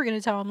how am I ever going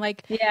to tell him?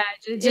 Like,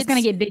 it's just going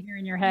to get bigger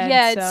in your head.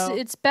 Yeah,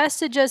 it's best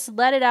to just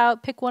let it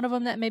out. Pick one of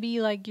them that maybe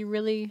like you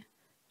really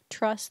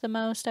trust the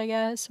most, I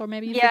guess, or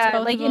maybe both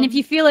of them. And if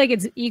you feel like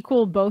it's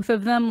equal, both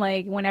of them,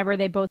 like whenever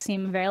they both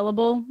seem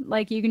available,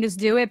 like you can just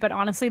do it. But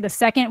honestly, the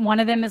second one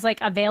of them is like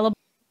available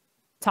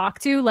to talk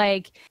to,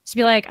 like just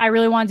be like, I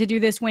really wanted to do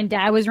this when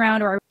Dad was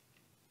around, or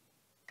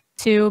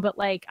too, but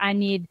like I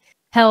need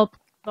help,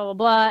 blah blah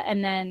blah,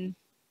 and then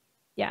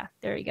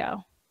there you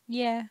go.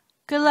 Yeah.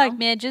 Good luck,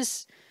 man.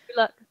 Just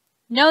good luck.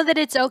 Know that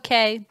it's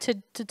okay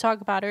to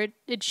talk about her.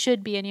 It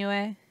should be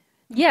anyway.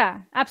 Yeah,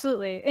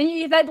 absolutely.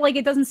 And that like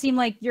it doesn't seem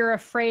like you're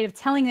afraid of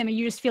telling them, and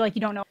you just feel like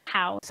you don't know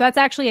how. So that's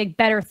actually a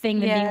better thing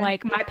than being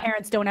like, my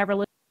parents don't ever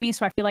listen to me,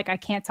 so I feel like I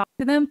can't talk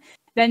to them.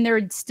 Then there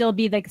would still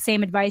be like the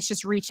same advice,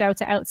 just reach out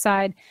to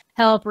outside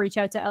help, reach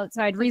out to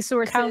outside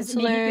resources.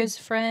 Counselors,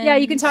 friends. Yeah,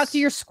 you can talk to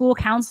your school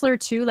counselor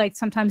too. Like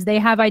sometimes they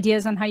have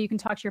ideas on how you can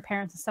talk to your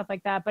parents and stuff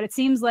like that. But it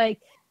seems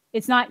like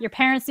it's not your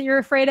parents that you're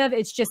afraid of.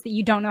 It's just that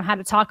you don't know how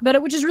to talk about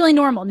it, which is really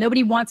normal.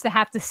 Nobody wants to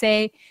have to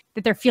say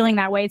that they're feeling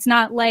that way. It's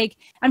not like,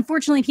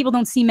 unfortunately, people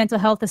don't see mental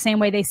health the same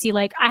way they see,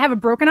 like, I have a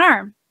broken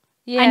arm.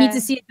 I need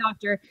to see a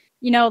doctor.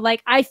 You know,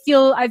 like, I've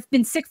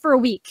been sick for a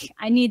week.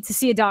 I need to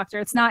see a doctor.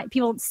 It's not,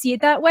 people don't see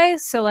it that way.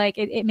 So, like,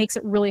 it makes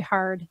it really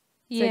hard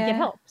to get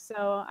help.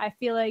 So I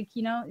feel like,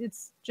 you know,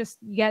 it's just,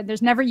 you got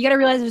to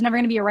realize there's never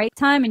going to be a right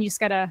time, and you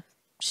just got to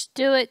just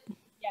do it.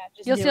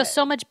 Yeah. You'll feel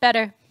so much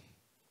better.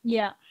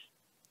 Yeah.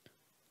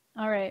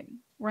 All right,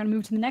 we're going to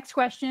move to the next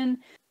question.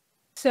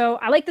 So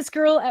I like this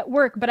girl at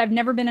work, but I've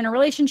never been in a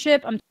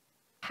relationship.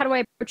 How do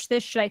I approach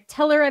this? Should I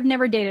tell her I've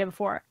never dated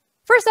before?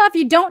 First off,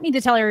 you don't need to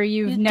tell her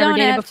you've never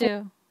dated before. You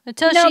don't have to.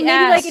 Until she maybe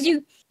asks. Like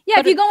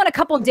if you go on a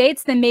couple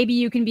dates, then maybe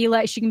you can be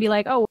like, she can be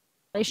like, oh,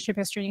 relationship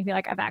history. And you can be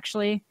like, I've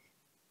actually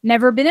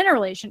never been in a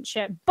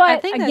relationship. But I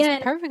think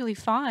that's perfectly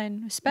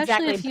fine,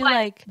 especially if you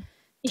like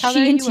tell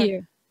her into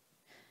you.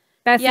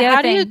 That's the other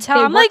how thing. do you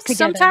tell? I'm like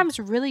sometimes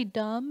really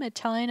dumb at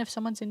telling if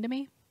someone's into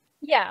me.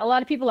 Yeah, a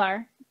lot of people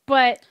are.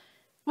 But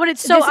when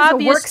it's so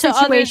obvious to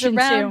others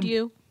around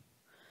you,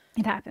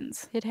 it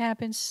happens. It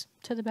happens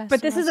to the best.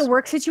 But this is a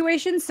work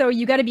situation, so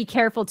you got to be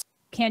careful.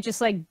 You can't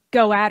just like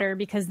go at her,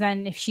 because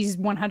then if she's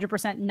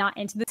 100% not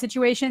into the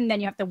situation,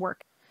 then you have to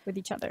work with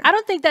each other. I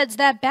don't think that's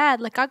that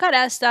bad. Like I got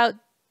asked out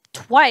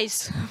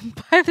twice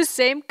by the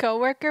same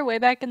coworker way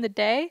back in the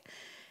day,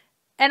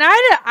 and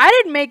I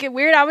didn't make it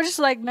weird. I was just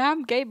like, nah,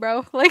 I'm gay,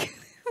 bro. Like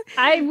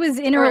I was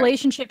in a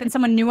relationship, and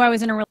someone knew I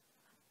was in a relationship.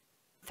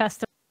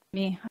 Festival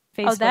me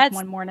on Facebook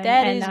one morning,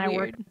 and then I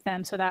worked with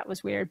them, so that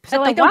was weird.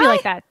 So like, don't be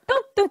like that.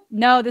 Don't.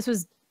 No, this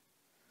was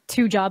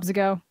 2 jobs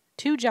ago.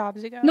 2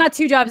 jobs ago. Not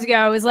 2 jobs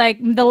ago. It was like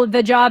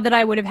the job that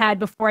I would have had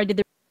before I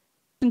did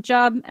the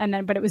job,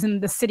 but it was in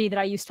the city that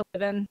I used to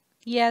live in.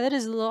 Yeah, that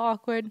is a little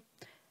awkward.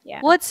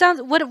 Yeah. What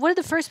did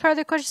the first part of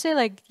the question say?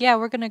 Like, yeah,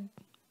 we're gonna.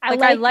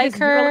 I like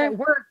her at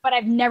work, but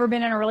I've never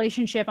been in a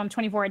relationship. I'm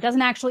 24. It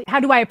doesn't actually. How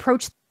do I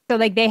approach? So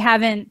like they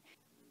haven't.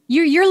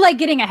 You're like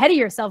getting ahead of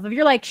yourself. If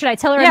you're like, should I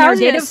tell her I've never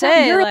dated before?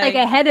 You're like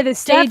ahead of the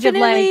stage of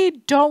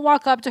like. Don't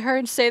walk up to her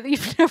and say that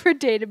you've never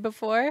dated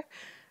before.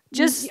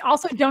 Just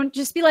also don't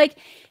just be like,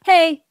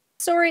 hey,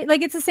 sorry.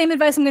 Like it's the same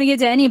advice I'm going to give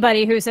to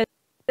anybody who says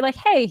like,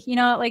 hey,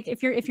 like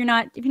if you're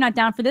not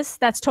down for this,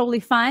 that's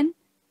totally fine.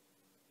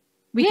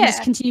 We can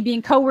just continue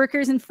being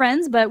coworkers and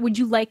friends, but would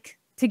you like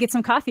to get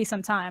some coffee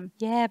sometime?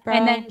 Yeah, bro.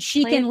 And then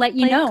she can let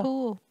you know.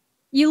 Cool.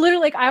 You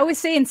literally, like I always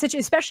say in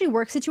especially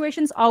work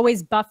situations,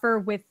 always buffer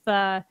with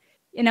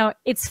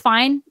it's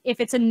fine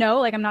if it's a no,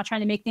 like I'm not trying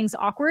to make things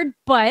awkward,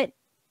 but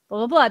blah,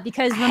 blah, blah,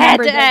 because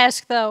remember had to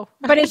ask though.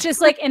 But it's just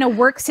like in a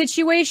work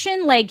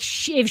situation, like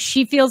if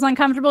she feels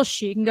uncomfortable,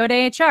 she can go to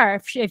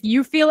HR. If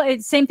you feel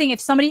it's same thing,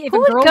 if a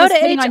girl is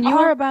hitting on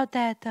you about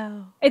that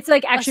though, it's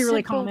like actually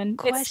really common.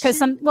 It's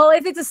because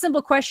if it's a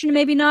simple question,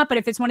 maybe not, but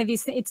if it's one of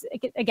these,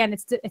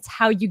 it's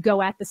how you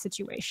go at the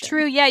situation.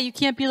 True. Yeah. You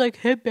can't be like,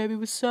 hey baby,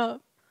 what's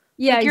up?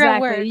 Yeah, like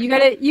exactly.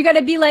 You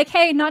gotta be like,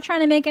 hey, not trying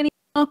to make any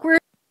awkward,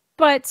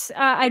 but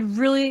I'd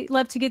really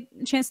love to get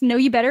a chance to know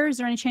you better. Is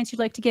there any chance you'd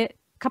like to get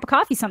a cup of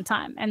coffee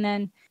sometime? And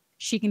then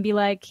she can be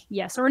like,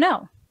 yes or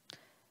no.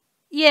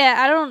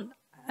 Yeah,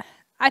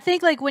 I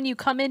think like when you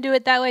come into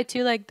it that way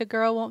too, like the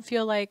girl won't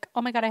feel like,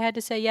 oh my god, I had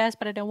to say yes,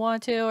 but I didn't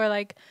want to, or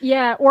like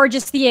or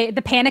just the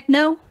panic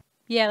no.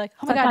 Yeah, like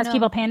oh my god, no.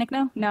 People panic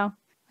no.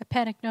 I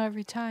panic no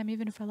every time,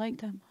 even if I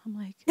like them. I'm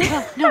like,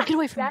 no, get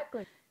away from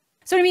me.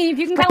 So I mean, if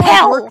you can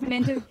kind of work them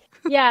into,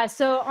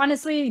 so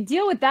honestly,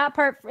 deal with that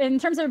part. In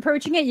terms of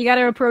approaching it, you got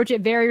to approach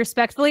it very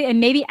respectfully, and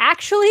maybe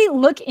actually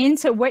look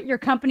into what your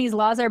company's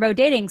laws are about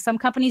dating. Some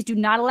companies do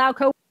not allow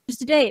coworkers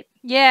to date.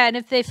 Yeah, and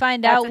if they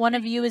find out one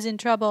of you is in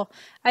trouble,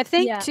 I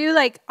think too.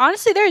 Like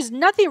honestly, there's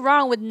nothing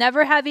wrong with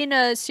never having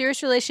a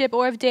serious relationship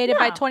or have dated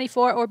by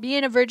 24 or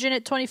being a virgin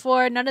at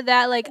 24. None of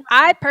that. Like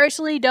I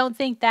personally don't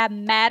think that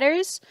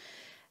matters.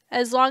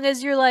 As long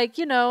as you're like,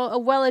 a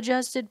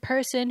well-adjusted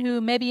person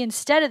who maybe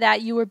instead of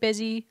that you were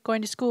busy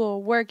going to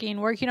school, working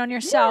on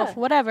yourself,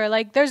 whatever.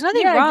 Like there's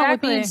nothing wrong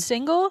with being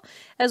single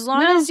as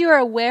long as you're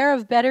aware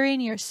of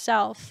bettering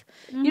yourself.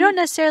 Mm-hmm. You don't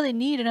necessarily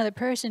need another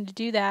person to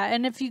do that.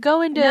 And if you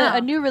go into a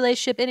new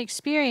relationship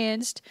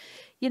inexperienced,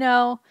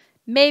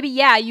 maybe,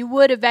 you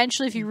would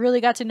eventually if you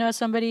really got to know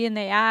somebody and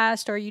they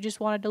asked or you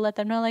just wanted to let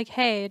them know like,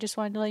 hey, I just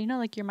wanted to let you know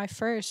like you're my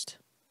first.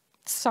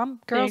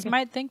 Some girls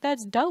might think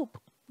that's dope.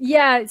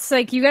 Yeah, it's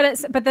like you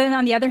gotta, but then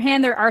on the other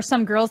hand, there are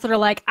some girls that are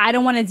like, I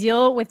don't want to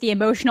deal with the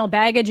emotional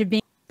baggage of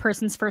being a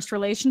person's first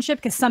relationship,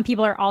 because some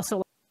people are also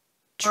like,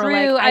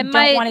 true. I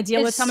don't want to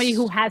deal with somebody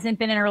who hasn't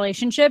been in a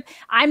relationship.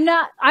 I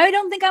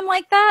don't think I'm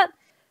like that.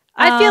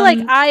 I feel like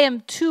I am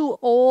too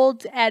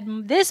old at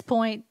this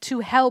point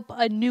to help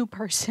a new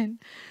person.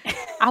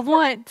 I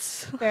want.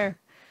 Fair.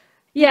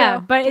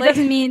 Yeah, but it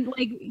doesn't mean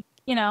like,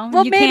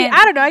 well, maybe,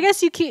 I don't know. I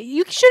guess you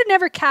should have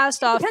never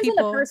cast off people. Depends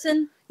on the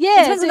person.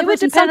 Yeah, it would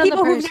depend. Some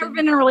people who've never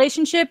been in a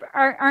relationship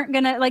aren't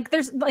gonna like.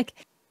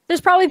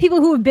 There's probably people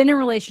who have been in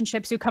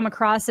relationships who come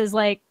across as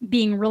like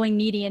being really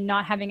needy and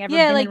not having ever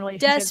been in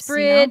relationships.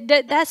 Desperate.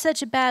 That's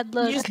such a bad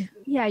look.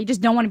 You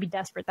just don't want to be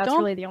desperate. That's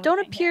really the only thing.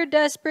 Don't appear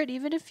desperate,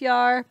 even if you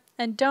are,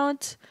 and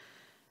don't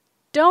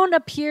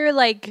appear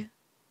like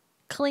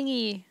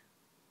clingy.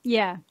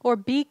 Yeah. Or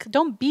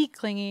don't be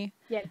clingy.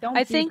 Yeah. Don't.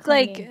 I think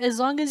clingy. Like as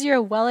long as you're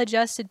a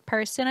well-adjusted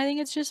person, I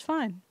think it's just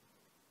fine.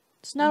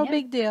 It's not a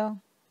big deal.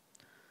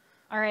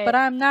 All right. But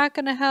I'm not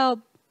going to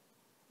help.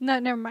 No,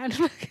 never mind.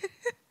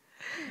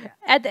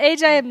 At the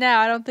age I am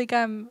now, I don't think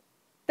I'm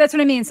That's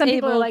what I mean. Some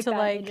people are like that.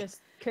 Like, they just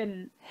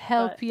couldn't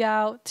help you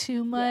out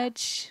too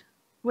much. Yeah.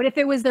 What if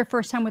it was their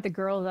first time with a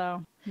girl,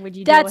 though? Would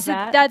you deal with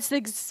that? That's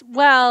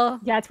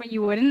when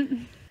you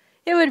wouldn't?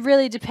 It would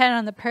really depend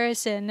on the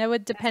person. It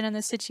would depend on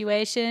the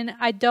situation.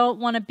 I don't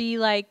want to be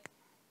like,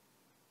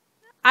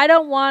 I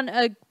don't want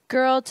a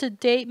girl to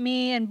date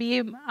me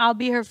and I'll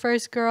be her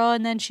first girl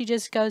and then she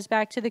just goes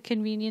back to the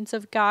convenience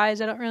of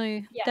guys. I don't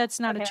really, that's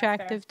not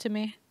attractive to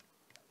me.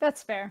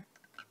 That's fair.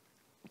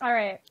 All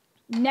right.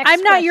 Next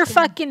I'm not your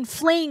fucking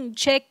fling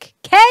chick,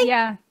 okay?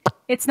 Yeah.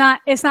 It's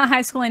not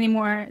high school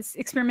anymore.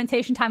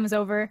 Experimentation time is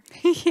over.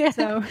 Yeah.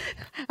 So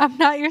I'm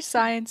not your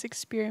science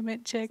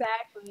experiment chick.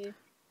 Exactly.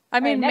 I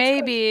mean,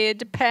 maybe it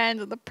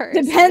depends on the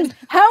person. Depends.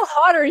 How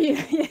hot are you?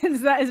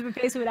 is what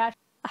Face would ask.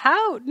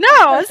 How?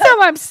 No, that's not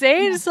what I'm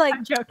saying. It's like,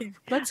 I'm joking.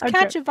 Let's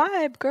catch a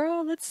vibe,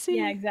 girl. Let's see.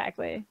 Yeah,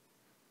 exactly.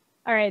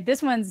 All right,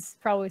 this one's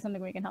probably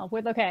something we can help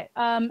with. Okay,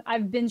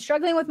 I've been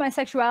struggling with my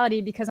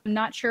sexuality because I'm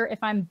not sure if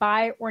I'm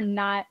bi or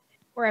not,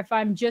 or if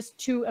I'm just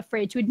too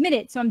afraid to admit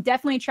it. So I'm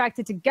definitely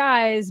attracted to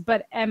guys,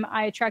 but am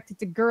I attracted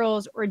to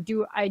girls, or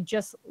do I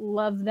just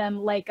love them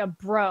like a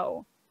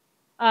bro?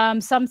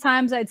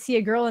 Sometimes I'd see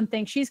a girl and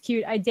think she's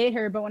cute. I date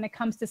her, but when it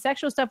comes to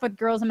sexual stuff with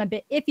girls, I'm a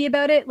bit iffy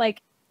about it.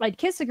 Like, I'd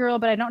kiss a girl,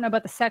 but I don't know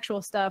about the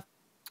sexual stuff.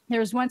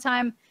 There was one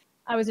time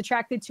I was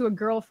attracted to a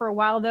girl for a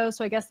while, though.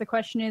 So I guess the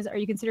question is, are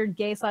you considered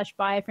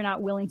gay/bi if you're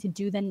not willing to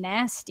do the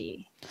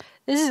nasty?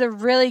 This is a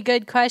really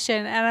good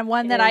question, and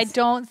one that I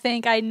don't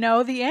think I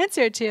know the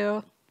answer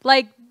to.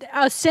 Like,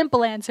 a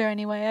simple answer,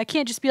 anyway. I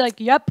can't just be like,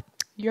 yep,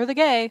 you're the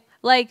gay.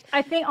 Like,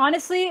 I think,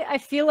 honestly, I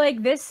feel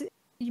like this,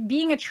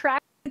 being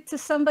attracted to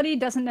somebody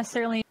doesn't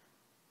necessarily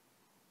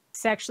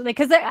sexually,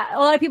 because a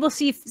lot of people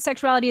see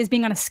sexuality as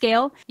being on a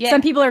scale.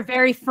 Some people are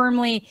very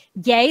firmly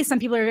gay, some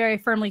people are very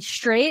firmly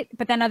straight,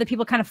 but then other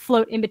people kind of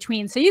float in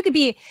between. So you could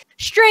be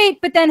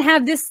straight, but then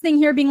have this thing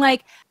here being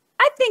like,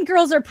 I think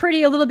girls are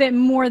pretty a little bit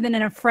more than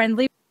in a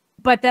friendly,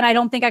 but then I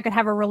don't think I could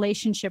have a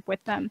relationship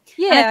with them.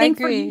 Yeah, and I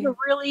think I agree. for you to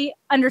really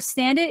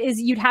understand it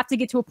is you'd have to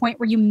get to a point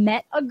where you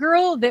met a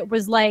girl that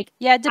was like,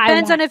 yeah, it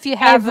depends on if you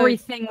have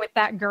everything with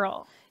that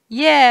girl.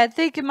 Yeah, I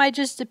think it might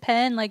just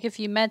depend, like, if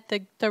you met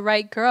the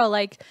right girl.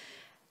 Like,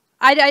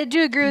 I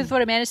do agree with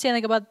what Amanda's saying,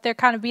 like, about there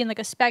kind of being, like,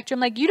 a spectrum.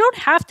 Like, you don't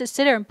have to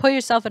sit there and put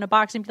yourself in a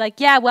box and be like,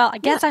 yeah, well, I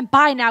guess I'm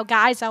bi now,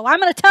 guys, so I'm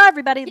going to tell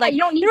everybody. Like, you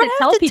don't need to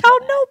tell people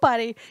tell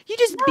nobody. You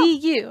just be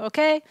you,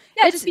 okay?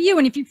 Yeah, just be you.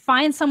 And if you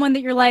find someone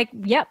that you're like,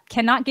 yep,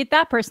 cannot get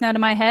that person out of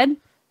my head,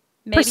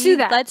 pursue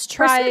that. Let's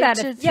try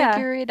to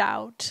figure it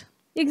out.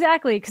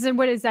 Exactly, because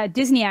what is that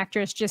Disney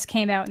actress just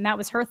came out, and that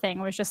was her thing.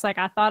 It was just like,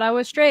 I thought I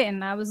was straight,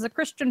 and I was a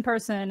Christian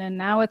person, and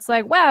now it's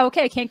like, wow,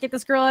 okay, can't get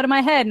this girl out of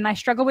my head, and I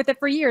struggle with it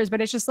for years.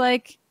 But it's just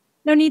like,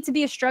 no need to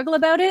be a struggle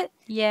about it.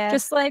 Yeah,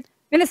 just like,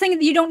 and the thing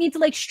that you don't need to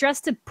like stress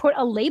to put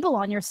a label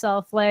on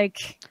yourself.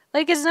 Like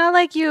it's not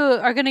like you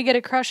are gonna get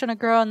a crush on a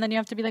girl and then you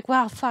have to be like,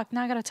 wow, fuck,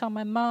 now I gotta tell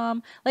my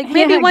mom. Like,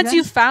 maybe once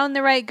you found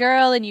the right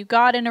girl and you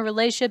got in a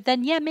relationship,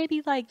 then yeah,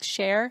 maybe like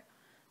share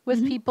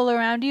with people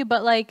around you.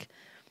 But like,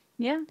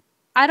 yeah.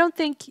 I don't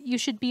think you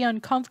should be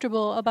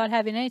uncomfortable about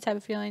having any type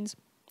of feelings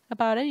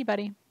about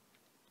anybody.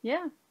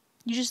 Yeah.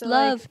 You just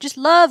love. Just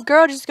love,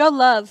 girl. Just go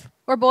love.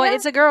 Or boy. Yeah.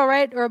 It's a girl,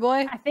 right? Or a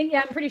boy? I think,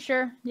 yeah, I'm pretty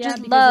sure. Yeah,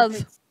 just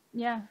love.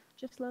 Yeah,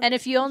 just love. And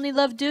if you only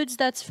love dudes,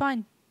 that's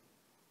fine.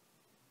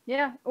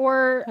 Yeah,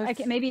 or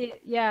maybe,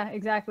 yeah,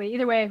 exactly.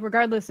 Either way,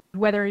 regardless of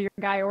whether you're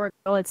a guy or a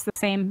girl, it's the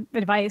same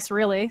advice,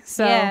 really.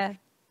 So,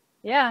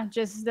 yeah,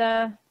 just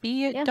don't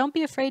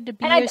be afraid to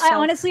be and yourself. I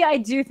honestly, I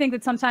do think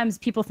that sometimes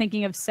people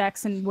thinking of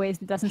sex in ways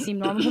that doesn't seem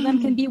normal to them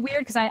can be weird,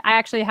 because I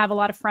actually have a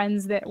lot of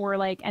friends that were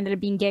like ended up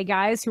being gay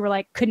guys who were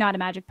like could not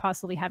imagine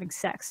possibly having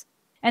sex,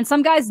 and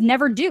some guys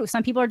never do.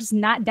 Some people are just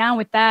not down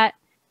with that.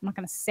 I'm not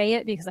gonna say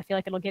it because I feel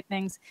like it'll get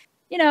things,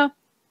 you know,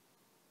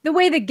 the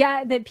way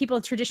that people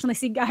traditionally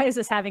see guys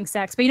as having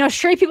sex, but you know,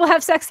 straight people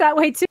have sex that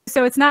way too,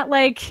 so it's not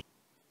like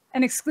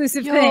an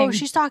exclusive thing.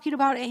 She's talking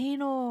about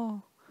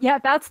anal. Yeah,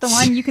 that's the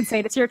one. You can say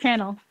it. It's your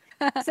channel.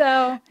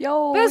 So,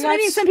 but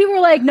some people were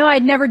like, no,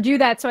 I'd never do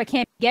that, so I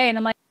can't be gay. And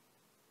I'm like,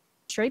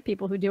 straight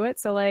people who do it.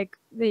 So, like,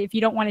 if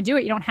you don't want to do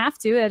it, you don't have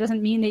to. That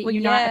doesn't mean that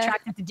you're not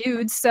attracted to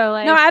dudes. So,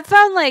 like, no, I've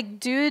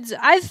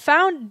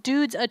found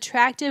dudes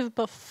attractive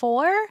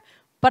before,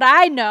 but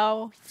I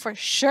know for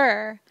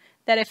sure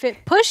that if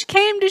push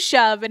came to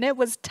shove and it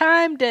was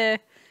time to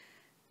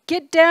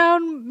get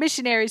down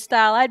missionary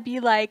style, I'd be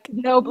like,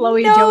 no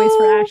blowy joeys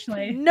for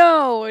Ashley.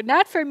 No,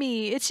 not for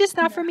me. It's just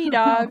not for me,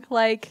 dog.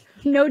 Like,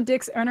 no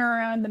dicks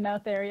around the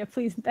mouth area,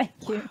 please. Thank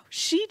you. Wow,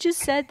 she just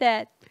said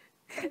that.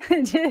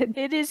 I did.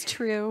 It is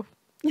true.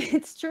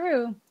 It's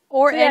true.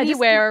 Or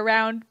anywhere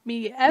around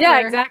me ever. Yeah,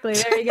 exactly.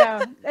 There you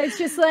go. It's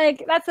just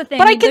like, that's the thing.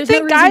 But I can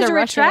think guys are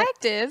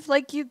attractive.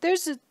 Like,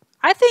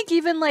 I think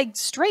even like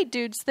straight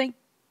dudes think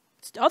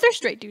other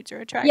straight dudes are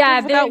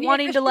attractive without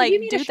wanting to like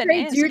do the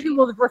nasty. Dude who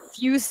will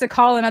refuse to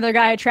call another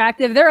guy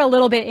attractive, they're a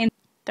little bit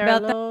they're a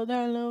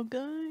little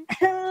guy.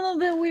 A little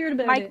bit weird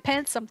about Mike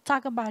Pence, I'm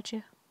talking about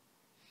you.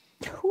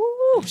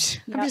 I'm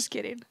just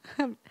kidding.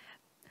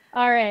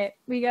 All right,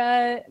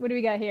 what do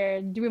we got here?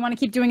 Do we want to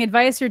keep doing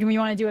advice, or do we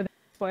want to do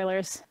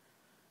spoilers?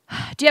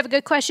 Do you have a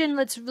good question?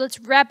 Let's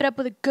wrap it up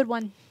with a good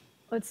one.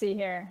 Let's see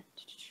here.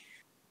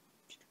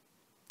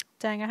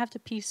 Dang, I have to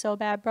pee so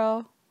bad,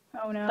 bro.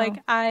 Oh no.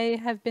 Like, I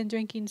have been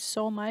drinking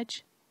so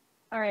much.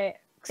 All right.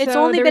 It's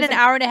So only been there's an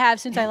hour and a half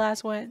since I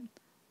last went.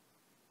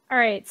 All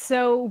right,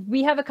 so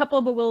we have a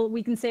couple, but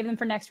we can save them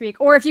for next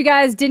week. Or if you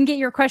guys didn't get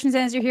your questions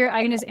answered here,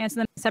 I can just answer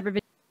them in a separate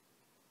video.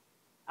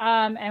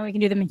 And we can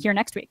do them here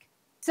next week.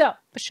 So,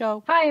 For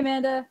sure. hi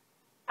Amanda.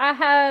 I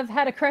have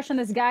had a crush on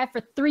this guy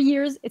for 3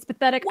 years. It's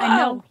pathetic. Whoa. I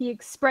know he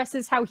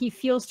expresses how he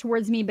feels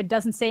towards me, but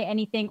doesn't say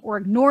anything or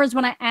ignores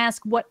when I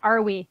ask, what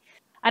are we?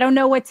 I don't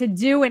know what to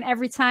do, and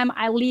every time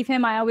I leave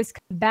him, I always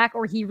come back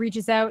or he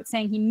reaches out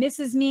saying he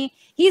misses me.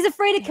 He's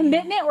afraid of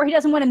commitment, or he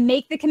doesn't want to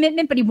make the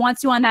commitment, but he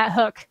wants you on that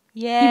hook.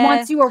 Yeah. He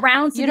wants you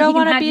around so you that don't he can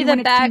want to have be you the when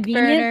it's back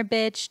convenient. burner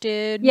bitch,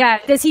 dude. Yeah.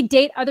 Does he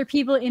date other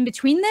people in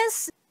between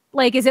this?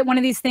 Like, is it one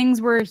of these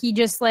things where he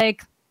just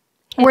like,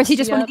 or is he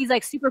just one of these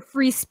like super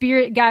free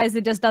spirit guys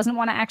that just doesn't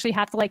want to actually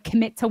have to like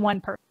commit to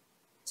one person?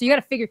 So you got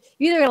to figure,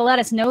 you either got to let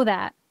us know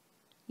that.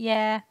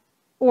 Yeah.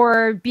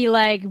 Or be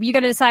like, you got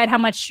to decide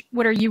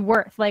what are you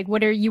worth? Like,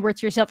 what are you worth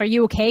to yourself? Are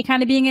you okay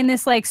kind of being in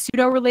this like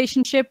pseudo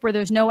relationship where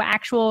there's no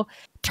actual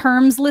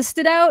terms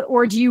listed out?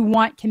 Or do you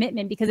want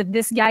commitment? Because if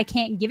this guy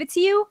can't give it to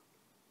you,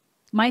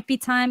 might be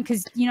time.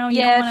 Because, you know,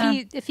 you don't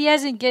wanna... if he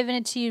hasn't given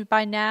it to you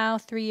by now,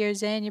 3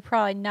 years in, you're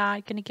probably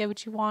not going to get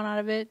what you want out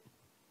of it.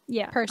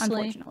 Yeah,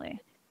 personally. Unfortunately.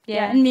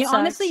 Yeah. And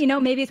honestly, you know,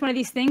 maybe it's one of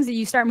these things that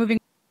you start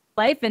moving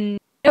life and,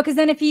 because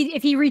then if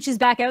he reaches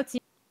back out to you,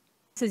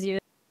 misses you.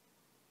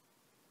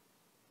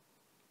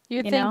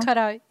 Your thing cut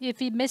out. If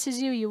he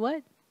misses you, you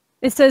what?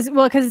 It says,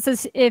 well, because it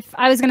says, if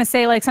I was going to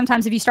say, like,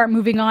 sometimes if you start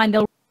moving on,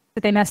 they'll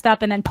that they messed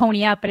up and then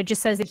pony up, but it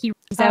just says that he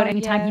reaches out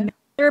anytime he misses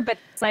her, but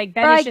it's like,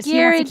 that is just, he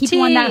wants to keep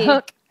you on that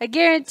hook. I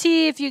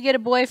guarantee if you get a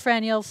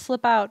boyfriend, you'll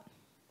flip out.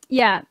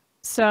 Yeah.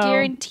 So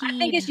guaranteed. I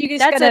think you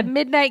that's a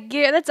MiDNiTE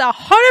gear. That's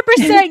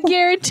 100%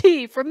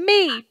 guarantee from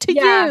me to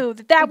you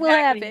that will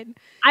happen.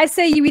 I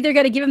say you either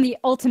got to give him the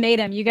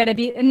ultimatum. You got to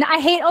be, and I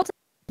hate ultimatums,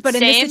 but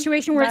in this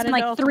situation where it's been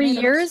like 3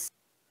 years,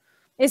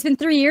 it's been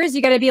 3 years,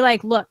 you got to be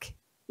like, look,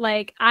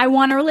 like, I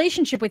want a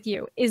relationship with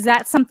you. Is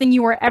that something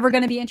you are ever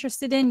going to be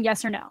interested in?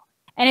 Yes or no?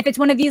 And if it's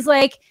one of these,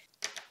 like,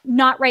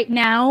 not right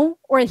now,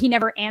 or he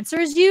never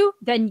answers you,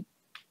 then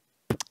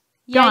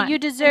yeah, you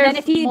deserve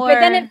more.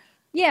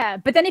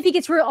 But then if he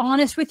gets real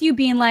honest with you,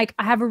 being like,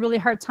 I have a really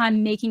hard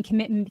time making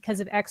commitment because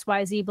of X,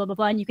 Y, Z, blah, blah,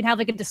 blah, and you can have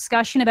like a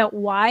discussion about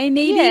why,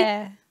 maybe.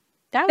 Yeah,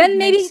 that would then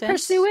maybe make sense.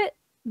 Pursue it.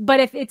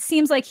 But if it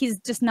seems like he's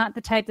just not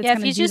the type that's going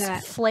to do that. if he's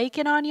just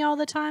flaking on you all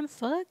the time,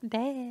 fuck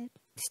that.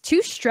 It's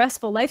too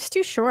stressful. Life's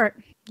too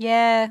short.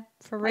 Yeah,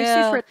 for real.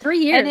 Life's too short. 3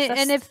 years.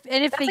 And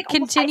if he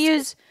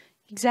continues,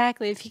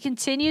 exactly, if he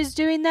continues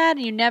doing that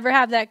and you never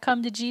have that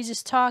come to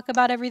Jesus talk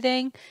about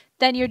everything,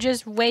 then you're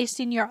just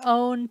wasting your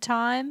own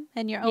time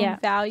and your own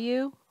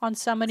value on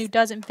someone who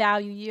doesn't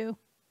value you.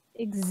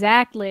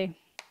 Exactly.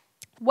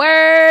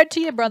 Word to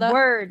you, brother.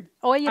 Word.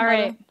 Oh, yeah, all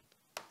right.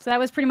 So that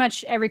was pretty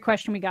much every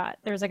question we got.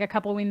 There was like a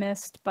couple we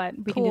missed, but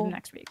we can do them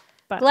next week.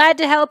 But glad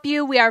to help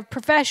you. We are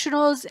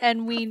professionals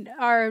and we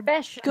are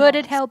good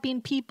at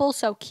helping people,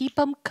 so keep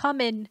them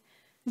coming.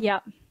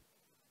 Yep.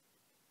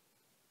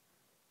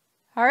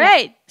 All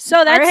right.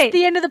 So that's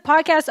the end of the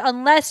podcast,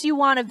 unless you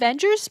want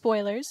Avengers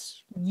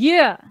spoilers.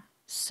 Yeah.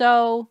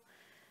 So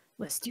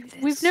let's do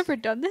this. We've never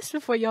done this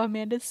before, y'all.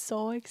 Amanda's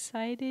so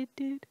excited,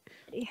 dude.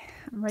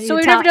 So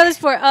we've never done this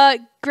before.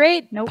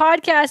 Great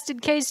podcast in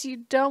case you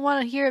don't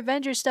want to hear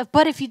Avengers stuff.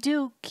 But if you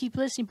do, keep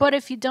listening. But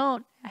if you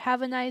don't,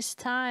 have a nice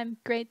time.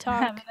 Great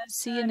talk.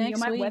 See you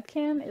next week. My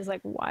webcam is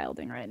like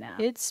wilding right now.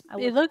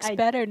 It looks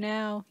better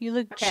now. You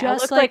look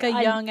just like a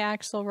young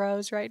Axl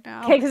Rose right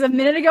now. Okay, because a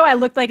minute ago I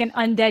looked like an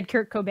undead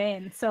Kurt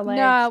Cobain. So like,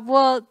 nah,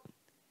 well,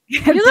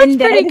 you looked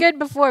pretty good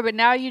before, but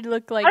now you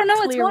look like I don't know.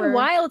 clearer. It's going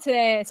wild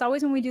today. It's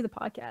always when we do the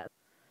podcast.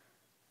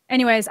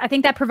 Anyways, I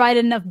think that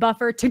provided enough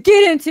buffer to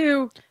get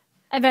into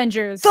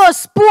Avengers. The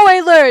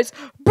spoilers!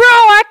 Bro,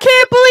 I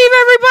can't believe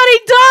everybody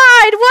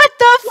died! What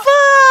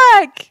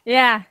the fuck?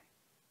 Yeah.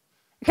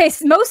 Okay,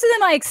 so most of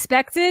them I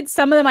expected.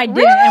 Some of them I didn't.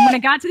 Really? And when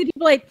it got to the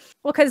people like,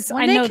 well, because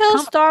when they killed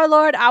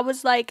Star-Lord, I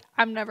was like,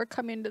 I'm never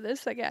coming to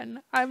this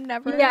again. I'm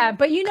never. Yeah,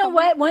 but you know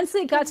what? Once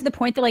it got to the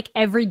point that like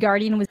every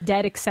Guardian was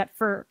dead except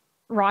for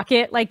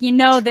Rocket, like you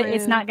know that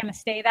it's not going to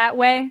stay that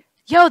way.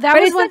 Yo, that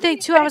was one thing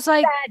too. I was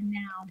like,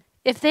 now.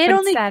 If they had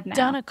only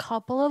done a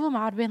couple of them,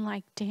 I'd have been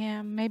like,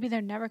 damn, maybe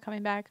they're never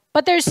coming back.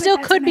 But there still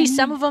could be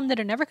some of them that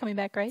are never coming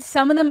back, right?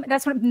 Some of them,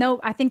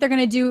 I think they're going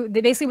to do,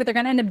 basically what they're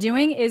going to end up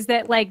doing is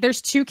that, like,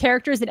 there's 2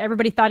 characters that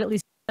everybody thought at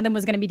least one of them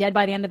was going to be dead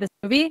by the end of this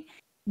movie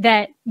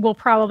that will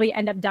probably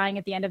end up dying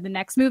at the end of the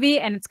next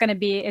movie. And it's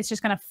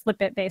just going to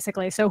flip it,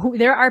 basically. So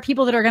there are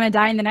people that are going to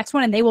die in the next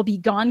one and they will be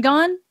gone.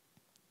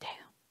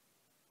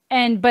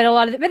 But a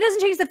lot of it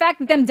doesn't change the fact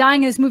that them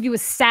dying in this movie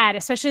was sad,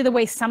 especially the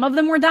way some of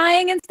them were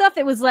dying and stuff.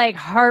 It was like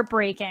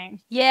heartbreaking.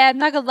 Yeah, I'm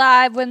not gonna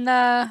lie. When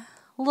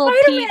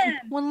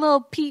little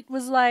Pete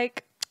was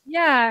like,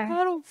 "Yeah,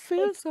 I don't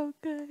feel so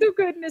good." So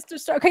good, Mr.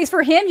 Stark. Okay,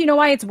 for him, you know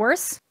why it's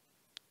worse?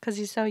 Because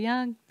he's so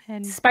young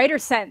and spider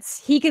sense.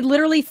 He could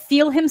literally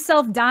feel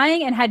himself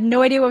dying and had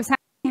no idea what was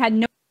happening. Had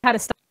no idea how to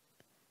stop.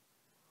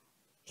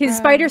 His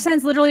spider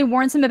sense literally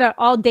warns him about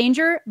all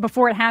danger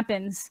before it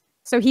happens.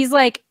 So he's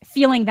like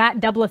feeling that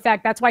double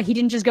effect. That's why he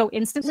didn't just go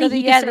instantly.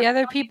 So the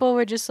other people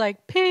were just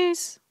like,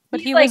 peace. But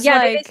he was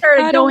like, they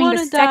started I don't going want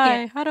the to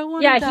die. second. I don't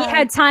want to die. Yeah, he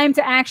had time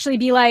to actually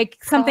be like,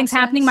 something's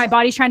happening. My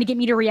body's trying to get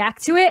me to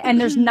react to it,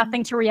 and there's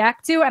nothing to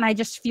react to, and I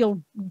just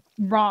feel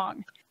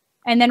wrong.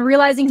 And then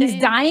realizing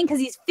he's dying because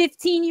he's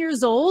 15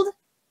 years old.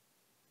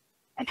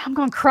 And I'm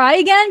going to cry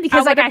again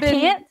because I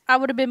can't. I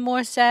would have been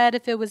more sad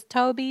if it was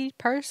Toby,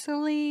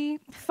 personally.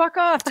 Fuck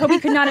off. Toby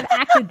could not have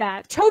acted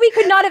that. Toby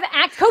could not have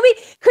acted. Toby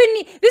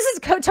couldn't. This is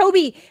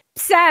Toby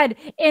sad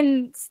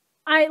in,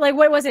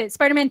 what was it?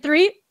 Spider-Man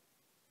 3?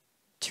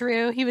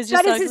 True. He was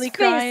just ugly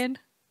crying.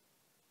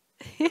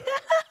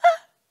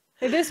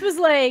 This was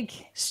like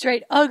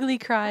straight ugly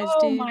cries,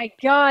 dude. Oh my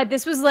God.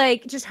 This was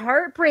like just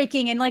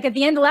heartbreaking. And like at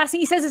the end, the last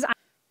thing he says is,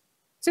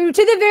 so to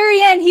the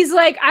very end, he's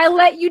like, I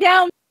let you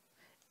down.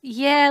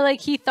 Yeah, like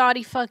he thought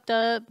he fucked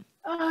up.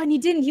 Oh, and he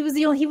didn't. He was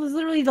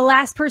literally the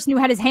last person who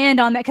had his hand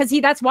on that, because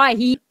that's why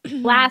he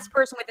last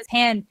person with his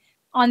hand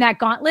on that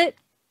gauntlet.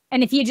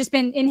 And if he had just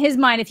been, in his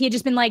mind, if he had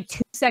just been like 2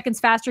 seconds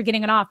faster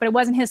getting it off, but it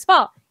wasn't his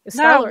fault. It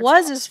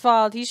was his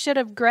fault. He should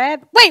have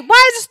grabbed. Wait,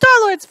 why is it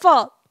Star-Lord's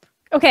fault?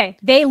 Okay,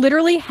 they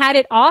literally had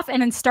it off,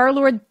 and then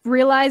Star-Lord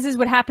realizes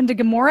what happened to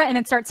Gamora, and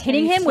it starts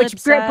hitting him,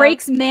 which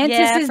breaks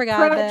Mantis's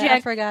project. I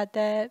forgot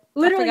that.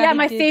 Literally,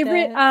 my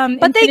favorite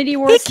but Infinity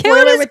War. He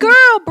killed his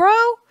girl, bro.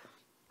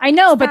 I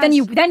know, but then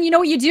you know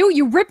what you do?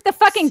 You rip the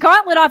fucking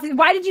gauntlet off.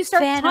 Why did you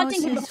start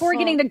taunting him before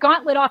getting the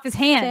gauntlet off his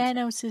hand?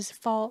 Thanos'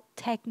 fault,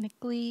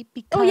 technically,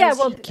 because he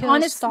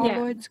killed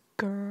Star-Lord's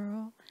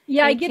girl.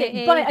 Yeah, I get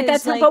it, but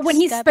that's the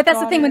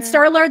thing. When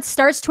Star-Lord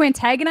starts to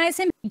antagonize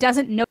him, he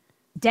doesn't know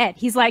he's dead.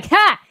 He's like,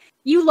 "Ha!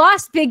 You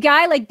lost, big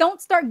guy." Like,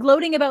 don't start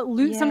gloating about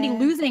somebody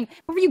losing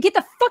before you get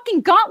the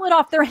fucking gauntlet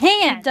off their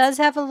hand. He does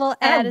have a little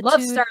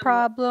attitude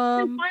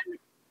problem,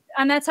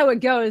 and that's how it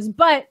goes.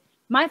 But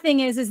my thing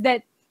is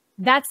that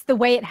that's the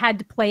way it had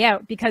to play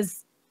out,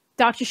 because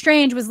Doctor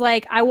Strange was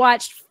like, I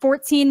watched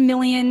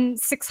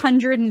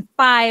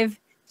 14,605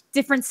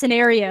 different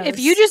scenarios. If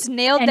you just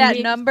nailed that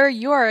number,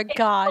 you are a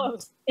god.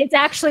 Close. It's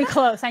actually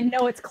close. I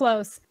know it's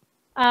close.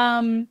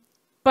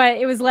 But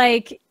it was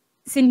like,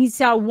 so he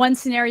saw one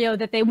scenario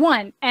that they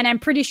won, and I'm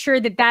pretty sure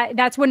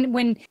that's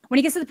when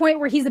he gets to the point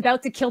where he's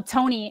about to kill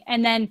Tony,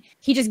 and then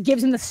he just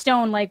gives him the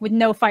stone, like, with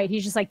no fight.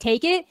 He's just like,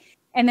 take it.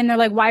 And then they're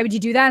like, why would you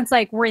do that? And it's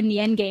like, we're in the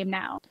end game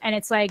now. And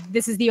it's like,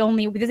 this is the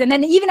only, and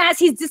then even as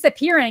he's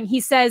disappearing,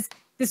 he says,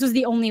 this was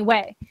the only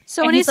way.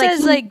 So when he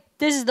says, like,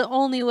 this is the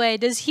only way,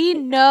 does he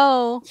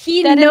know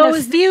that in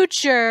the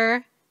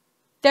future,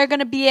 they're going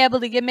to be able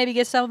to maybe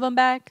get some of them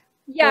back?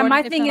 Yeah,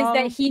 my thing is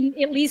that he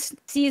at least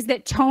sees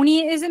that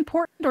Tony is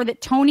important, or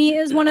that Tony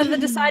is one of the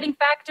deciding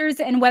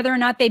factors in whether or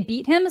not they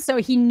beat him. So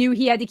he knew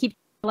he had to keep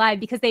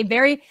alive, because they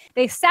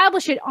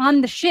establish it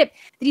on the ship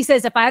that he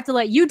says, if I have to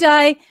let you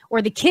die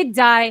or the kid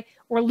die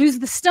or lose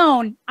the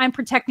stone, I'm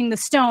protecting the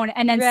stone.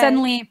 And then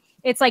suddenly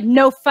it's like,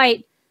 no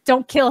fight,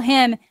 don't kill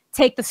him,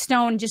 take the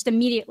stone just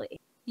immediately.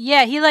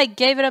 Yeah, he like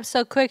gave it up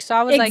so quick, so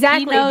I was like,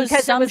 he knows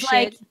because some it was shit.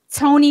 Like,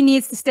 Tony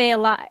needs to stay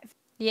alive.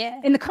 Yeah.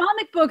 In the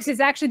comic books,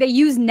 it's actually, they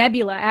use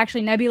Nebula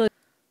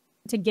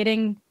to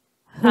getting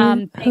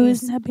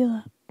who's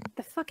Nebula?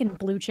 The fucking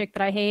blue chick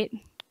that I hate.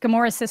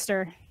 Gamora's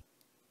sister.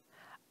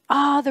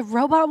 Oh, the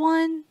robot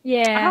one?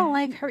 Yeah. I don't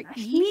like her either.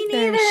 Me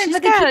neither. She's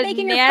got a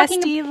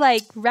nasty,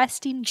 like,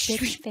 resting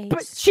bitch face.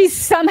 But she's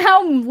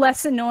somehow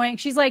less annoying.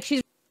 She's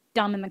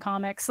dumb in the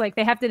comics. Like,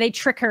 they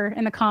trick her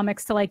in the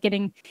comics to, like,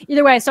 getting...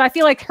 Either way, so I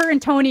feel like her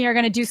and Tony are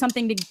going to do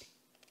something to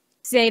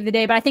save the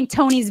day. But I think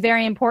Tony's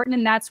very important,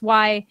 and that's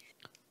why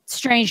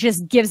Strange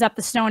just gives up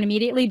the stone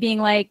immediately, being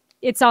like,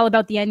 it's all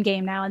about the end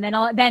game now. And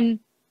then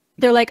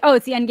they're like, oh,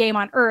 it's the end game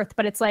on Earth,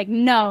 but it's like,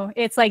 no,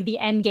 it's like the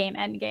end game.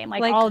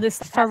 Like all this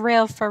for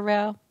real.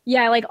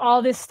 Yeah, like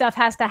all this stuff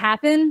has to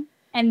happen,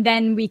 and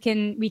then we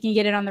can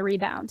get it on the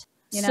rebound.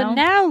 You know? So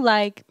now,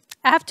 like,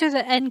 after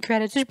the end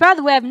credits, which, by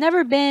the way, I've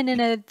never been in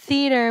a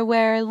theater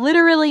where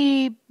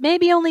literally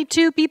maybe only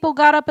 2 people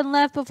got up and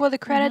left before the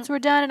credits were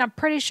done, and I'm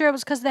pretty sure it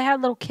was because they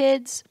had little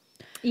kids.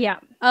 Yeah.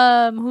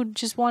 Who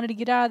just wanted to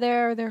get out of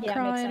there, or they're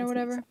crying or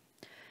whatever.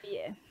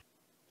 Yeah.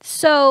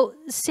 So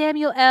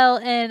Samuel L.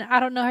 and I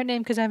don't know her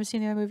name because I haven't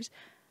seen the other movies.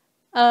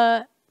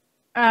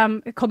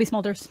 Kobe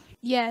Smulders.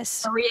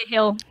 Yes. Maria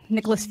Hill,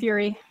 Nicholas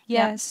Fury.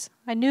 Yes.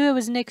 Yeah. I knew it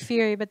was Nick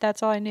Fury, but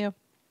that's all I knew.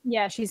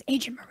 Yeah, she's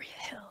Agent Maria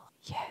Hill.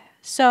 Yeah.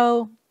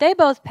 So they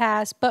both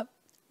pass, but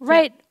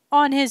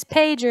on his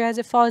pager as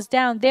it falls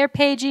down, they're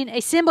paging a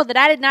symbol that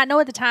I did not know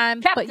at the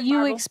time, but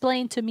you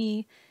explained to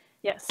me.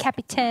 Yes.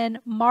 Captain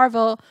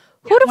Marvel.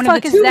 Who the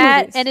fuck is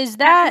that? Movies. And is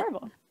that...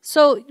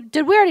 So,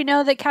 did we already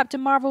know that Captain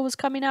Marvel was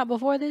coming out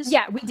before this?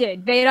 Yeah, we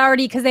did. They had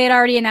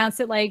already announced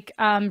that, like,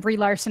 Brie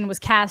Larson was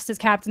cast as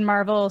Captain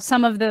Marvel.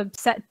 Some of the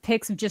set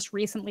pics have just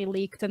recently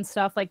leaked and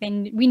stuff. Like,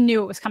 we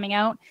knew it was coming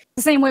out.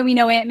 The same way we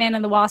know Ant-Man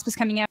and the Wasp is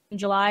coming out in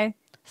July.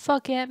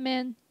 Fuck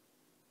Ant-Man.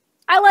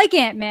 I like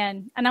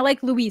Ant-Man, and I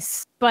like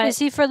Luis, but... Is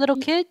he for little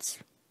kids?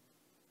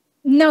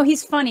 No,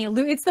 he's funny.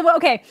 It's the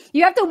okay.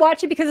 You have to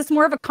watch it because it's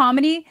more of a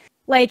comedy.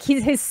 Like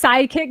he's his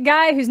sidekick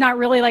guy, who's not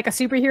really like a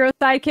superhero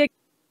sidekick.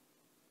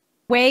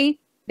 Way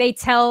they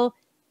tell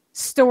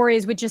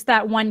stories with just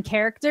that one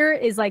character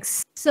is like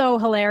so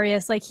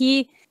hilarious. Like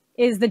he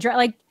is the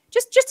like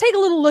just take a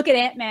little look at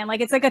Ant-Man.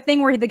 Like it's like a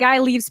thing where the guy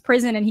leaves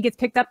prison and he gets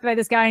picked up by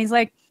this guy and he's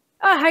like,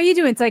 "Oh, how you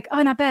doing?" It's like,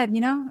 "Oh, not bad.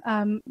 You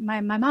know,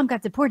 my mom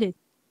got deported,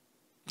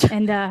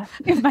 and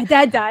my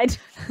dad died.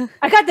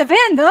 I got the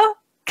van though."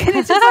 And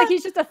it's just like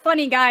he's just a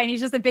funny guy and he's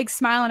just a big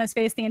smile on his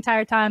face the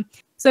entire time.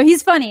 So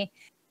he's funny.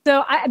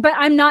 So but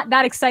I'm not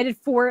that excited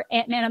for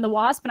Ant-Man and the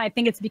Wasp, and I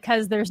think it's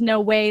because there's no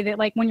way that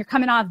like when you're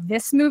coming off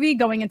this movie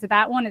going into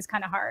that one is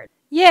kind of hard.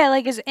 Yeah,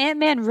 like is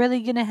Ant-Man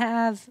really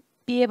gonna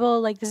be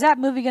able like is that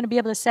movie gonna be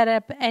able to set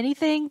up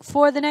anything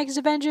for the next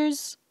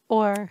Avengers?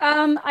 Or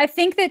I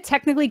think that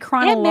technically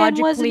chronologically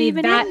Ant-Man wasn't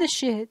even in the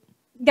shit.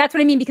 That's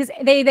what I mean, because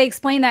they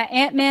explain that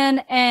Ant-Man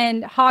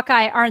and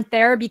Hawkeye aren't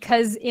there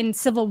because in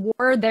Civil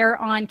War, they're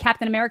on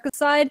Captain America's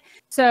side.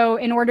 So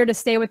in order to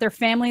stay with their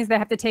families, they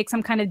have to take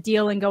some kind of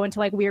deal and go into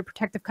like weird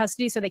protective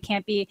custody, so they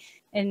can't be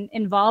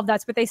involved.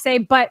 That's what they say.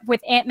 But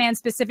with Ant-Man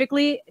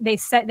specifically, they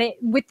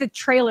with the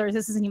trailers,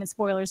 this isn't even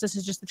spoilers, this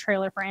is just the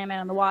trailer for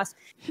Ant-Man and the Wasp.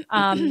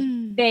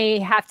 They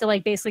have to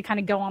like basically kind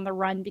of go on the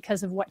run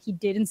because of what he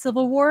did in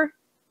Civil War.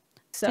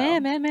 So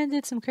damn, Ant-Man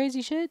did some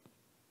crazy shit.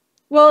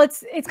 Well,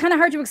 it's kind of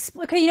hard to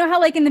explain. Okay, you know how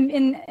like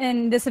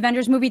in this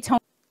Avengers movie,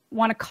 Tony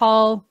want to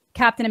call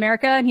Captain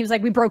America, and he was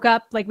like, "We broke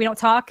up, like we don't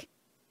talk."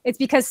 It's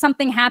because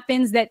something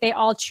happens that they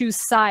all choose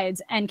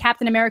sides, and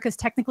Captain America is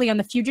technically on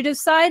the fugitive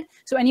side.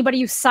 So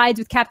anybody who sides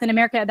with Captain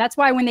America, that's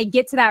why when they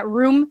get to that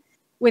room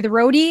with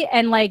Rhodey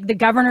and like the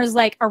governor's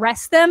like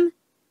arrest them,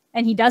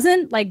 and he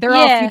doesn't, like they're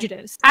all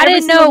fugitives. I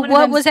didn't know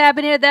what was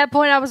happening at that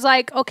point. I was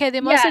like, okay, they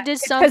must have did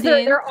something.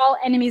 Because they're all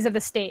enemies of the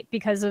state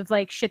because of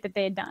like shit that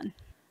they had done.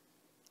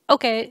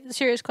 Okay,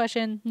 serious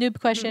question, noob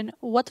question.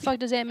 What the fuck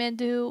does Ant-Man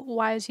do?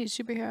 Why is he a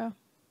superhero?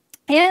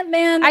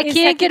 Ant-Man, I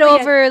can't get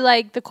over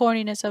like the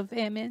corniness of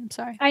Ant-Man. I'm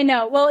sorry. I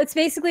know. Well, it's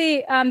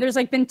basically there's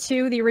like been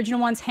two. The original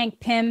one's Hank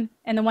Pym,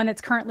 and the one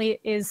that's currently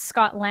is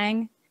Scott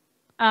Lang.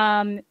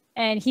 And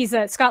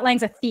Scott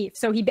Lang's a thief,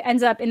 so he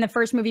ends up in the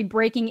first movie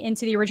breaking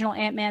into the original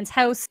Ant-Man's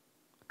house.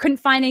 Couldn't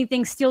find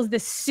anything, steals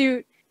this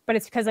suit. But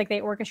it's because like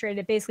they orchestrated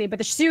it basically. But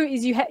the suit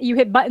is you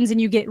hit buttons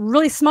and you get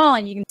really small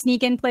and you can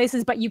sneak in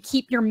places, but you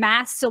keep your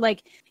mass, so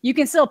like you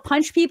can still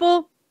punch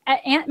people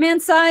at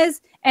Ant-Man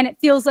size, and it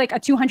feels like a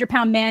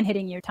 200-pound man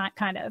hitting you,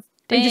 kind of.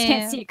 But you just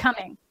can't see it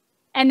coming.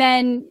 And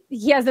then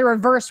he has the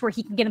reverse where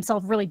he can get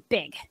himself really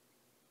big,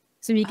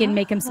 so he can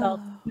make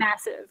himself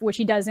massive, which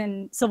he does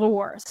in Civil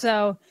War.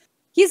 So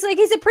he's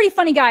a pretty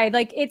funny guy.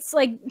 Like it's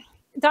like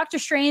Doctor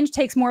Strange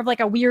takes more of like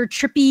a weird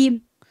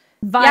trippy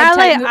vibe.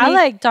 Yeah, I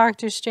like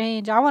Doctor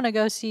Strange. I want to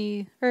go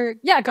see or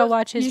go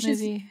watch his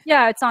movie.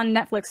 Yeah, it's on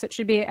Netflix. It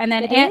should be. And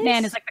then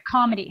Ant-Man is like the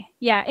comedy.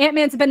 Yeah,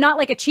 Ant-Man's but not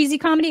like a cheesy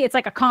comedy. It's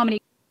like a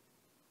comedy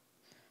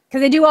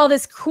because they do all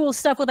this cool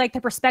stuff with like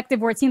the perspective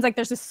where it seems like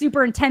there's a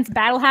super intense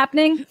battle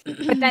happening,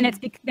 but then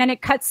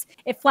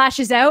it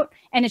flashes out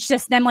and it's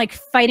just them like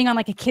fighting on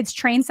like a kid's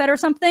train set or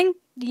something.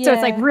 Yeah. So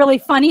it's like really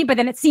funny, but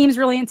then it seems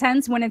really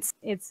intense when it's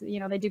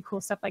they do cool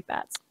stuff like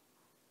that.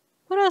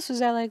 What else was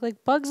that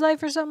like Bug's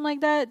Life or something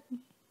like that?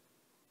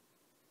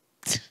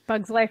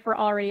 Bug's Life were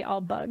already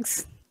all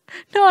bugs.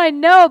 No, I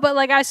know, but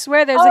like I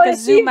swear there's like a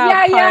zoom out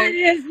part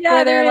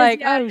where they're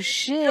like, oh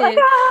shit. Like,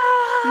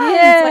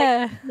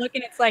 yeah. It's like,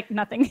 looking, it's like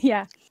nothing.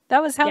 Yeah.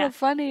 That was hella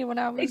funny when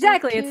I was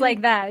exactly. It's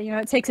like that.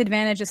 It takes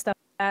advantage of stuff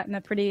like that in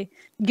a pretty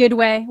good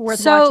way,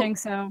 worth watching.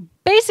 So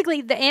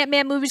basically the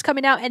Ant-Man movie's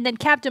coming out and then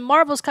Captain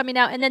Marvel's coming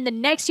out and then the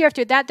next year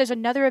after that there's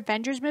another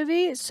Avengers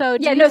movie. So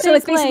so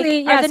it's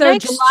basically so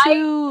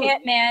July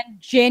Ant-Man,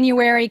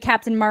 January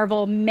Captain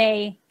Marvel,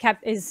 May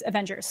is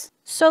Avengers.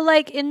 So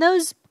like in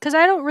those, because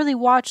I don't really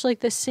watch like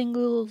the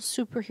single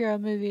superhero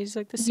movies,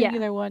 like the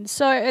singular ones.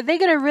 So are they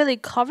gonna really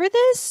cover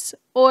this,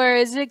 or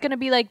is it gonna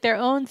be like their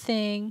own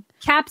thing?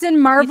 Captain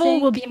Marvel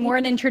will be more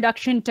an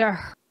introduction to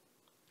her,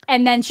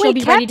 and then she'll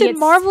be ready to get... Captain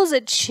Marvel's a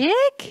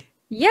chick?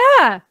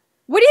 Yeah.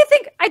 What do you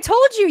think? I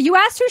told you. You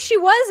asked who she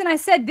was, and I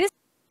said this.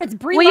 It's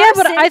Brie Larson. Yeah,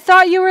 but I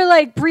thought you were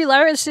like Brie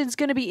Larson's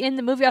gonna be in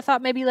the movie. I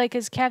thought maybe like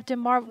as Captain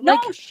Marvel. No,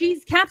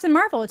 she's Captain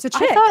Marvel. It's a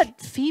chick. I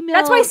thought female.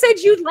 That's why I said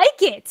you'd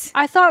like it.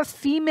 I thought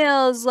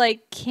females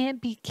like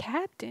can't be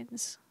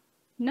captains.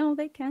 No,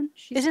 they can.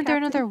 Isn't there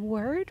another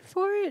word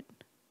for it?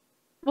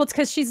 Well, it's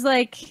because she's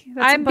like.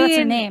 That's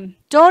her name.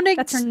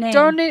 That's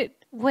her name.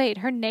 Wait,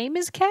 her name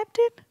is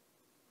Captain?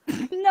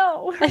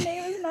 No, her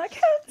name is not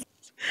Captain.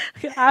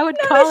 I would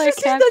call her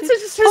Captain. That's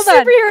just her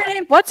superhero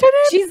name. What's her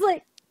name? She's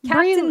like.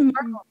 Captain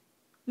Marvel.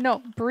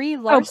 No, Brie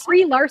Larson. Oh,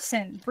 Brie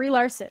Larson. Brie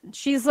Larson.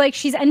 She's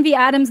Envy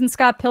Adams and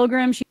Scott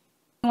Pilgrim. She's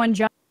one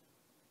John.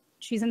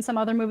 She's in some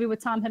other movie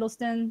with Tom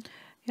Hiddleston.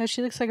 Yeah,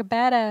 she looks like a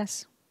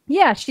badass.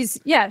 Yeah, she's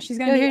gonna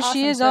be here. Awesome,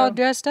 she is all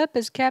dressed up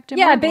as Captain.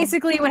 Yeah, Marvel.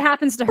 Basically, what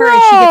happens to her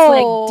is she gets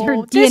like her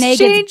DNA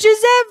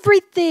changes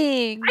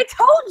everything. I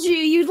told you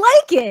you'd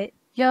like it.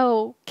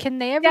 Yo, can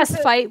they ever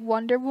fight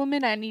Wonder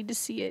Woman? I need to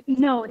see it.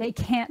 No, they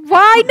can't.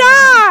 Why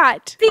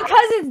not?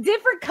 Because it's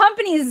different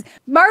companies.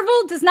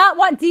 Marvel does not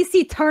want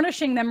DC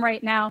tarnishing them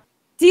right now.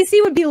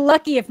 DC would be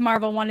lucky if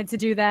Marvel wanted to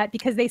do that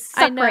because they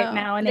suck right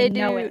now and they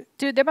know it.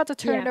 Dude, they're about to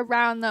turn it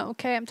around though,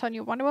 okay? I'm telling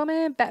you, Wonder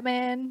Woman,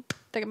 Batman,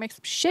 they're gonna make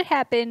some shit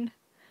happen.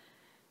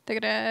 They're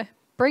gonna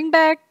bring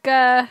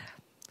back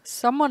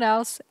someone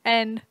else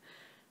and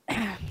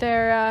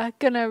they're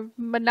gonna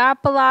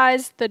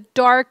monopolize the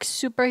dark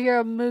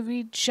superhero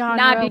movie genre.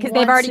 Not because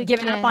they've already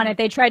given up on it.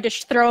 They tried to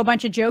throw a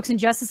bunch of jokes in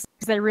Justice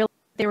because they realized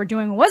they were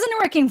doing wasn't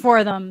working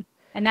for them,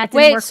 and that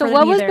didn't work for them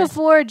either. Wait, so what was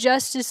before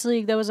Justice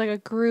League? That was like a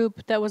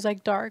group that was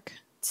like dark.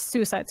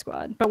 Suicide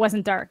Squad, but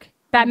wasn't dark.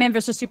 Batman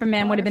vs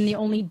Superman would have been the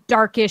only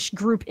darkish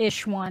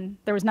group-ish one.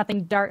 There was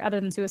nothing dark other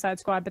than Suicide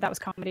Squad, but that was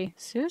comedy.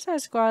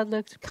 Suicide Squad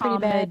looked pretty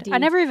bad. I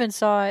never even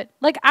saw it.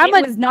 Like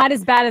it was not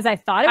as bad as I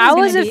thought it was. I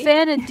was a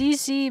fan of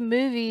DC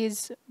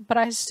movies, but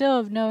I still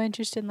have no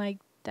interest in like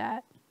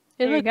that.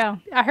 There you go.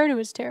 I heard it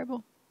was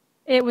terrible.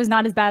 It was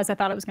not as bad as I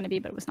thought it was going to be,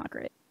 but it was not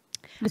great.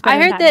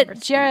 I heard that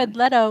Jared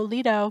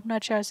Leto,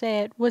 not sure how to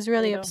say it, was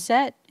really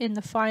upset in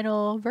the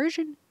final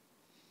version.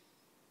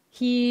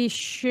 He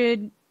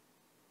should.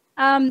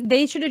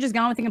 They should have just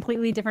gone with a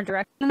completely different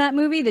direction in that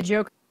movie. The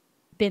Joker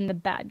been the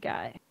bad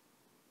guy.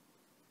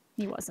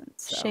 He wasn't.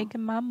 So.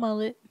 Shaking my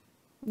mullet.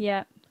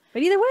 Yeah.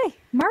 But either way,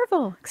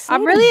 Marvel.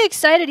 Exciting. I'm really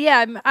excited.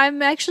 Yeah,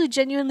 I'm actually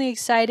genuinely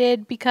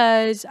excited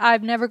because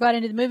I've never got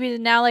into the movie.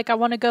 And now, like, I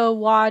want to go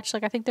watch,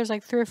 like, I think there's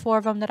like 3 or 4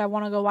 of them that I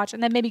want to go watch.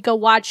 And then maybe go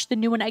watch the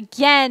new one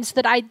again so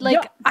that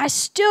I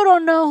still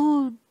don't know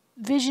who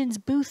Vision's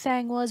Boo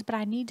Thang was, but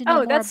I need to know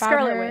more about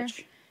Scarlet her.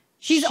 Witch.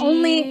 She's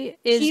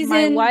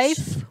my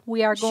wife.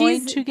 We are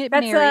going to get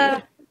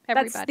married.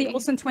 That's the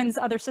Olsen twins'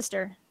 other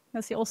sister.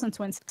 That's the Olsen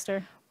twins'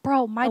 sister.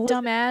 Bro, my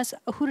dumb ass.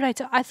 Who did I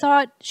tell? I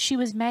thought she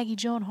was Maggie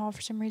Gyllenhaal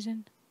for some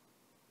reason.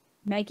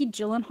 Maggie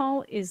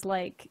Gyllenhaal is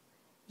like...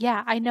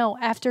 Yeah, I know.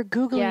 After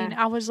Googling,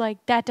 I was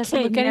like, that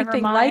doesn't look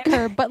anything like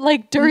her. But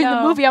like during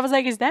the movie, I was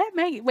like, is that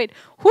Maggie? Wait,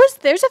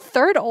 there's a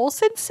third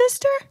Olsen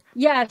sister?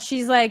 Yeah,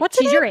 she's like,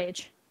 she's your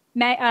age.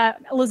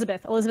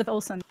 Elizabeth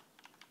Olsen.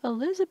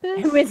 Elizabeth?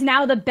 Who is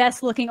now the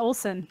best looking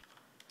Olsen.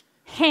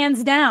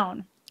 Hands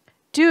down.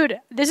 Dude,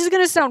 this is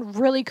going to sound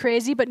really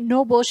crazy, but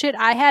no bullshit.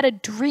 I had a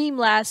dream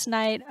last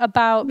night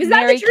about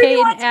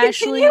Mary-Kate and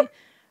Ashley.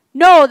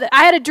 No,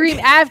 I had a dream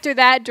after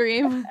that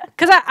dream.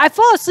 Because I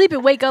fall asleep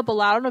and wake up a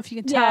lot. I don't know if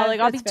you can tell. Like,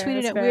 I'll be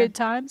tweeting at weird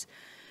times.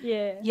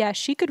 Yeah. Yeah,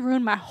 she could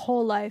ruin my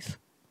whole life.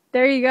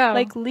 There you go.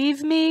 Like,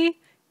 leave me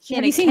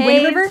Have you seen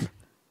Wind River?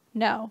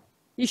 No.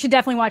 You should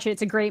definitely watch it.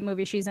 It's a great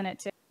movie. She's in it,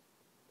 too.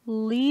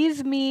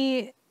 Leave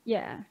me...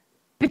 Yeah.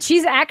 But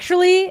she's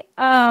actually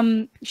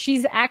no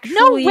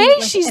way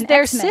like she's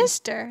their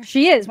sister.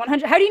 She is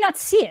 100. How do you not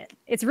see it?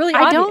 It's really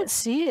obvious. I don't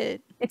see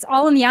it. It's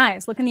all in the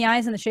eyes. Look in the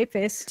eyes and the shape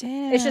face.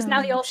 Damn. It's just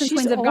now the Olsen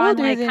twins have gone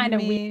like kind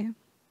of weird.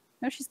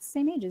 No, she's the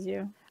same age as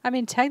you. I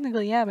mean,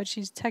 technically, yeah, but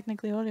she's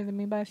technically older than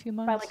me by a few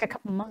months. By like a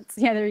couple months.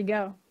 Yeah, there you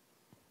go.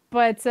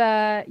 But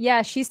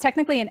yeah, she's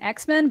technically an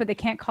X-Men, but they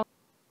can't call.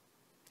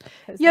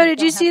 Yo,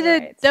 did you see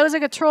that was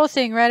like a troll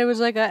thing, right? It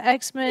was like a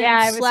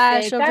X-Men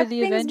slash over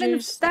the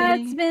Avengers thing.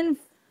 That's been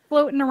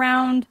floating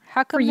around.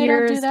 How come they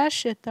don't do that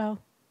shit though?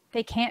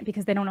 They can't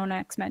because they don't own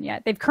X-Men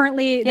yet. They've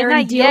currently they're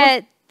not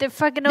yet. They're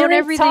fucking own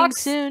everything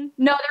soon.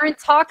 No, they're in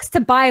talks to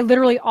buy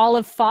literally all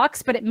of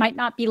Fox, but it might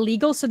not be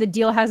legal, so the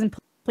deal hasn't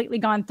completely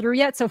gone through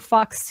yet. So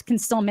Fox can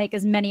still make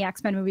as many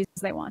X-Men movies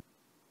as they want.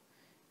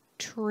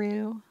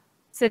 True.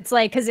 So it's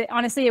like because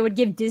honestly, it would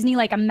give Disney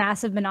like a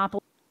massive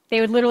monopoly. They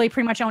would literally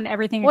pretty much own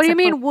everything. What do you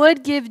mean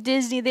would give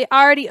Disney? They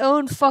already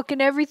own fucking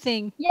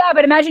everything. Yeah,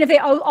 but imagine if they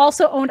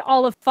also owned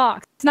all of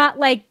Fox. It's not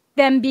like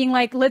them being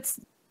like,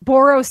 let's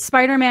borrow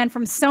Spider-Man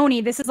from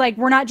Sony. This is like,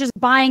 we're not just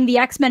buying the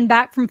X-Men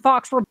back from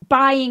Fox. We're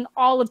buying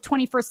all of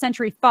 21st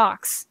Century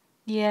Fox.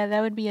 Yeah,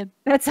 that would be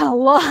that's a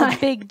lot. A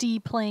big D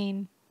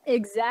plane.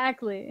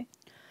 Exactly.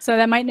 So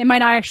it might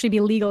not actually be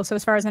legal. So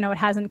as far as I know, it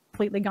hasn't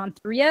completely gone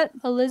through yet.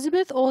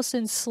 Elizabeth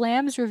Olsen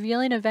slams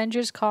revealing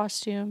Avengers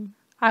costume.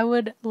 I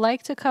would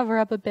like to cover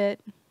up a bit.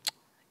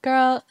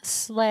 Girl,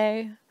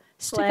 slay.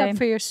 Stick up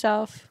for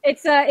yourself.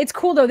 It's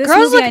cool though. This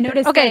movie, I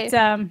noticed that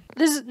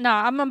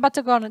I'm about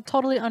to go on a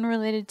totally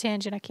unrelated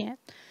tangent. I can't.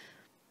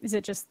 Is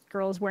it just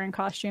girls wearing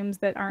costumes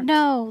that aren't?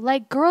 No,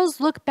 like girls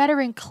look better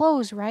in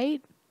clothes,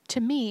 right? To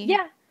me.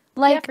 Yeah.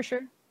 Like, yeah, for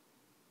sure.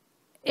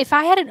 If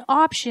I had an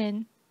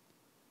option,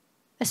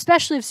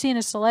 especially if seeing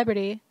a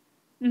celebrity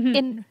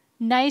in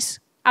nice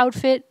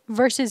outfit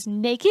versus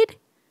naked,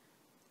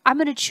 I'm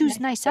going to choose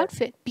nice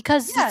outfit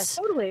because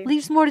it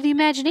leaves more to the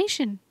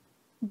imagination.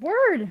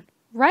 Word.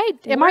 Right?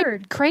 Am I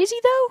crazy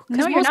though?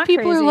 Because most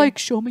people are like,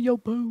 show me your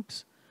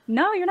boobs.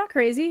 No, you're not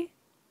crazy.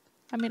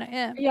 I mean, I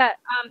am. Yeah.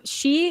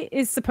 She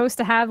is supposed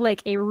to have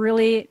like a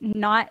really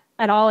not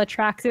at all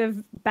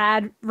attractive,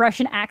 bad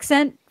Russian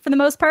accent for the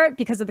most part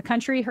because of the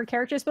country her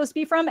character is supposed to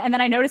be from. And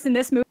then I noticed in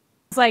this movie,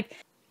 it's like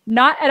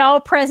not at all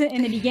present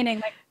in the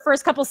beginning. Like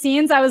first couple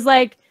scenes, I was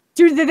like,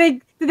 dude, did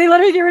they let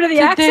her get rid of the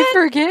accent? Did they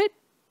forget?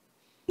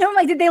 No, I'm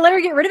like, did they let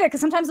her get rid of it?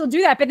 Because sometimes they'll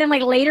do that. But then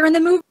like later in the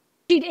movie,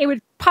 it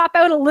would pop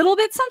out a little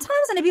bit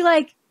sometimes, and it'd be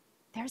like,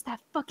 there's that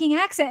fucking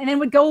accent, and then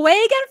would go away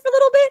again for a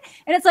little bit.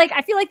 And it's like,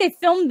 I feel like they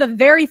filmed the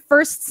very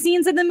first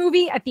scenes of the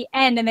movie at the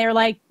end, and they were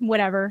like,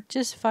 whatever.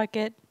 Just fuck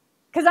it.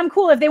 Because I'm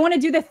cool. If they want to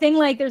do the thing,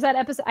 like there's that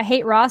episode, I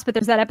hate Ross, but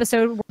there's that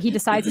episode where he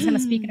decides he's going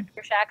to speak in a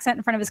British accent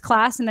in front of his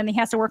class, and then he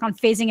has to work on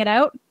phasing it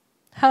out.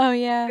 Oh,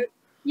 yeah.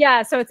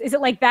 Yeah, so is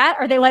it like that?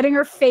 Are they letting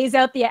her phase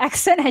out the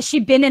accent? Has she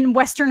been in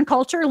Western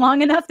culture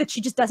long enough that she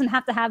just doesn't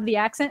have to have the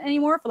accent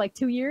anymore for like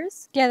 2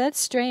 years? Yeah, that's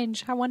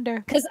strange. I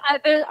wonder. Because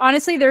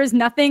honestly, there's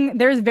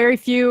very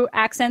few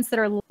accents that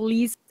are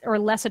least or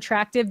less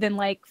attractive than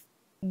like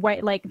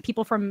white, like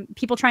people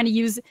trying to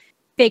use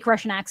fake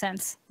Russian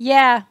accents.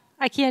 Yeah,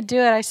 I can't do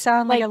it. I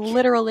sound like a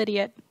literal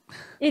idiot.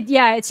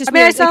 It's just. I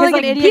mean, weird. I sound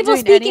like an idiot people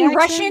doing speaking any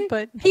Russian. accent,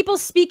 but people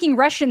speaking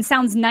Russian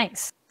sounds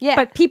nice. Yeah,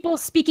 but people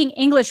speaking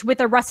English with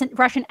a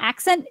Russian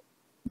accent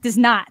does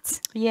not.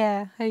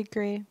 Yeah, I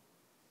agree.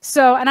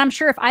 So, and I'm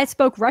sure if I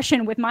spoke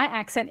Russian with my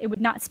accent, it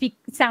would not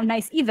sound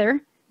nice either.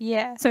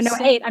 Yeah. So no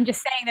hate. I'm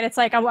just saying that it's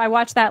like I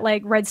watched that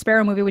like Red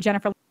Sparrow movie with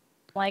Jennifer.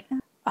 Like, oh,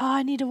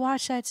 I need to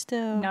watch that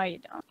still. No, you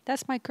don't.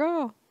 That's my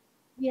girl.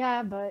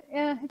 Yeah, but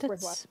it's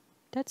worth watching.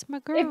 That's my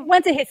girl.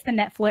 Once it hits the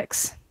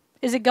Netflix.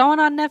 Is it going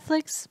on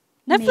Netflix?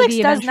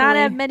 Netflix does not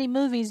have many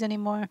movies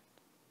anymore.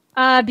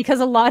 Because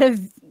a lot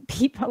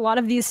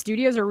of these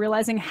studios are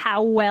realizing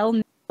how well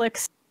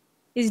Netflix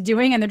is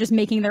doing, and they're just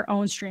making their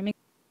own streaming.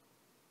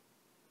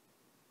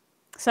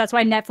 So that's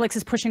why Netflix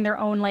is pushing their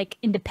own like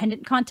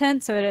independent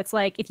content. So that it's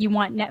like, if you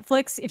want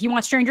Netflix, if you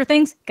want Stranger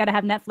Things, gotta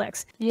have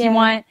Netflix. Yeah. If you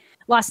want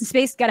Lost in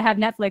Space, gotta have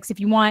Netflix. If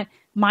you want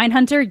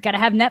Mindhunter, gotta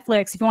have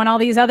Netflix. If you want all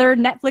these other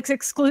Netflix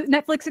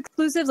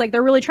exclusives, like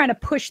they're really trying to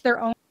push their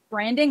own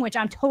branding, which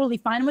I'm totally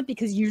fine with,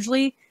 because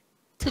usually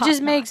it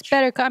just makes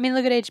better. I mean,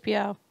 look at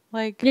HBO.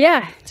 Like,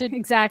 yeah,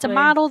 exactly. It's a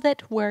model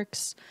that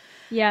works.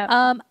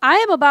 Yeah. I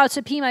am about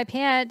to pee my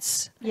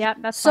pants. Yeah,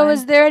 that's so fine.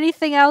 Is there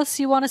anything else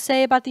you want to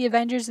say about the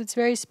Avengers that's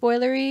very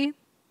spoilery?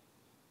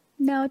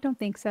 No, I don't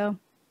think so.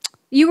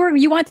 You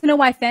want to know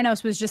why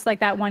Thanos was just like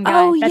that one guy.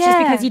 Oh, that's yeah.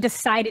 just because he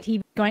decided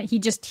he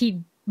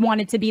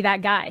wanted to be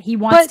that guy. He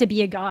wants to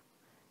be a god.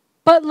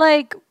 But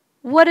like,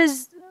 what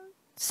is...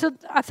 So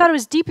I thought it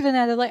was deeper than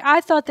that. Like,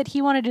 I thought that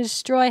he wanted to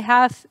destroy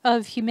half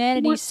of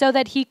humanity so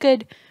that he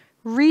could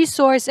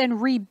resource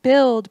and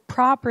rebuild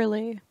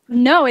properly.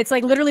 No, it's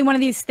like literally one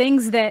of these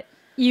things that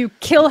you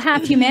kill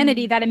half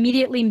humanity that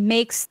immediately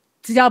makes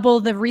double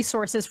the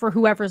resources for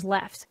whoever's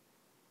left.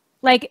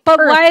 Like, but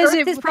Earth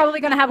is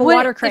probably going to have a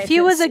water crisis. If he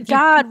was a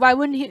god, why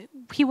wouldn't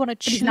he want to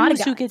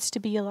choose who gets to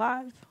be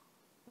alive?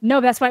 No,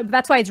 that's why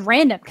it's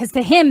random. Because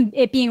to him,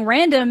 it being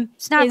random,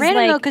 it's not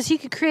random though. Because he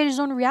could create his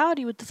own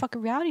reality with the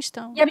fucking reality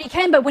stone. Yeah, but he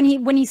can. But when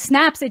he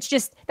snaps, it's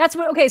just that's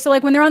what. Okay, so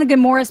like when they're on the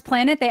Gamora's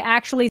planet, they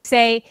actually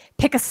say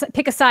pick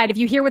a side. If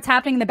you hear what's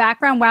happening in the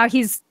background while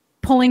he's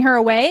pulling her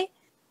away,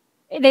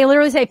 they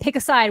literally say pick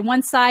a side.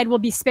 One side will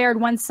be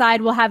spared. One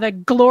side will have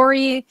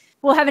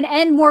will have an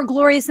end more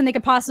glorious than they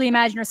could possibly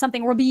imagine, or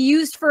something, or will be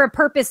used for a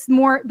purpose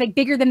more like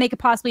bigger than they could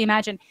possibly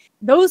imagine.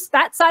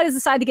 That side is the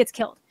side that gets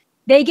killed.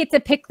 They get to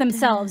pick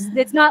themselves.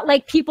 It's not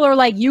like people are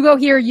like, you go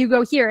here,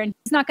 and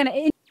he's not going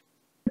to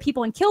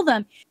people and kill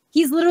them.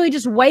 He's literally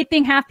just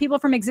wiping half people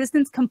from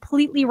existence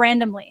completely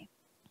randomly.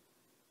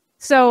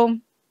 So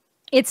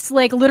it's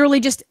like literally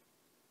just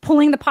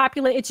pulling the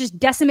population. It's just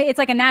it's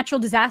like a natural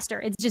disaster.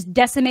 It's just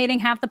decimating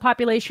half the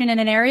population in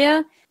an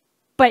area,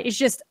 but it's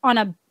just on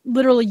a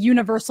literally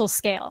universal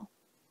scale.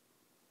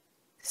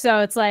 So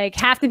it's like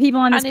half the people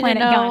on this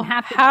planet gone.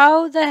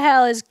 How the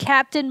hell is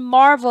Captain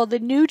Marvel, the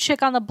new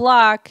chick on the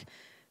block,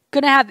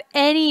 gonna have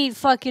any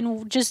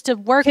fucking just to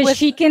work with?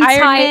 She can Iron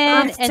tie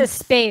Man Earth to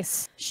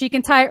space. She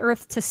can tie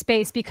Earth to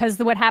space because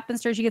what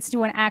happens to her, she gets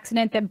into an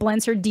accident that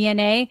blends her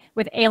DNA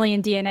with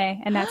alien DNA,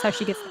 and that's how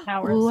she gets the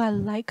powers. Oh, I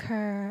like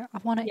her. I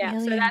want an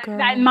alien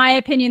girl. In my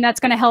opinion, that's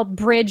gonna help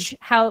bridge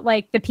how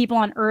like the people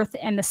on Earth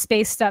and the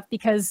space stuff,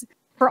 because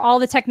for all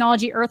the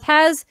technology Earth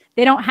has,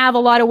 they don't have a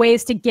lot of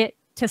ways to get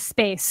to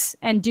space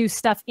and do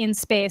stuff in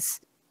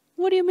space.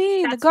 What do you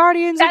mean? The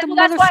Guardians are the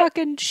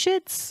motherfucking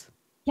shits.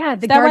 Yeah,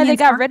 that's why they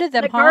got rid of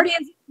them. The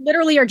Guardians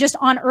literally are just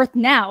on Earth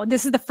now.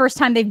 This is the first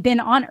time they've been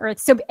on Earth.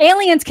 So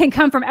aliens can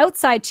come from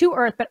outside to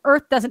Earth, but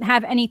Earth doesn't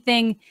have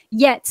anything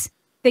yet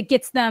that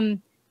gets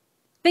them.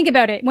 Think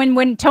about it.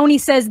 When Tony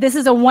says this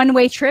is a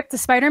one-way trip to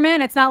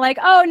Spider-Man, it's not like,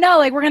 oh no,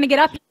 like we're gonna get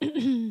up.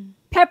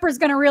 Pepper's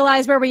gonna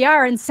realize where we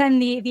are and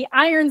send the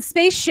iron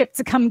spaceship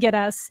to come get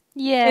us.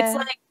 Yeah, it's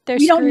like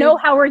we don't know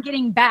how we're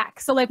getting back.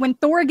 So like when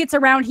Thor gets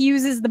around, he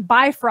uses the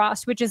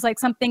Bifrost, which is like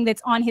something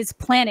that's on his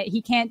planet.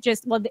 He can't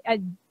just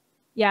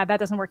yeah, that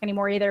doesn't work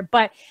anymore either.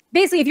 But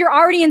basically, if you're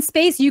already in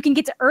space, you can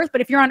get to Earth. But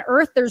if you're on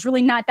Earth, there's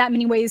really not that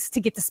many ways to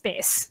get to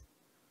space.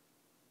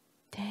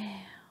 Damn,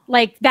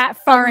 like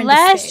that far into space.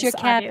 Unless you're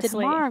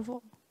Captain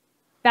Marvel.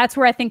 That's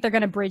where I think they're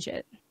gonna bridge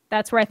it.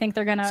 That's where I think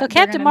they're gonna. So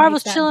Captain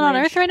Marvel's chilling on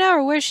Earth right now,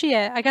 or where's she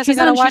at? I guess she's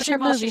I gotta watch her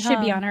movie. She should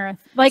be on Earth.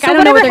 Like, so I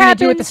don't know what they're gonna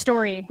do with the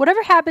story.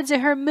 Whatever happens in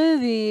her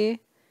movie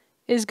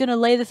is gonna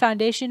lay the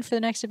foundation for the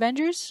next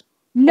Avengers.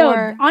 No,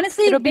 Or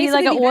honestly, it'll be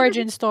like basically an the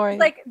origin Avengers- story.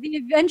 Like the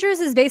Avengers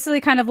is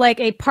basically kind of like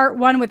a part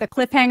 1 with a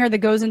cliffhanger that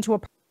goes into a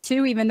part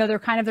 2, even though they're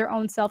kind of their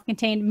own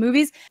self-contained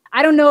movies.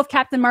 I don't know if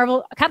Captain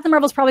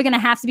Marvel's probably going to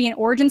have to be an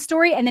origin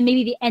story, and then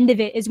maybe the end of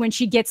it is when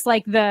she gets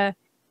like the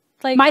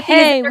like, my thing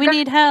is hey, that we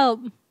need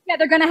help. yeah,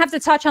 they're gonna have to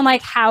touch on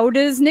like how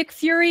did Nick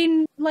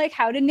Fury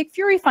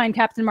find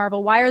Captain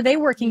Marvel? Why are they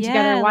working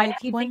together? Why like,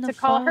 did he when think the to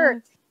call her?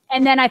 fuck?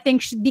 And then I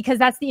think because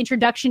that's the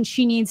introduction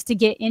she needs to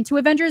get into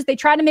Avengers. They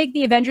try to make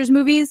the Avengers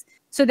movies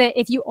so that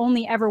if you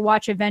only ever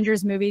watch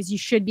Avengers movies, you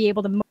should be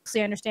able to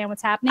mostly understand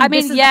what's happening. I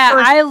mean, yeah,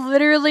 I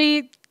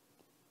literally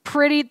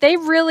they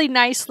really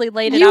nicely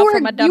laid it out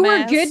from a dumbass. You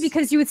were good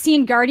because you had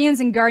seen Guardians,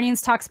 and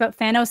Guardians talks about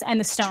Thanos and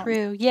the Stone.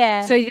 True,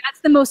 yeah. So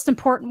that's the most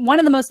important, one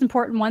of the most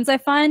important ones I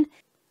find.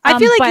 I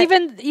feel like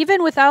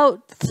even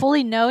without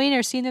fully knowing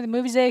or seeing the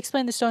movies, they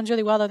explain the stones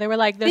really well. Though they were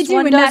like, this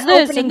one does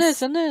this and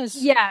this and this.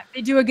 Yeah,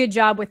 they do a good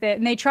job with it,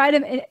 and they try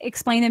to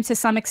explain them to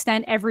some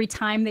extent every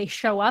time they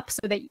show up,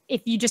 so that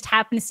if you just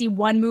happen to see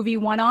one movie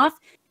one-off,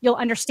 you'll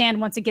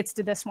understand once it gets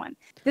to this one.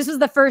 This was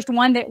the first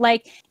one that,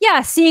 like,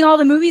 yeah, seeing all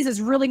the movies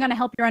is really going to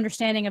help your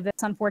understanding of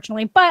this,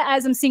 unfortunately. But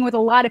as I'm seeing with a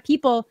lot of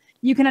people,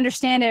 you can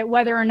understand it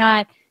whether or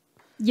not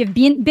you've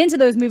been to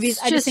those movies.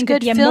 I just think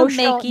that the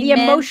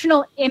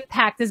emotional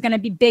impact is going to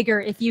be bigger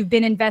if you've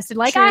been invested,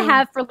 like I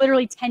have for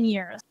literally 10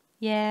 years.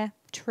 Yeah,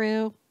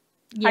 true.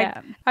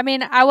 Yeah. I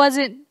mean, I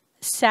wasn't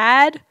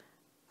sad.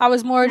 I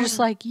was more just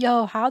like,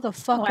 yo, how the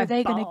fuck are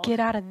they going to get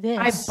out of this?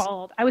 I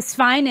bawled. I was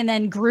fine, and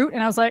then Groot,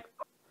 and I was like,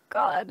 oh,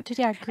 God. Dude,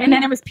 yeah, Groot. And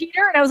then it was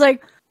Peter, and I was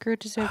like, Groot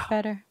deserved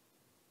better.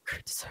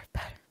 Groot deserved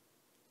better.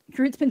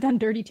 Groot's been done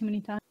dirty too many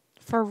times.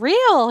 For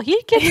real.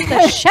 He gets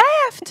the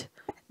shaft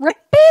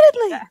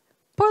repeatedly.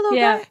 Poor little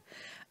guy.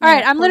 All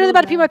right, I'm literally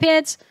about to pee my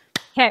pants.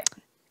 Okay.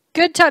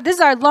 Good talk. This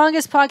is our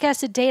longest podcast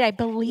to date, I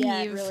believe. Yeah,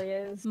 it really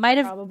is.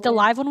 The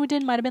live one we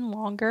did might have been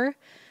longer.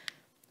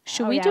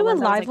 Should we do a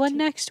live one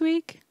next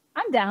week?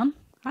 I'm down.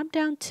 I'm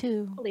down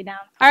too. Totally down.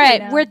 All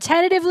right, we're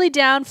tentatively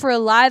down for a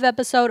live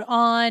episode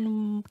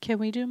on. Can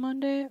we do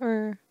Monday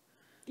or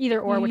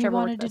either or? Whichever you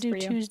wanted to do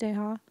Tuesday,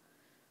 huh?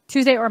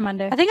 Tuesday or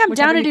Monday. I think I'm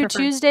down to do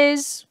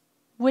Tuesdays,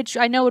 which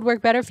I know would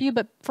work better for you.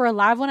 But for a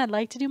live one, I'd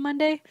like to do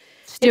Monday.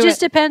 It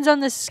just depends on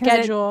the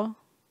schedule.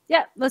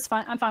 Yeah, that's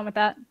fine. I'm fine with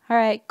that. All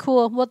right,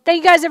 cool. Well,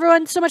 thank you guys,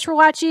 everyone, so much for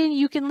watching.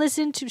 You can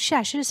listen to...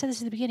 I should have said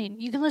this at the beginning.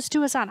 You can listen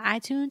to us on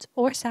iTunes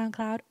or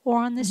SoundCloud or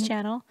on this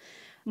channel.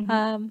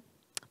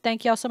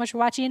 Thank you all so much for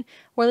watching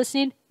or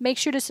listening. Make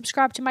sure to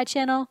subscribe to my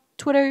channel.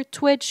 Twitter,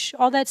 Twitch,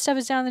 all that stuff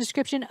is down in the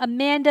description.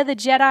 Amanda the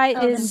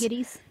Jedi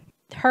is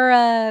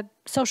her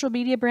social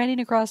media branding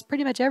across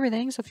pretty much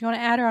everything. So if you want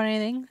to add her on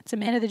anything, it's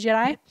Amanda the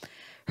Jedi.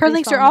 Her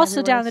links are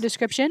also down in the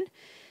description.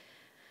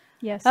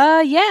 Yes.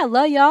 Yeah,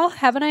 love y'all.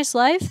 Have a nice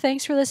life.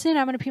 Thanks for listening.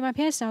 I'm going to pee my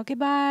pants now.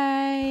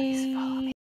 Goodbye.